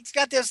 but he's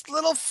got this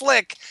little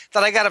flick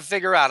that I got to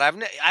figure out.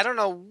 I don't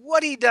know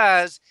what he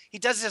does. He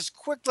does this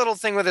quick little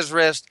thing with his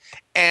wrist,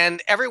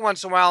 and every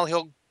once in a while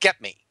he'll get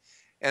me.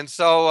 And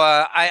so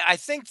I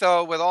think,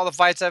 though, with all the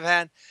fights I've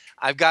had,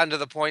 I've gotten to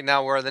the point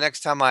now where the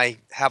next time I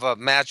have a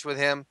match with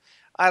him,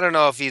 I don't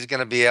know if he's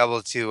going to be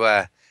able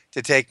to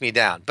take me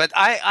down. But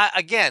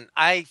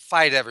I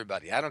fight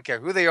everybody. I don't care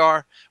who they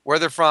are, where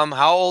they're from,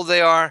 how old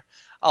they are.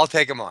 I'll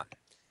take them on.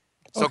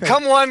 So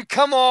Come one,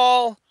 come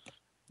all.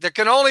 There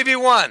can only be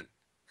one.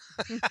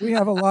 We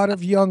have a lot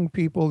of young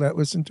people that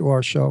listen to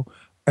our show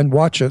and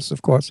watch us,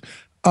 of course.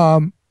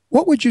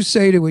 What would you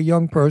say to a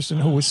young person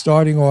who is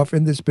starting off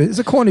in this business?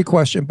 It's a corny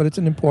question, but it's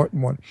an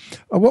important one.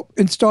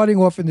 In starting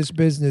off in this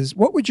business,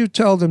 what would you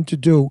tell them to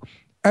do?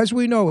 As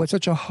we know, it's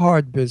such a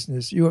hard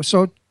business. You are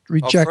so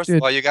rejected. Well, first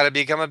of all, you got to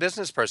become a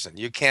business person.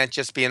 You can't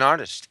just be an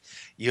artist.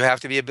 You have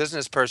to be a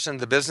business person.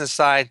 The business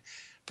side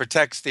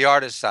protects the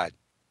artist side.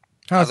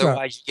 How's that?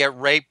 Otherwise, you get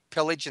raped,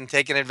 pillaged, and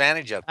taken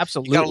advantage of.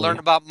 Absolutely. You got to learn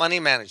about money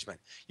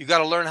management. You got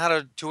to learn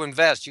how to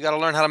invest. You got to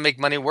learn how to make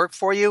money work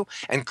for you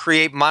and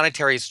create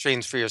monetary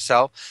streams for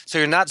yourself. So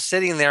you're not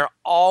sitting there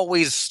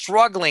always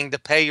struggling to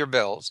pay your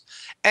bills.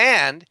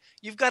 And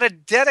you've got to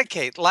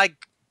dedicate,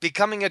 like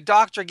becoming a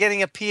doctor,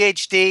 getting a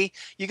PhD.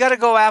 You got to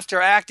go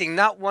after acting,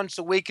 not once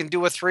a week and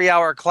do a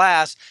 3-hour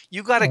class.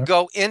 You got to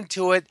go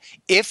into it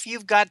if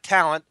you've got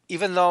talent,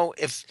 even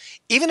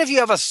if you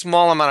have a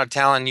small amount of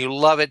talent and you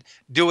love it,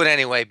 do it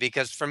anyway.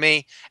 Because for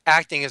me,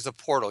 acting is a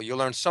portal. You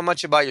learn so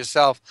much about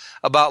yourself,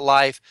 about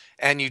life,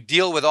 and you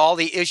deal with all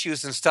the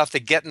issues and stuff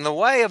that get in the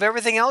way of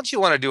everything else you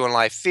want to do in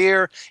life.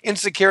 Fear,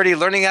 insecurity,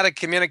 learning how to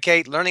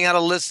communicate, learning how to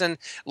listen,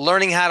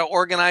 learning how to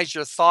organize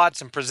your thoughts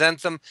and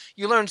present them.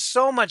 You learn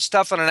so much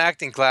stuff in an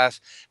acting class.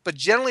 But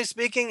generally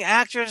speaking,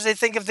 actors, they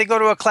think if they go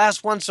to a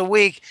class once a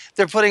week,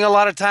 they're putting a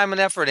lot of time and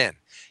effort in.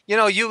 You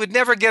know, you would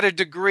never get a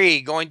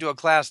degree going to a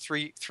class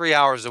three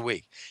hours a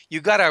week. You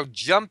got to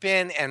jump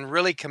in and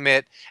really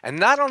commit and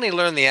not only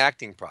learn the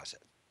acting process.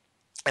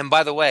 And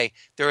by the way,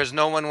 there is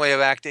no one way of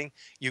acting.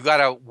 You got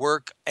to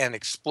work and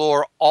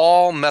explore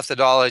all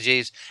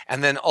methodologies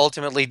and then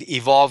ultimately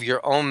evolve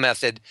your own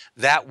method,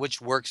 that which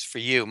works for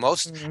you.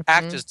 Most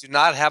actors do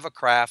not have a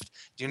craft,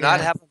 do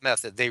not have a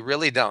method. They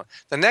really don't.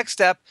 The next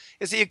step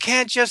is that you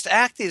can't just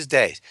act these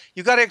days.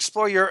 You got to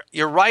explore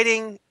your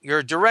writing,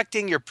 your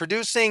directing, your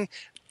producing,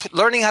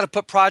 learning how to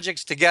put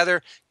projects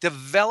together,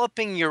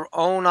 developing your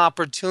own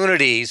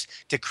opportunities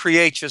to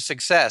create your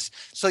success.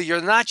 So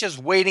you're not just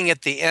waiting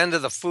at the end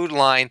of the food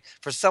line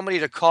for somebody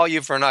to call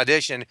you for an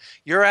audition.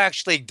 You're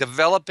actually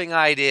developing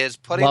ideas,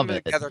 putting them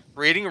together,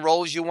 creating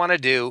roles you want to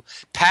do,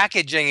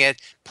 packaging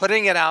it,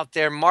 putting it out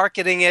there,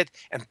 marketing it,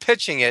 and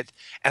pitching it.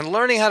 And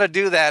learning how to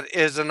do that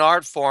is an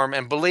art form.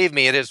 And believe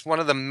me, it is one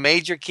of the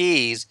major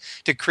keys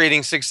to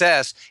creating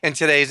success in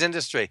today's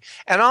industry.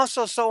 And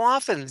also, so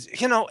often,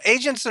 you know,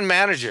 agents and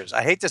managers,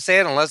 I hate to say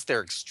it unless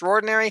they're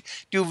extraordinary,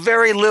 do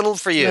very little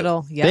for you.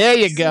 There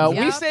you go.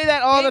 We say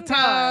that all the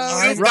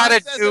time. You've got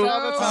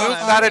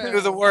to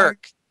do the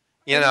work.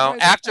 You know,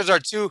 actors are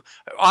too,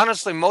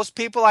 honestly, most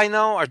people I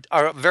know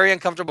are very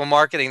uncomfortable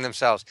marketing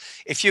themselves.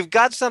 If you've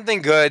got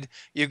something good,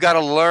 you've got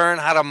to learn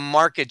how to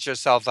market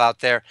yourself out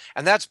there.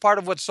 And that's part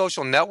of what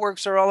social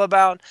networks are all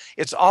about.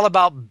 It's all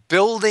about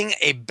building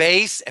a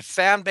base, a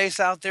fan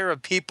base out there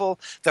of people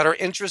that are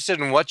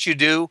interested in what you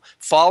do,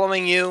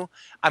 following you.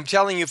 I'm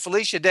telling you,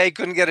 Felicia Day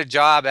couldn't get a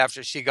job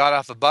after she got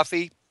off of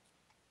Buffy.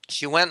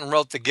 She went and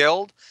wrote The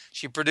Guild.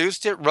 She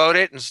produced it, wrote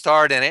it, and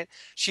starred in it.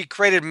 She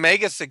created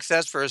mega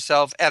success for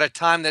herself at a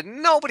time that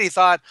nobody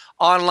thought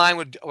online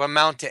would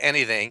amount to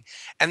anything.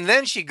 And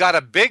then she got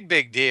a big,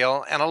 big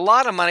deal and a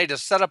lot of money to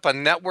set up a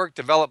network,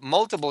 develop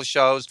multiple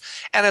shows.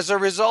 And as a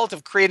result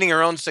of creating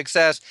her own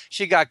success,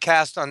 she got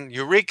cast on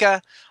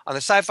Eureka, on the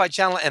Sci-Fi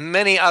Channel, and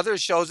many other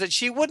shows that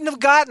she wouldn't have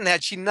gotten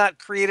had she not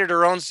created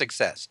her own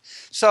success.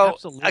 So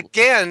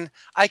again,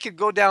 I could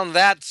go down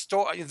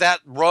that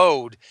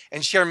road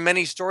and share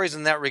many stories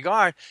in that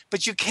regard,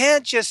 but you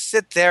can't just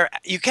sit there.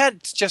 You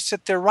can't just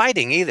sit there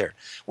writing either.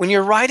 When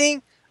you're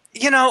writing,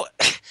 you know,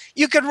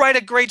 you could write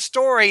a great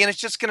story and it's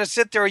just going to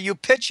sit there, or you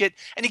pitch it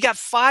and you got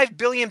 5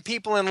 billion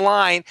people in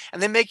line and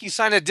they make you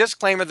sign a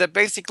disclaimer that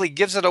basically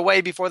gives it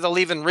away before they'll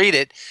even read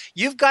it.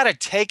 You've got to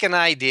take an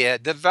idea,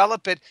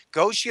 develop it,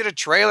 go shoot a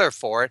trailer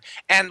for it,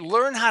 and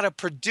learn how to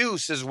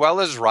produce as well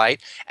as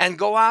write, and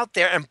go out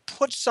there and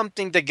put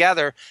something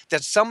together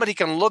that somebody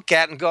can look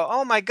at and go,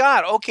 oh my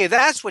God, okay,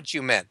 that's what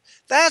you meant.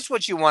 That's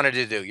what you wanted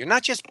to do. You're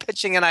not just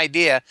pitching an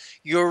idea,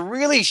 you're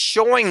really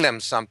showing them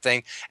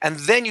something, and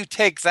then you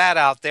take that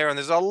out there, and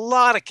there's a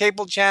lot of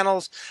cable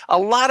channels, a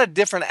lot of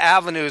different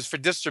avenues for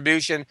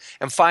distribution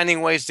and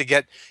finding ways to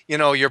get, you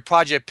know, your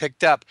project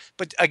picked up.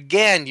 But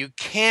again, you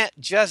can't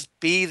just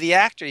be the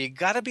actor. You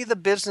got to be the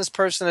business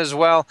person as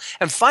well,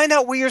 and find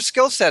out where your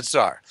skill sets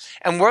are.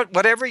 And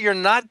whatever you're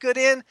not good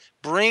in,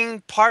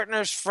 bring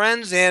partners,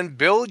 friends in,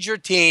 build your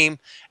team,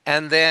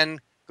 and then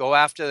go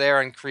after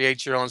there and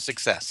create your own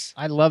success.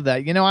 I love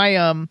that. You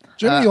know,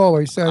 Jimmy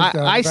always says that.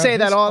 I say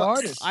that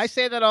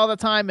all the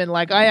time. And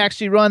like, I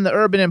actually run the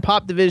urban and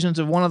pop divisions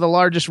of one of the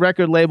largest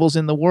record labels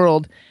in the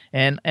world.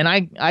 And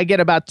I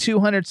get about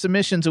 200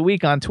 submissions a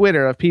week on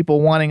Twitter of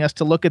people wanting us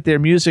to look at their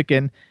music,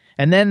 and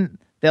then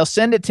they'll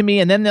send it to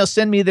me, and then they'll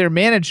send me their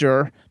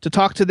manager to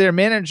talk to their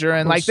manager.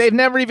 And like, they've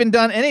never even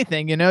done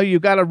anything. You know, you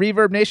got a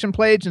Reverb Nation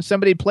page and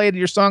somebody played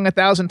your song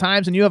 1,000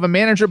 times and you have a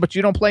manager, but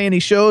you don't play any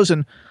shows.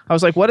 And I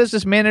was like, what does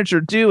this manager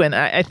do? And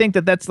I think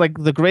that's like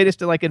the greatest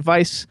like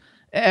advice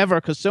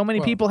ever, because so many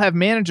people have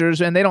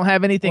managers and they don't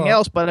have anything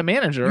else but a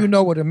manager. You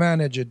know what a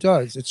manager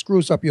does. It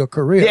screws up your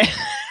career. Yeah.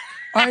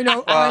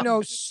 I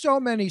know so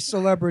many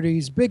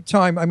celebrities, big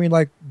time. I mean,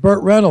 like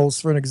Burt Reynolds,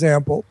 for an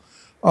example.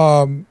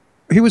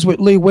 He was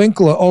with Lee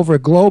Winkler over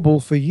at Global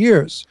for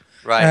years.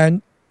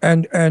 Right.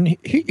 And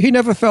he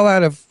never fell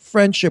out of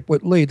friendship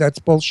with Lee. That's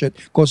bullshit.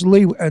 Because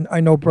Lee, and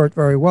I know Burt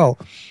very well,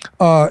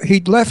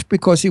 he left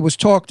because he was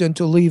talked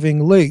into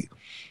leaving Lee.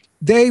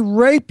 They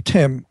raped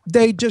him.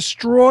 They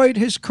destroyed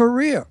his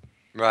career.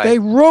 Right. They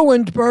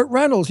ruined Burt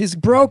Reynolds. He's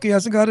broke. He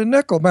hasn't got a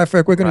nickel. Matter of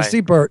fact, we're going to Right.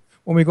 see Burt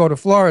when we go to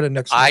Florida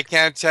next I week.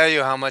 can't tell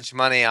you how much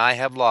money I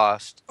have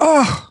lost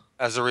Oh,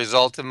 as a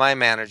result of my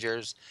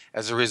managers,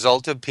 as a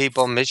result of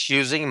people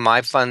misusing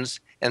my funds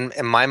and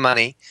my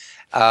money.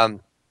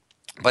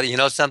 But you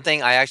know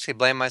something? I actually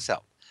blame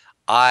myself.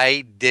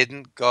 I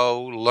didn't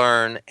go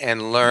learn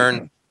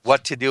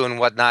what to do and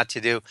what not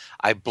to do.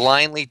 I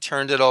blindly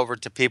turned it over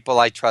to people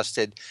I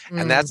trusted,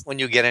 and that's when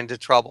you get into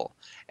trouble.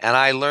 And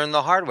I learned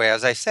the hard way.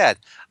 As I said,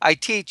 I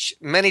teach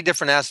many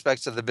different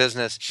aspects of the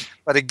business,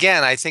 but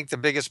again, I think the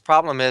biggest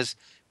problem is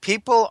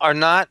people are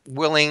not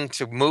willing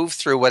to move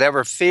through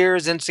whatever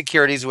fears,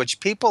 insecurities, which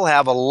people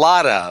have a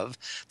lot of,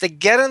 that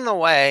get in the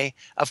way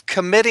of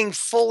committing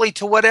fully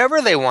to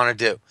whatever they want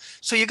to do.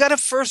 So you got to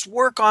first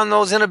work on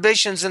those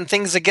inhibitions and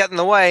things that get in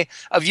the way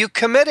of you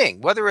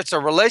committing, whether it's a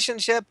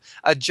relationship,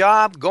 a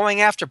job,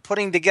 going after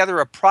putting together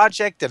a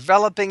project,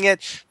 developing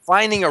it,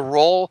 finding a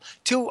role.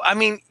 I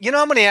mean, you know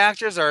how many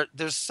actors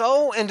they're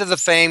so into the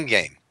fame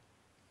game.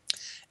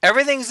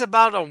 Everything's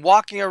about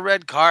walking a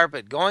red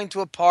carpet, going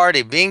to a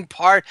party, being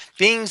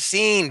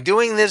seen,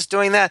 doing this,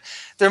 doing that.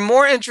 They're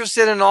more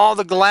interested in all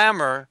the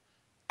glamour,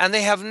 and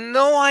they have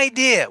no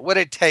idea what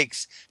it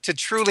takes to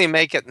truly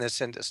make it in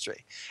this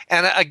industry.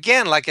 And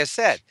again, like I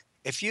said,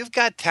 if you've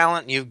got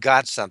talent and you've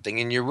got something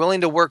and you're willing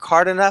to work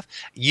hard enough,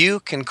 you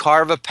can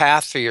carve a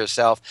path for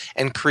yourself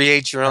and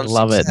create your own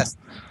success.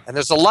 And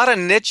there's a lot of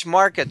niche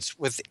markets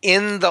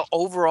within the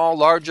overall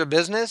larger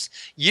business.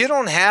 You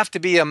don't have to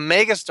be a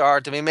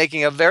megastar to be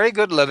making a very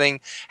good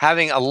living,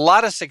 having a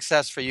lot of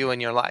success for you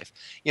in your life.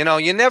 You know,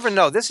 you never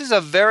know. This is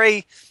a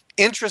very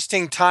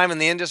interesting time in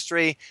the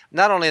industry.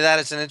 Not only that,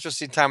 it's an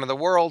interesting time in the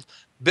world.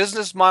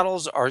 Business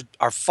models are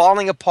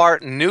falling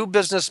apart. New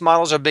business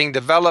models are being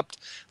developed.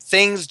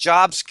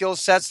 Job skill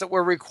sets that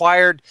were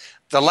required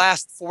the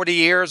last 40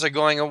 years are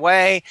going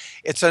away.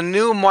 It's a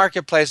new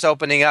marketplace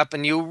opening up,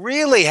 and you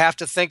really have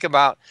to think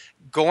about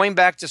going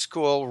back to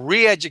school,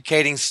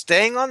 re-educating,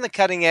 staying on the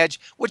cutting edge,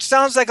 which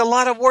sounds like a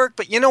lot of work,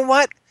 but you know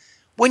what?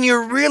 When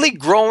you're really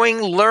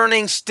growing,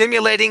 learning,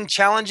 stimulating,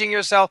 challenging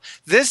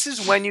yourself, this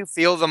is when you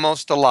feel the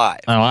most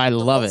alive. Oh, I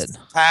love it.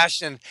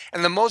 Passion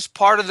and the most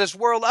part of this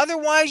world.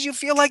 Otherwise, you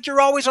feel like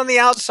you're always on the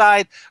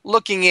outside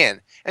looking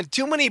in. And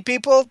too many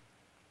people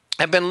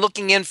have been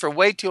looking in for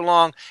way too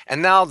long,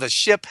 and now the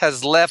ship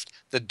has left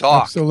the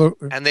dock.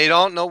 Absolutely. And they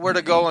don't know where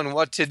to go and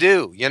what to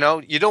do. You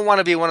know, you don't want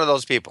to be one of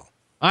those people.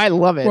 I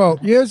love it. Well,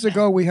 years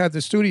ago, we had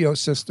the studio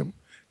system.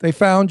 They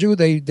found you,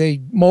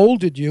 they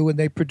molded you, and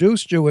they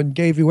produced you and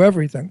gave you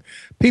everything.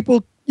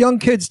 Young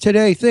kids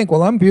today think,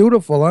 well, I'm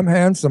beautiful, I'm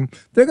handsome.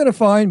 They're going to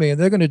find me, and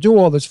they're going to do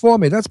all this for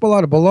me. That's a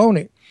lot of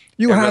baloney.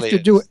 You have to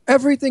do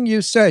everything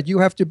you said. You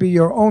have to be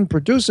your own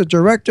producer,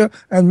 director,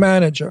 and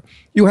manager.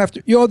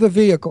 You're the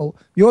vehicle.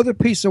 You're the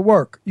piece of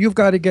work. You've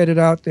got to get it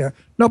out there.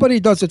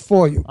 Nobody does it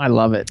for you. I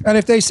love it. And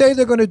if they say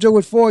they're going to do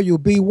it for you,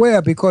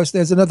 beware, because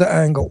there's another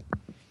angle.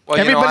 Well,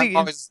 everybody,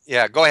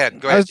 go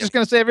ahead. I was just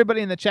going to say,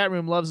 everybody in the chat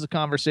room loves the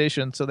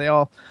conversation, so they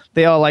all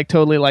like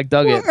totally like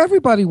dug it.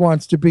 Everybody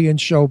wants to be in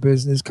show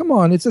business. Come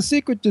on, it's a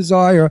secret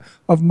desire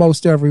of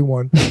most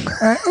everyone.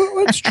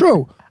 It's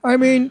true. I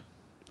mean,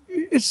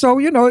 it's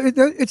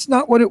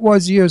not what it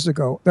was years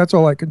ago. That's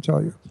all I can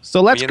tell you.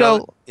 So let's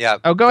go. Yeah.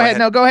 Oh, go ahead.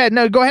 No, go ahead.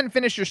 No, go ahead and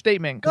finish your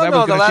statement.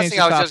 No, the last thing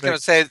I was just going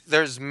to say,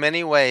 there's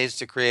many ways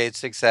to create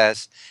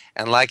success.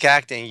 And like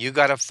acting, you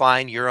got to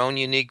find your own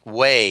unique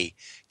way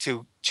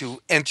to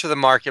enter the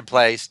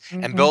marketplace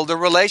and build a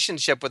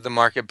relationship with the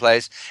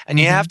marketplace. And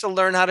you have to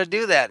learn how to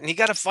do that. And you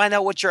got to find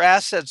out what your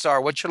assets are,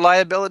 what your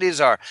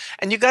liabilities are.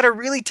 And you got to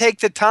really take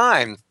the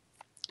time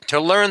to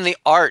learn the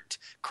art,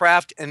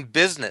 craft, and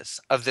business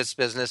of this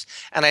business.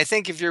 And I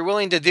think if you're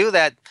willing to do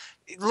that,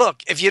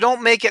 look, if you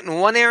don't make it in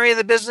one area of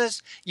the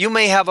business, you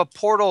may have a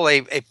portal,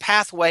 a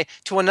pathway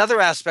to another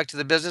aspect of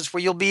the business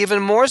where you'll be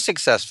even more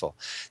successful.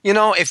 You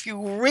know, if you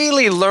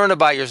really learn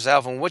about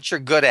yourself and what you're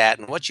good at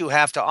and what you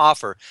have to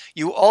offer,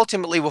 you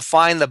ultimately will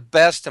find the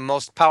best and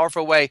most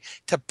powerful way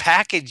to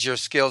package your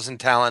skills and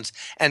talents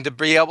and to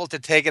be able to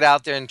take it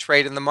out there and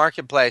trade in the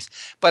marketplace.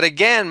 But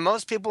again,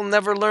 most people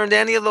never learned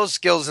any of those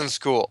skills in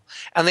school.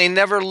 And they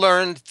never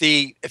learned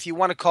if you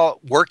want to call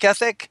it work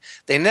ethic,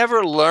 they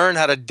never learned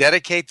how to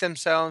dedicate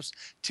themselves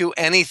to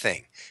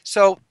anything.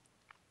 So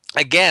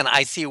again,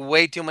 I see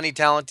way too many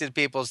talented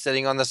people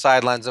sitting on the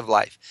sidelines of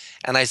life.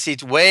 And I see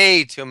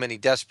way too many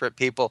desperate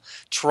people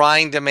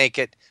trying to make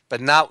it,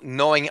 but not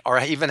knowing or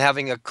even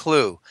having a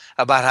clue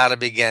about how to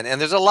begin. And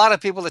there's a lot of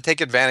people that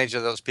take advantage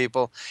of those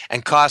people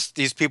and cost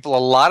these people a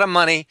lot of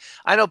money.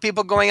 I know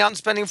people going out and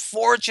spending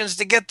fortunes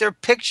to get their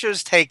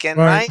pictures taken,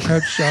 right?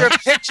 Their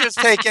pictures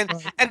taken,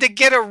 and to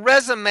get a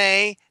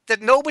resume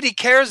that nobody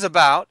cares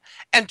about,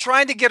 and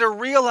trying to get a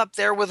reel up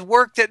there with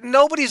work that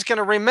nobody's going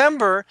to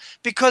remember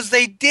because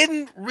they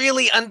didn't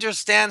really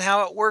understand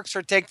how it works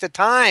or take the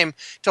time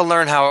to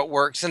learn how it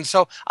works. And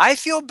so I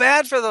feel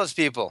bad for those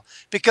people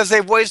because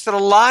they've wasted a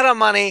lot of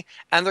money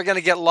and they're going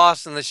to get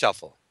lost in the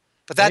shuffle.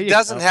 But that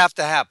doesn't have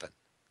to happen.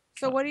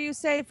 So what do you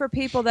say for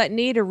people that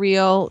need a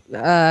real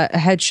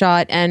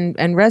headshot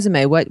and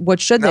resume? What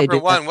should they do?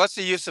 Number one, what's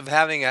the use of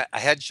having a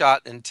headshot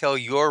until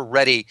you're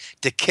ready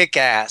to kick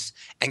ass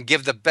and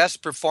give the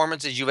best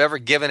performances you've ever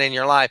given in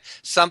your life?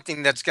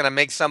 Something that's going to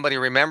make somebody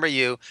remember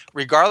you,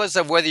 regardless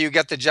of whether you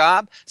get the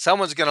job.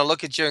 Someone's going to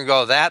look at you and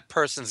go, that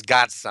person's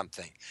got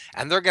something.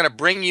 And they're going to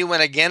bring you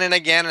in again and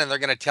again, and they're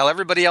going to tell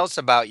everybody else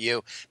about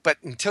you. But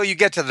until you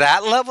get to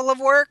that level of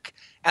work,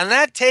 and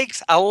that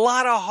takes a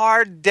lot of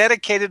hard,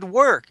 dedicated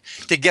work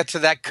to get to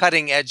that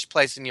cutting edge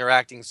place in your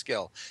acting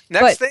skill.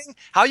 Next thing,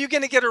 how are you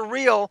going to get a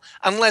reel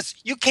unless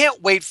you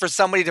can't wait for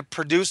somebody to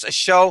produce a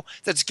show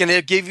that's going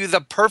to give you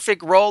the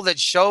perfect role that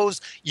shows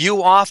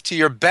you off to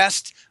your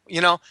best.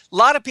 You know, a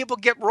lot of people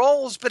get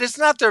roles, but it's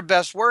not their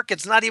best work.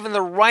 It's not even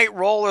the right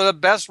role or the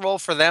best role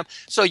for them.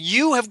 So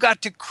you have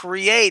got to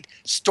create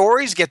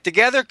stories, get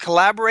together,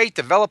 collaborate,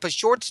 develop a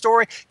short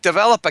story,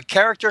 develop a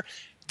character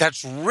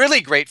that's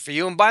really great for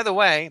you. And by the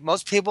way,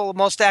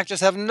 most actors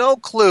have no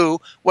clue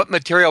what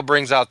material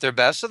brings out their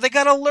best. So they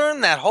got to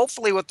learn that,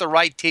 hopefully with the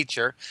right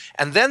teacher.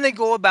 And then they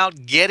go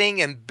about getting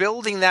and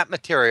building that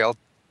material,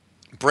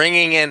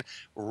 bringing in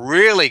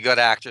really good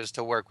actors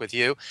to work with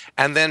you,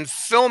 and then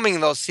filming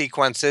those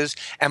sequences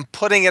and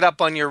putting it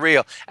up on your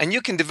reel. And you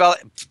can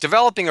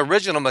developing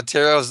original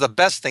material is the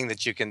best thing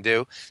that you can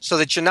do, so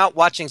that you're not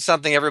watching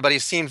something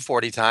everybody's seen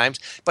 40 times,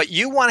 but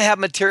you want to have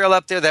material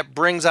up there that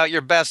brings out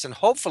your best. And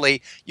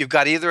hopefully you've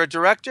got either a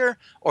director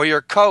or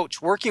your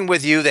coach working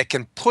with you that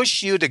can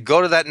push you to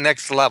go to that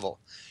next level.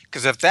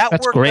 Because if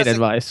that's great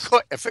advice.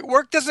 If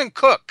work doesn't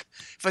cook,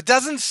 if it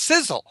doesn't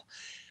sizzle,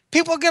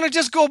 people are going to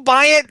just go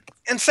buy it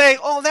and say,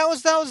 oh, that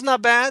was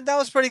not bad. That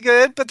was pretty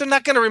good. But they're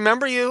not going to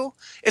remember you.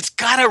 It's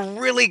got to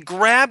really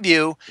grab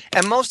you.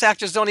 And most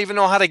actors don't even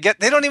know how to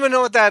they don't even know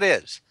what that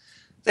is.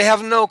 They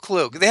have no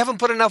clue. They haven't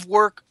put enough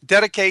work,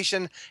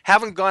 dedication,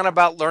 haven't gone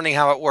about learning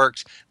how it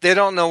works. They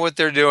don't know what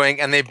they're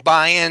doing. And they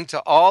buy into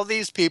all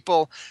these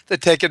people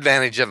that take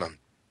advantage of them.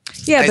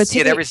 Yeah, I see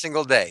it every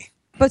single day.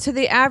 But to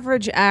the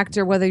average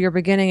actor, whether you're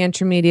beginning,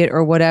 intermediate,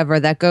 or whatever,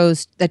 that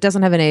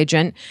doesn't have an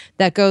agent,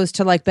 that goes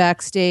to like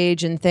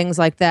backstage and things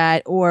like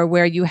that, or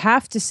where you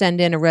have to send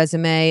in a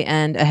resume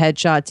and a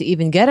headshot to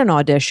even get an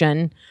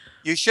audition.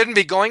 You shouldn't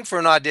be going for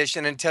an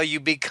audition until you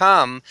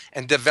become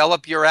and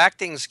develop your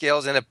acting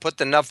skills and have put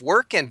enough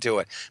work into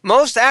it.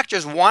 Most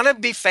actors want to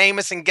be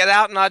famous and get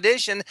out and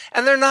audition,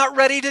 and they're not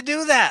ready to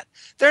do that.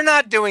 They're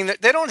not doing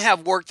that. They don't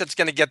have work that's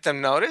going to get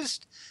them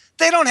noticed.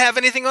 They don't have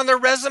anything on their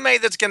resume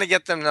that's going to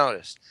get them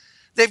noticed.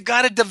 They've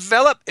got to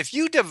develop. If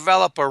you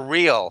develop a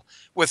reel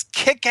with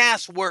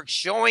kick-ass work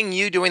showing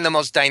you doing the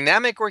most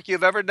dynamic work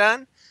you've ever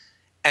done,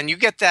 and you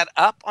get that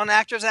up on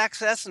Actors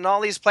Access and all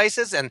these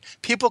places, and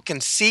people can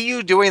see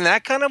you doing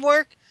that kind of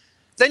work,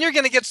 then you're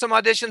going to get some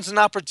auditions and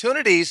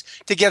opportunities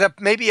to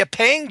get maybe a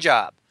paying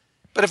job.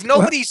 But if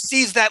nobody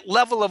sees that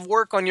level of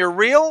work on your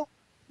reel,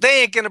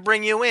 they ain't going to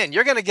bring you in.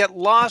 You're going to get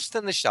lost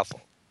in the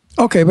shuffle.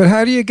 Okay, but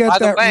how do you get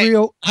that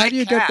reel? How do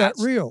you get that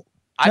reel?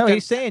 No,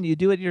 he's saying you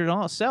do it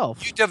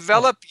yourself. You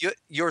develop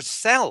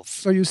yourself.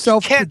 So you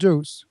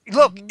self-produce.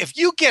 Look, if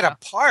you get a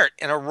part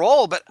in a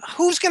role, but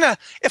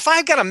if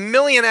I got 1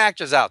 million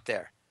actors out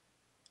there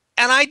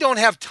and I don't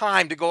have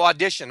time to go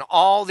audition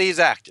all these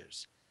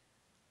actors,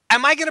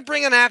 am I going to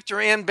bring an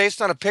actor in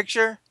based on a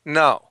picture?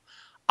 No.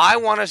 I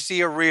want to see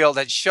a reel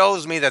that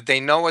shows me that they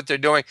know what they're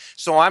doing,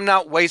 so I'm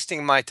not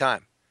wasting my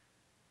time.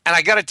 And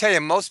I got to tell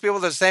you, most people are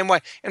the same way.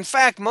 In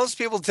fact, most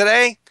people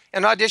today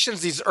in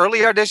auditions, these early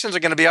auditions, are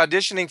going to be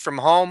auditioning from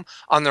home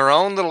on their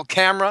own little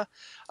camera.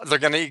 They're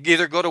going to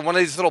either go to one of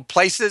these little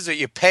places that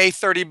you pay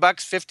 $30,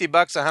 $50,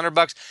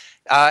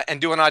 $100 and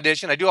do an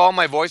audition. I do all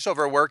my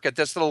voiceover work at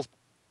this little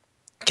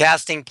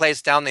casting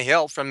place down the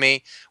hill from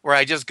me, where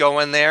I just go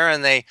in there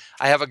and I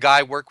have a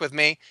guy work with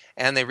me,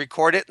 and they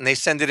record it and they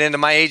send it into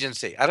my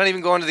agency. I don't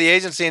even go into the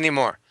agency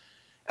anymore.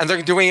 And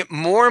they're doing it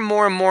more and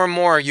more and more and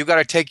more. You got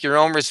to take your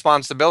own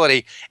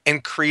responsibility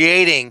in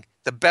creating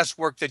the best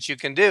work that you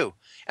can do.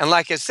 And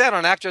like I said,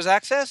 on Actors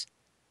Access,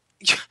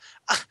 you're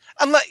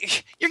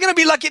going to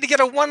be lucky to get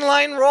a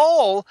one-line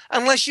role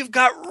unless you've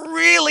got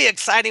really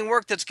exciting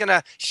work that's going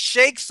to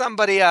shake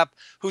somebody up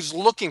who's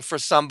looking for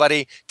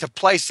somebody to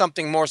play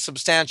something more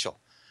substantial.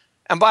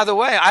 And by the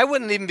way, I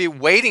wouldn't even be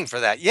waiting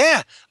for that.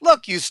 Yeah,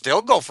 look, you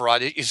still go for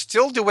audition. You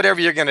still do whatever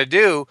you're going to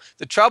do.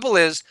 The trouble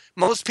is,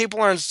 most people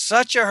are in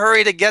such a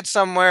hurry to get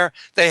somewhere,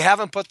 they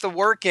haven't put the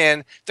work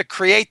in to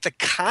create the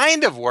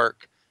kind of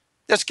work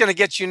that's going to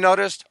get you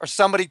noticed or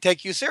somebody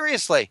take you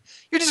seriously.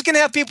 You're just going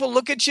to have people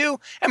look at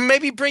you and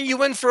maybe bring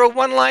you in for a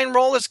one-line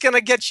role that's going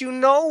to get you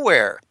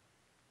nowhere.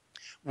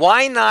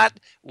 Why not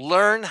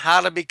learn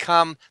how to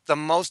become the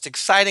most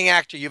exciting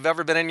actor you've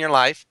ever been in your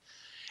life?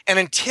 And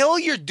until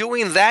you're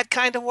doing that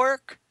kind of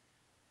work,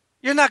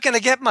 you're not going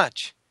to get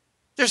much.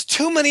 There's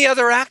too many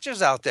other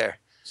actors out there.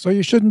 So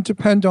you shouldn't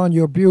depend on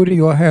your beauty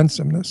or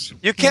handsomeness.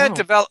 You can't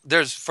develop.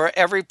 There's for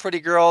every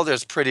pretty girl,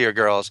 there's prettier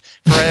girls.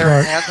 For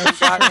every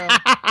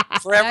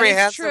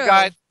handsome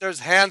guy, there's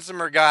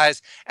handsomer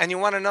guys. And you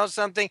want to know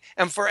something?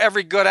 And for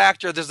every good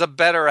actor, there's a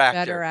better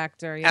actor. Better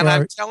actor, yeah. And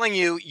I'm telling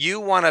you, you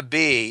want to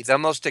be the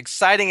most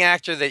exciting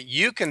actor that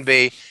you can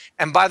be.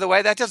 And by the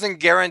way, that doesn't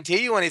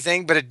guarantee you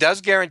anything, but it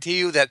does guarantee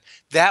you that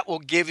that will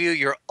give you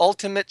your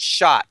ultimate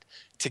shot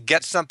to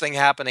get something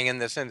happening in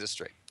this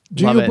industry.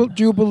 Do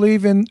you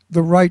believe in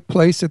the right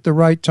place at the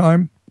right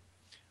time?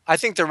 I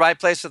think the right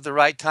place at the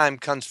right time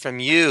comes from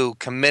you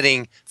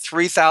committing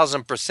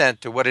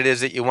 3,000% to what it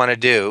is that you want to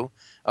do,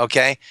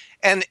 okay?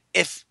 And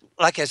if,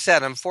 like I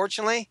said,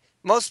 unfortunately,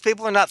 most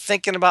people are not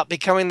thinking about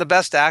becoming the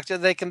best actor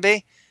they can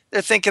be.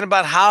 They're thinking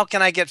about how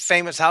can I get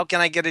famous? How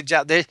can I get a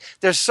job?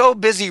 They're so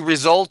busy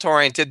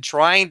result-oriented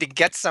trying to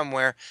get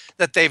somewhere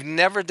that they've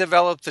never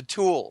developed the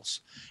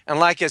tools. And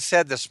like I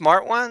said, the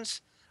smart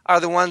ones are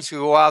the ones who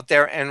go out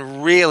there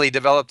and really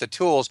develop the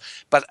tools.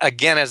 But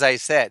again, as I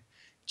said,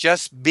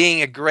 just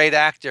being a great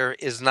actor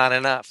is not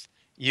enough.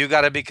 You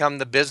got to become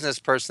the business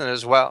person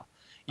as well.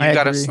 You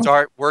got to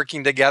start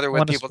working together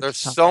with people. There's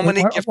so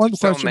many gifted One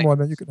question more,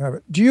 then you can have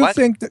it. Do you What?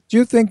 think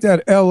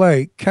that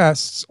L.A.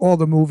 casts all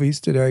the movies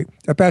today?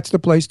 That's the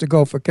place to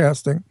go for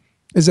casting,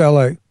 is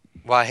L.A.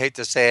 Well, I hate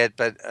to say it,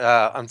 but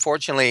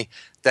unfortunately,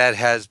 that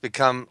has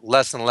become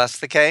less and less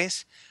the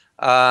case.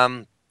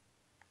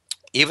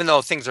 Even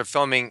though things are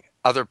filming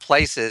other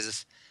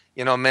places,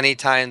 you know, many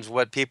times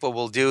what people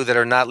will do that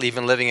are not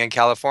even living in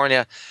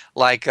California,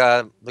 like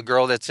the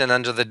girl that's in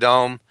Under the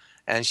Dome,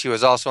 and she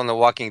was also in The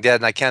Walking Dead,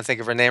 and I can't think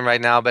of her name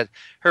right now, but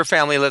her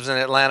family lives in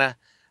Atlanta.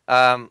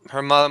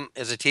 Her mom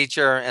is a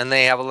teacher, and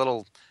they have a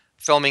little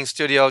filming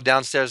studio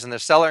downstairs in their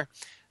cellar.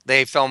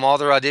 They film all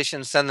their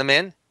auditions, send them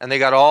in, and they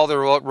got all their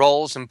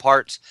roles and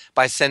parts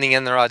by sending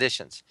in their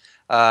auditions.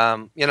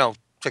 You know,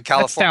 to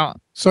California.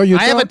 So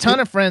I have a ton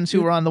of friends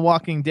who were on The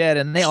Walking Dead,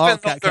 and they all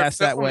got cast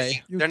that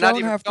way. They're not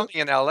even filming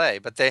in L.A.,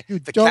 but you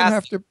don't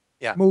have to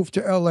move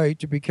to L.A.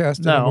 to be cast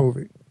in a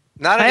movie.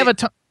 I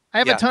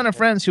have a ton of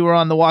friends who were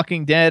on The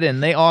Walking Dead,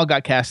 and they all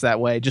got cast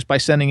that way just by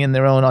sending in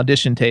their own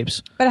audition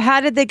tapes. But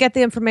how did they get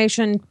the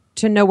information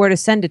to know where to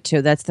send it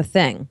to? That's the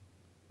thing.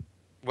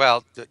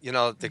 Well, you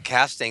know, the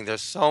casting,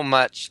 there's so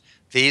much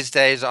these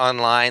days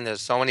online.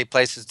 There's so many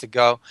places to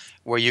go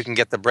where you can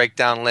get the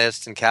breakdown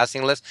list and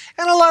casting list.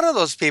 And a lot of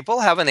those people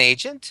have an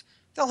agent.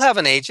 They'll have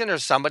an agent or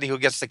somebody who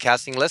gets the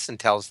casting list and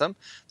tells them.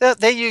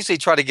 They usually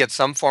try to get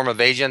some form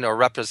of agent or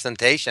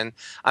representation.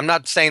 I'm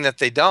not saying that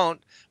they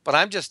don't, but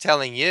I'm just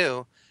telling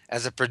you,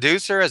 as a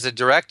producer, as a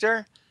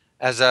director,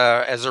 as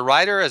a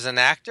writer, as an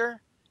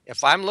actor,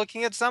 if I'm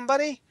looking at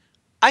somebody,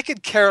 I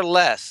could care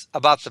less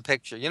about the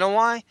picture. You know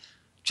why?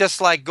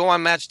 Just like go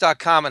on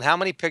Match.com and how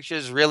many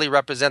pictures really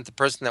represent the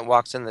person that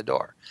walks in the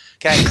door.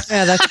 Okay.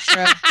 Yeah, that's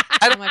true.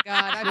 Oh my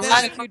God, I've been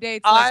on a few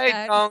dates.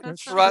 I don't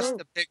trust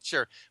the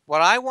picture.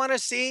 What I want to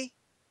see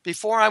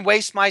before I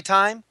waste my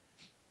time,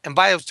 and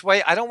by the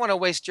way, I don't want to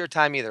waste your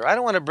time either. I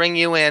don't want to bring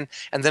you in,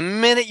 and the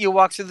minute you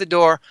walk through the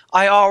door,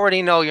 I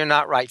already know you're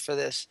not right for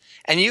this.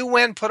 And you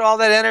went, put all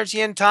that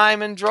energy and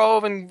time and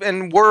drove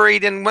and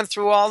worried and went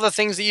through all the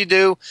things that you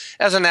do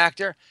as an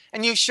actor,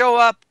 and you show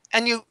up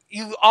and you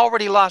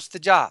already lost the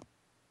job.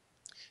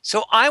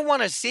 So I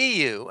want to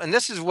see you, and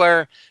this is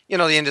where, you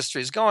know, the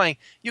industry is going.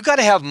 You got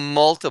to have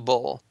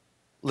multiple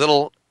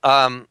little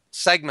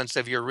segments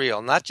of your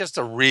reel, not just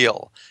a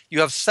reel.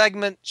 You have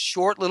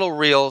short little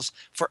reels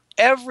for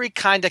every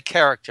kind of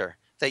character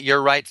that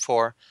you're right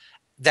for,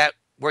 that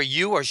where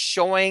you are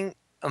showing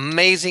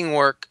amazing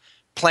work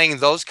playing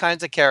those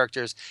kinds of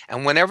characters.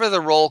 And whenever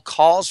the role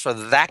calls for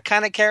that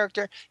kind of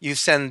character, you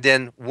send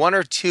in one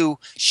or two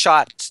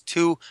shots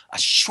to a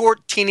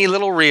short, teeny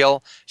little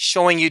reel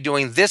showing you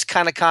doing this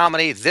kind of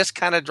comedy, this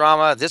kind of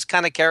drama, this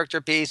kind of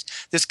character piece,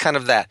 this kind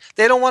of that.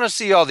 They don't want to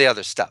see all the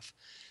other stuff.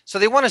 So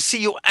they want to see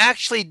you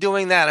actually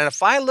doing that. And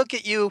if I look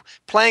at you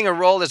playing a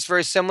role that's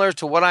very similar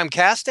to what I'm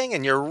casting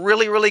and you're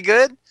really, really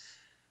good,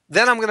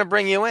 then I'm going to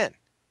bring you in.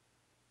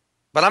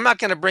 But I'm not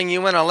going to bring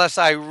you in unless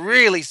I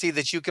really see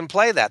that you can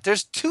play that.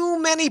 There's too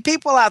many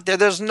people out there.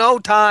 There's no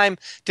time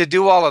to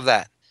do all of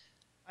that.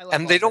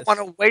 And they don't want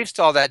to waste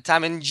all that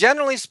time. And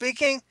generally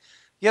speaking,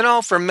 you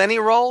know, for many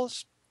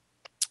roles,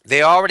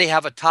 they already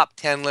have a top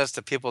 10 list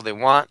of people they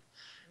want.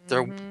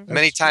 They're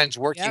many times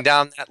working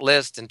down that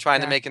list and trying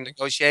to make a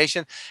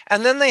negotiation.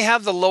 And then they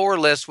have the lower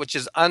list, which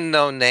is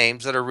unknown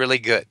names that are really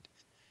good.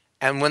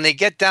 And when they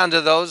get down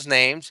to those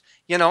names,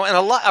 you know, and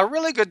a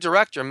really good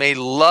director may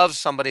love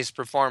somebody's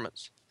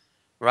performance,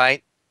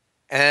 right?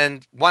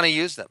 And want to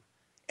use them.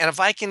 And if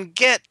I can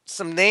get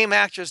some name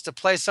actors to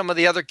play some of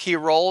the other key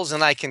roles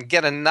and I can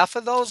get enough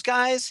of those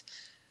guys,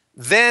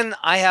 then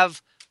I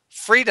have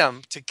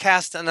freedom to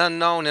cast an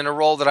unknown in a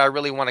role that I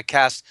really want to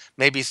cast,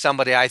 maybe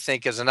somebody I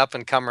think is an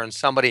up-and-comer and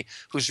somebody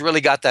who's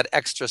really got that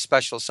extra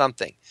special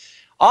something.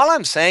 All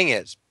I'm saying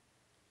is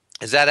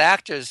that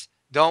actors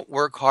don't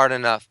work hard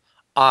enough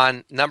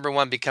on number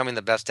one, becoming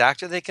the best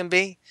actor they can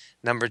be.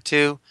 Number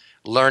two,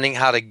 learning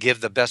how to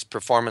give the best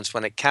performance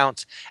when it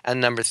counts. And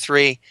number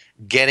three,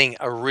 getting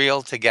a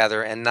reel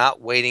together and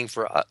not waiting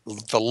for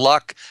the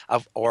luck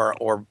of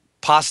or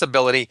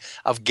possibility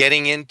of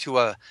getting into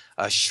a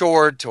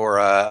short or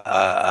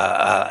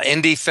a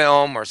indie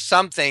film or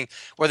something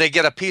where they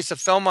get a piece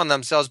of film on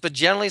themselves. But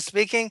generally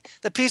speaking,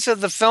 the piece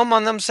of the film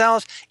on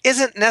themselves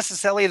isn't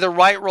necessarily the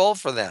right role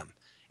for them.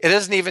 It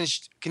isn't even.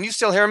 Can you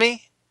still hear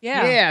me?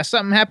 Yeah,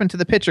 something happened to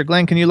the picture.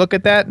 Glenn, can you look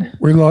at that?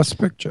 We lost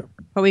picture.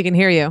 But we can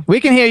hear you.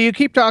 We can hear you.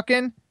 Keep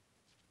talking.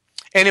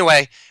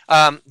 Anyway,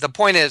 the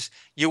point is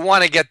you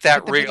want to get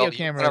that the reel. video You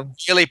camera. want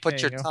to really put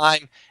There your you go.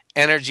 time,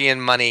 energy,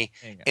 and money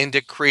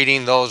into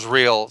creating those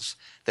reels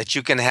that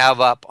you can have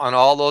up on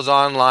all those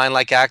online,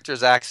 like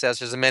Actors Access.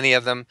 There's many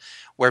of them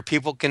where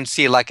people can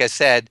see, like I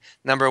said,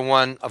 number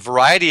one, a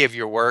variety of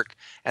your work,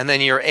 and then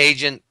your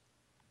agent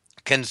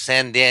can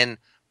send in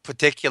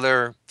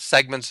particular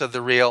segments of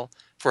the reel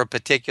for a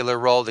particular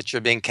role that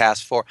you're being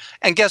cast for.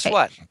 And guess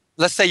what?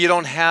 Let's say you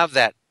don't have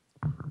that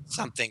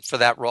something for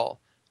that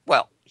role.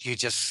 Well, you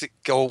just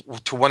go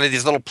to one of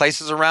these little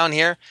places around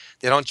here.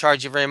 They don't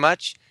charge you very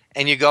much.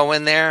 And you go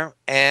in there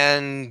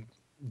and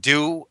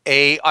do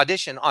a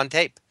audition on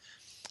tape.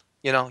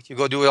 You know, you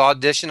go do an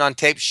audition on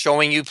tape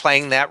showing you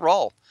playing that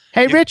role.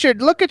 Hey,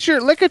 Richard, look at your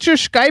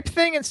Skype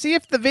thing and see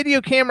if the video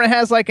camera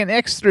has like an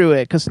X through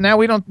it. Because now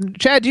we don't.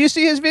 Chad, do you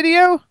see his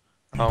video?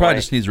 Probably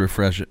just needs to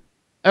refresh it.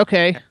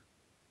 Okay.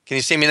 Can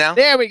you see me now?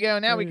 There we go.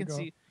 Now we can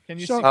see. Can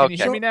you see? Can you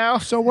hear me now?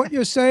 So what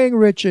you're saying,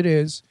 Richard,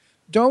 is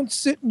don't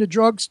sit in the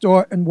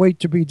drugstore and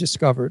wait to be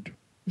discovered.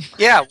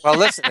 Yeah, well,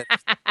 listen.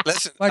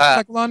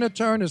 Like Lana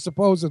Turner,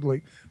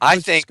 supposedly. I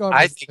think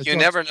you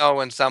never know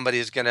when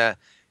somebody's going to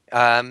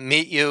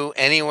meet you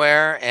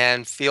anywhere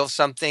and feel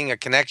something, a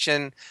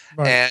connection,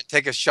 and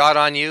take a shot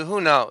on you.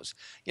 Who knows?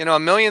 You know, a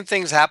million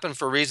things happen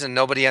for a reason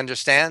nobody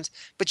understands,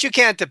 but you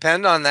can't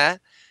depend on that.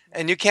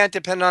 And you can't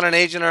depend on an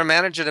agent or a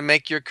manager to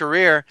make your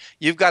career.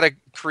 You've got to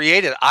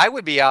create it. I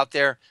would be out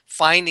there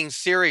finding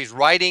series,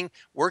 writing,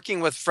 working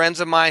with friends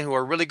of mine who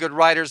are really good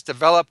writers,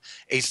 develop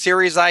a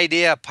series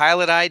idea, a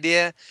pilot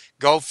idea,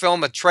 go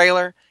film a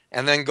trailer,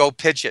 and then go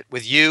pitch it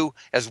with you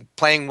as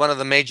playing one of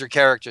the major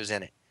characters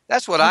in it.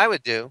 That's what I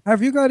would do.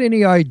 Have you got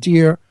any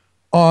idea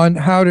on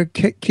how to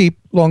keep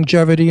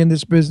longevity in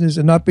this business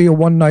and not be a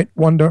one-night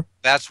wonder?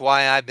 That's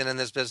why I've been in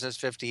this business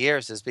 50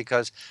 years, is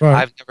because Right.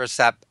 I've never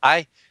sat.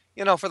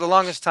 You know, for the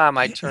longest time,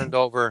 I turned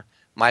over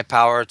my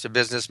power to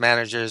business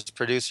managers,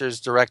 producers,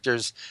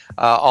 directors,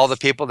 all the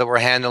people that were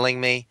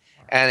handling me,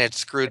 and it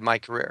screwed my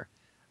career.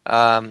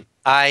 I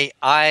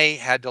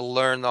had to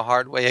learn the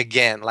hard way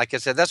again. Like I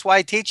said, that's why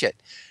I teach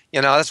it.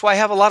 You know, that's why I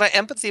have a lot of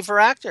empathy for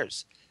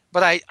actors.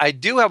 But I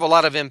do have a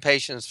lot of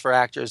impatience for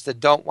actors that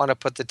don't want to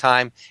put the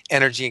time,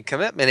 energy, and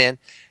commitment in.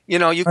 You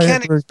know, you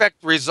can't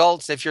expect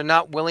results if you're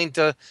not willing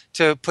to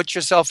put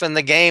yourself in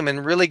the game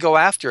and really go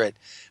after it.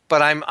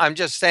 But I'm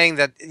just saying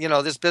that, you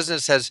know, this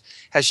business has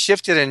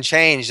shifted and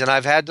changed, and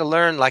I've had to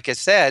learn, like I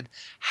said,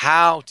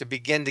 how to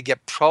begin to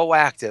get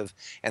proactive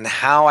and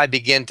how I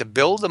begin to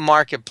build a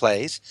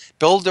marketplace,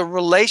 build a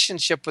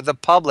relationship with the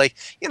public.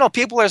 You know,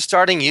 people are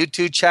starting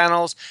YouTube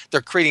channels.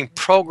 They're creating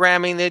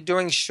programming. They're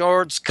doing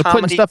shorts, They're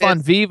comedy. putting stuff on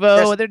bits.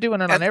 Vivo. They're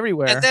doing it on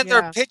everywhere. And then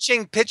they're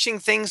pitching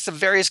things to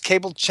various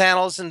cable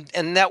channels and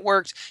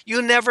networks.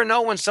 You never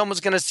know when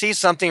someone's going to see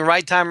something,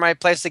 right time, right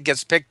place, that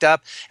gets picked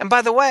up. And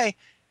by the way,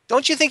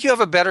 don't you think you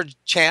have a better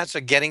chance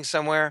of getting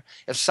somewhere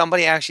if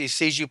somebody actually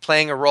sees you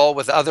playing a role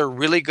with other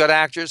really good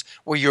actors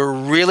where you're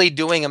really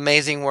doing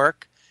amazing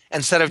work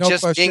instead of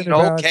just being an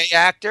okay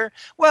actor?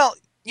 Well,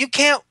 you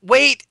can't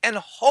wait and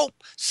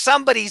hope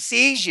somebody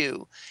sees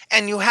you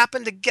and you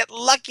happen to get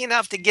lucky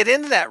enough to get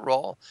into that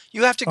role.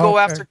 You have to go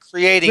after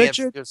creating it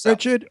yourself.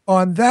 Richard,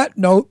 on that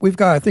note, we've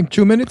got, I think,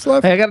 2 minutes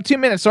left. Hey, I got 2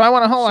 minutes, so I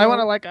want to hold. I want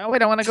to go in.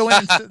 And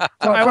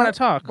I want to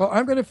talk. Well,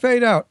 I'm going to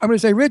fade out. I'm going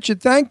to say,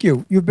 Richard, thank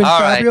you. You've been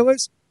All right.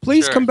 fabulous.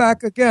 Please come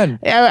back again.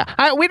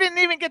 Yeah, we didn't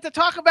even get to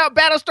talk about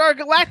Battlestar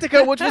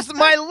Galactica, which was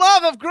my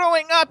love of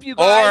growing up, you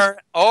guys.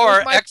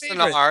 Or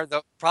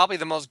XNR, probably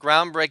the most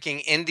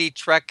groundbreaking indie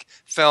Trek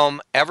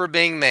film ever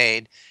being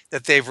made,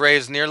 that they've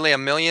raised nearly $1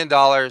 million.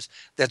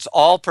 That's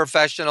all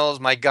professionals.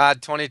 My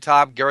God, Tony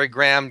Topp, Garrett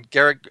Graham.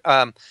 They've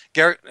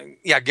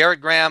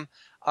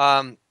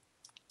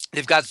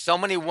got so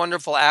many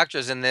wonderful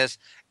actors in this,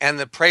 and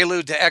the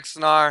prelude to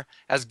XNR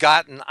has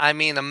gotten, I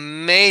mean,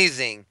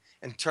 amazing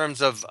in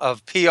terms of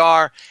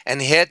PR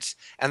and hits.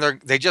 And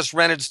they just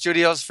rented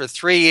studios for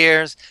 3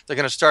 years. They're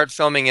going to start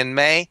filming in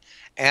May.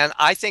 And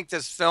I think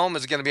this film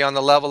is going to be on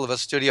the level of a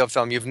studio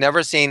film. You've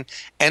never seen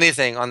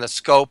anything on the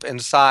scope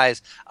and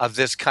size of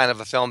this kind of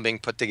a film being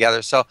put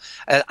together. So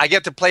I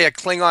get to play a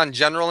Klingon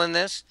general in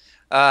this.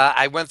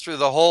 I went through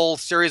the whole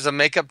series of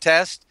makeup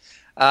tests,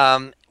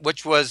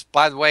 which was,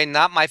 by the way,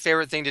 not my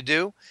favorite thing to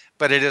do,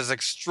 but it is an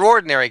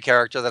extraordinary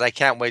character that I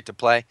can't wait to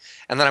play.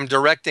 And then I'm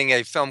directing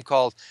a film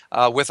called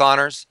With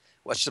Honors,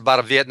 which is about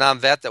a Vietnam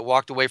vet that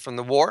walked away from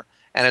the war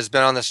and has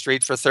been on the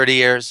street for 30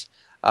 years.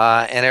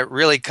 And it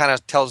really kind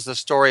of tells the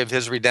story of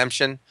his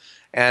redemption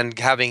and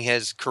having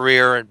his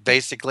career,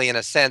 basically, in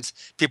a sense,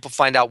 people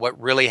find out what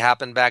really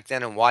happened back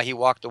then and why he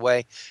walked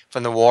away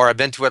from the war. I've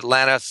been to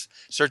Atlanta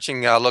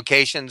searching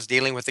locations,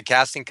 dealing with the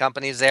casting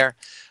companies there.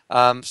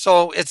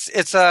 So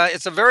it's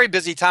a very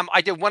busy time.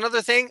 I did one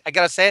other thing. I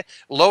got to say it.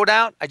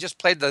 Loadout. I just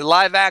played the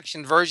live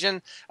action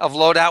version of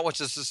Loadout,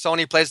 which is the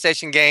Sony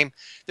PlayStation game.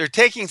 They're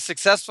taking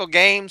successful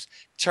games,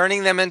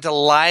 turning them into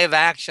live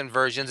action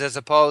versions as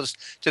opposed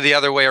to the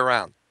other way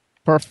around.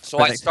 Perfect. So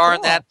I star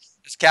in that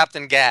as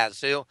Captain Gaz.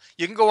 So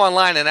you can go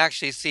online and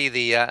actually see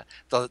the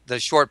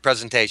short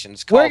presentation.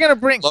 It's called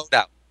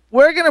Loadout.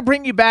 We're going to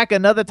bring you back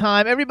another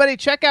time. Everybody,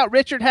 check out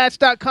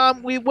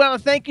richardhatch.com. We want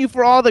to thank you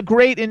for all the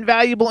great,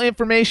 invaluable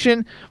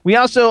information. I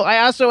also,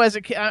 as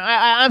a kid,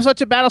 I'm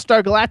such a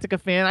Battlestar Galactica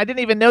fan. I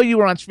didn't even know you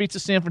were on Streets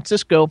of San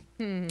Francisco.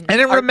 I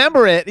didn't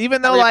remember it,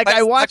 even though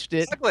I watched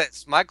it.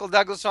 Michael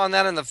Douglas on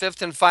that in the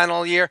 5th and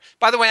final year.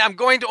 By the way, I'm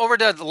going over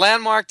to the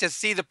Landmark to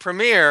see the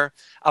premiere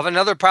of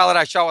another pilot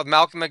I shot with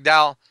Malcolm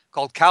McDowell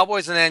called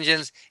Cowboys and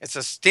Engines. It's a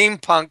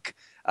steampunk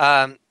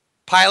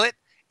pilot.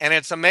 And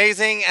it's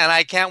amazing, and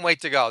I can't wait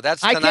to go.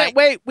 That's tonight. I can't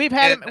wait. We've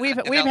had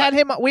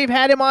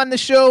him on the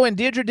show, and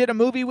Deirdre did a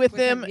movie with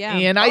him.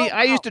 And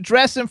I used to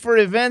dress him for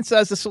events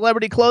as a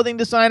celebrity clothing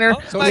designer.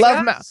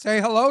 Say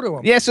hello to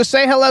him. Yeah, so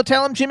say hello.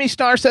 Tell him Jimmy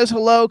Star says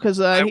hello, because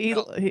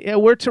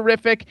we're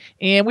terrific.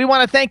 And we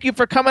want to thank you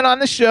for coming on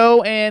the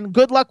show, and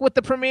good luck with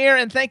the premiere.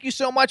 And thank you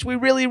so much. We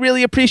really,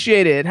 really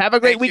appreciate it. Have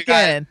a great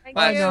weekend.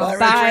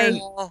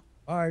 Bye.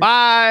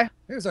 Bye.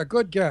 Here's a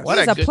good guest.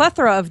 He's a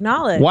plethora of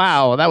knowledge.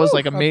 Wow, that was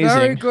amazing. A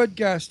very good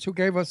guest who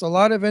gave us a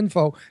lot of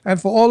info.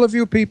 And for all of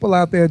you people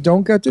out there,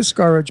 don't get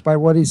discouraged by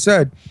what he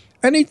said.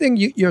 Anything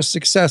you're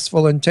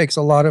successful in takes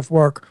a lot of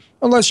work,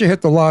 unless you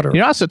hit the lottery.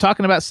 You're also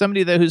talking about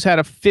somebody who's had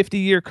a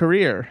 50-year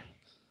career.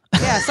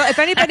 Yeah, so if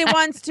anybody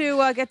wants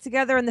to get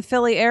together in the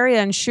Philly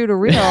area and shoot a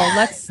reel,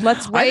 let's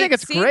wait. I think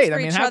it's great. I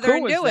mean, how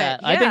cool is that?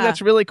 I think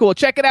that's really cool.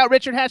 Check it out,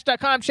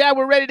 richardhatch.com. Chad,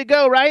 we're ready to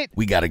go, right?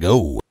 We got to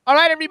go. All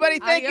right, everybody,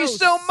 thank you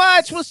so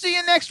much. We'll see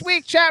you next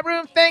week, chat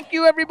room. Thank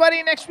you,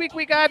 everybody. Next week,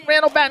 we got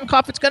Randall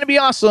Battenkoff. It's going to be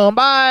awesome.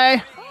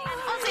 Bye.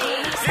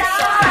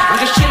 I'm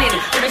just chilling,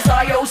 Jimmy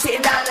Star, yo,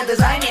 sitting down and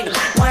designing.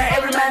 Where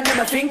every man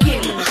never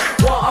thinking,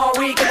 what are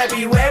we gonna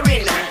be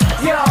wearing?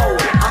 Yo,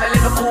 I'm a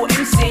Liverpool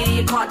MC,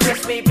 you can't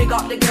test me. Big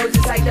up the girls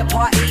inside the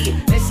party.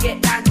 Let's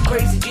get down to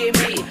crazy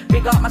Jimmy.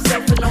 Big up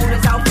myself and known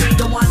as Alfie,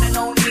 the one and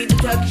only, the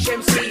Turkish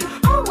MC.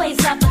 Always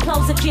love the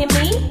clothes of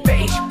Jimmy.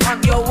 Bitch,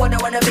 I'm your one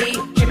I wanna be.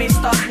 Jimmy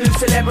Star's new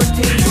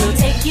celebrity. We'll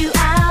take you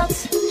out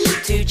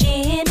to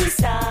Jimmy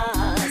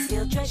Star's.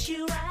 He'll dress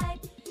you right.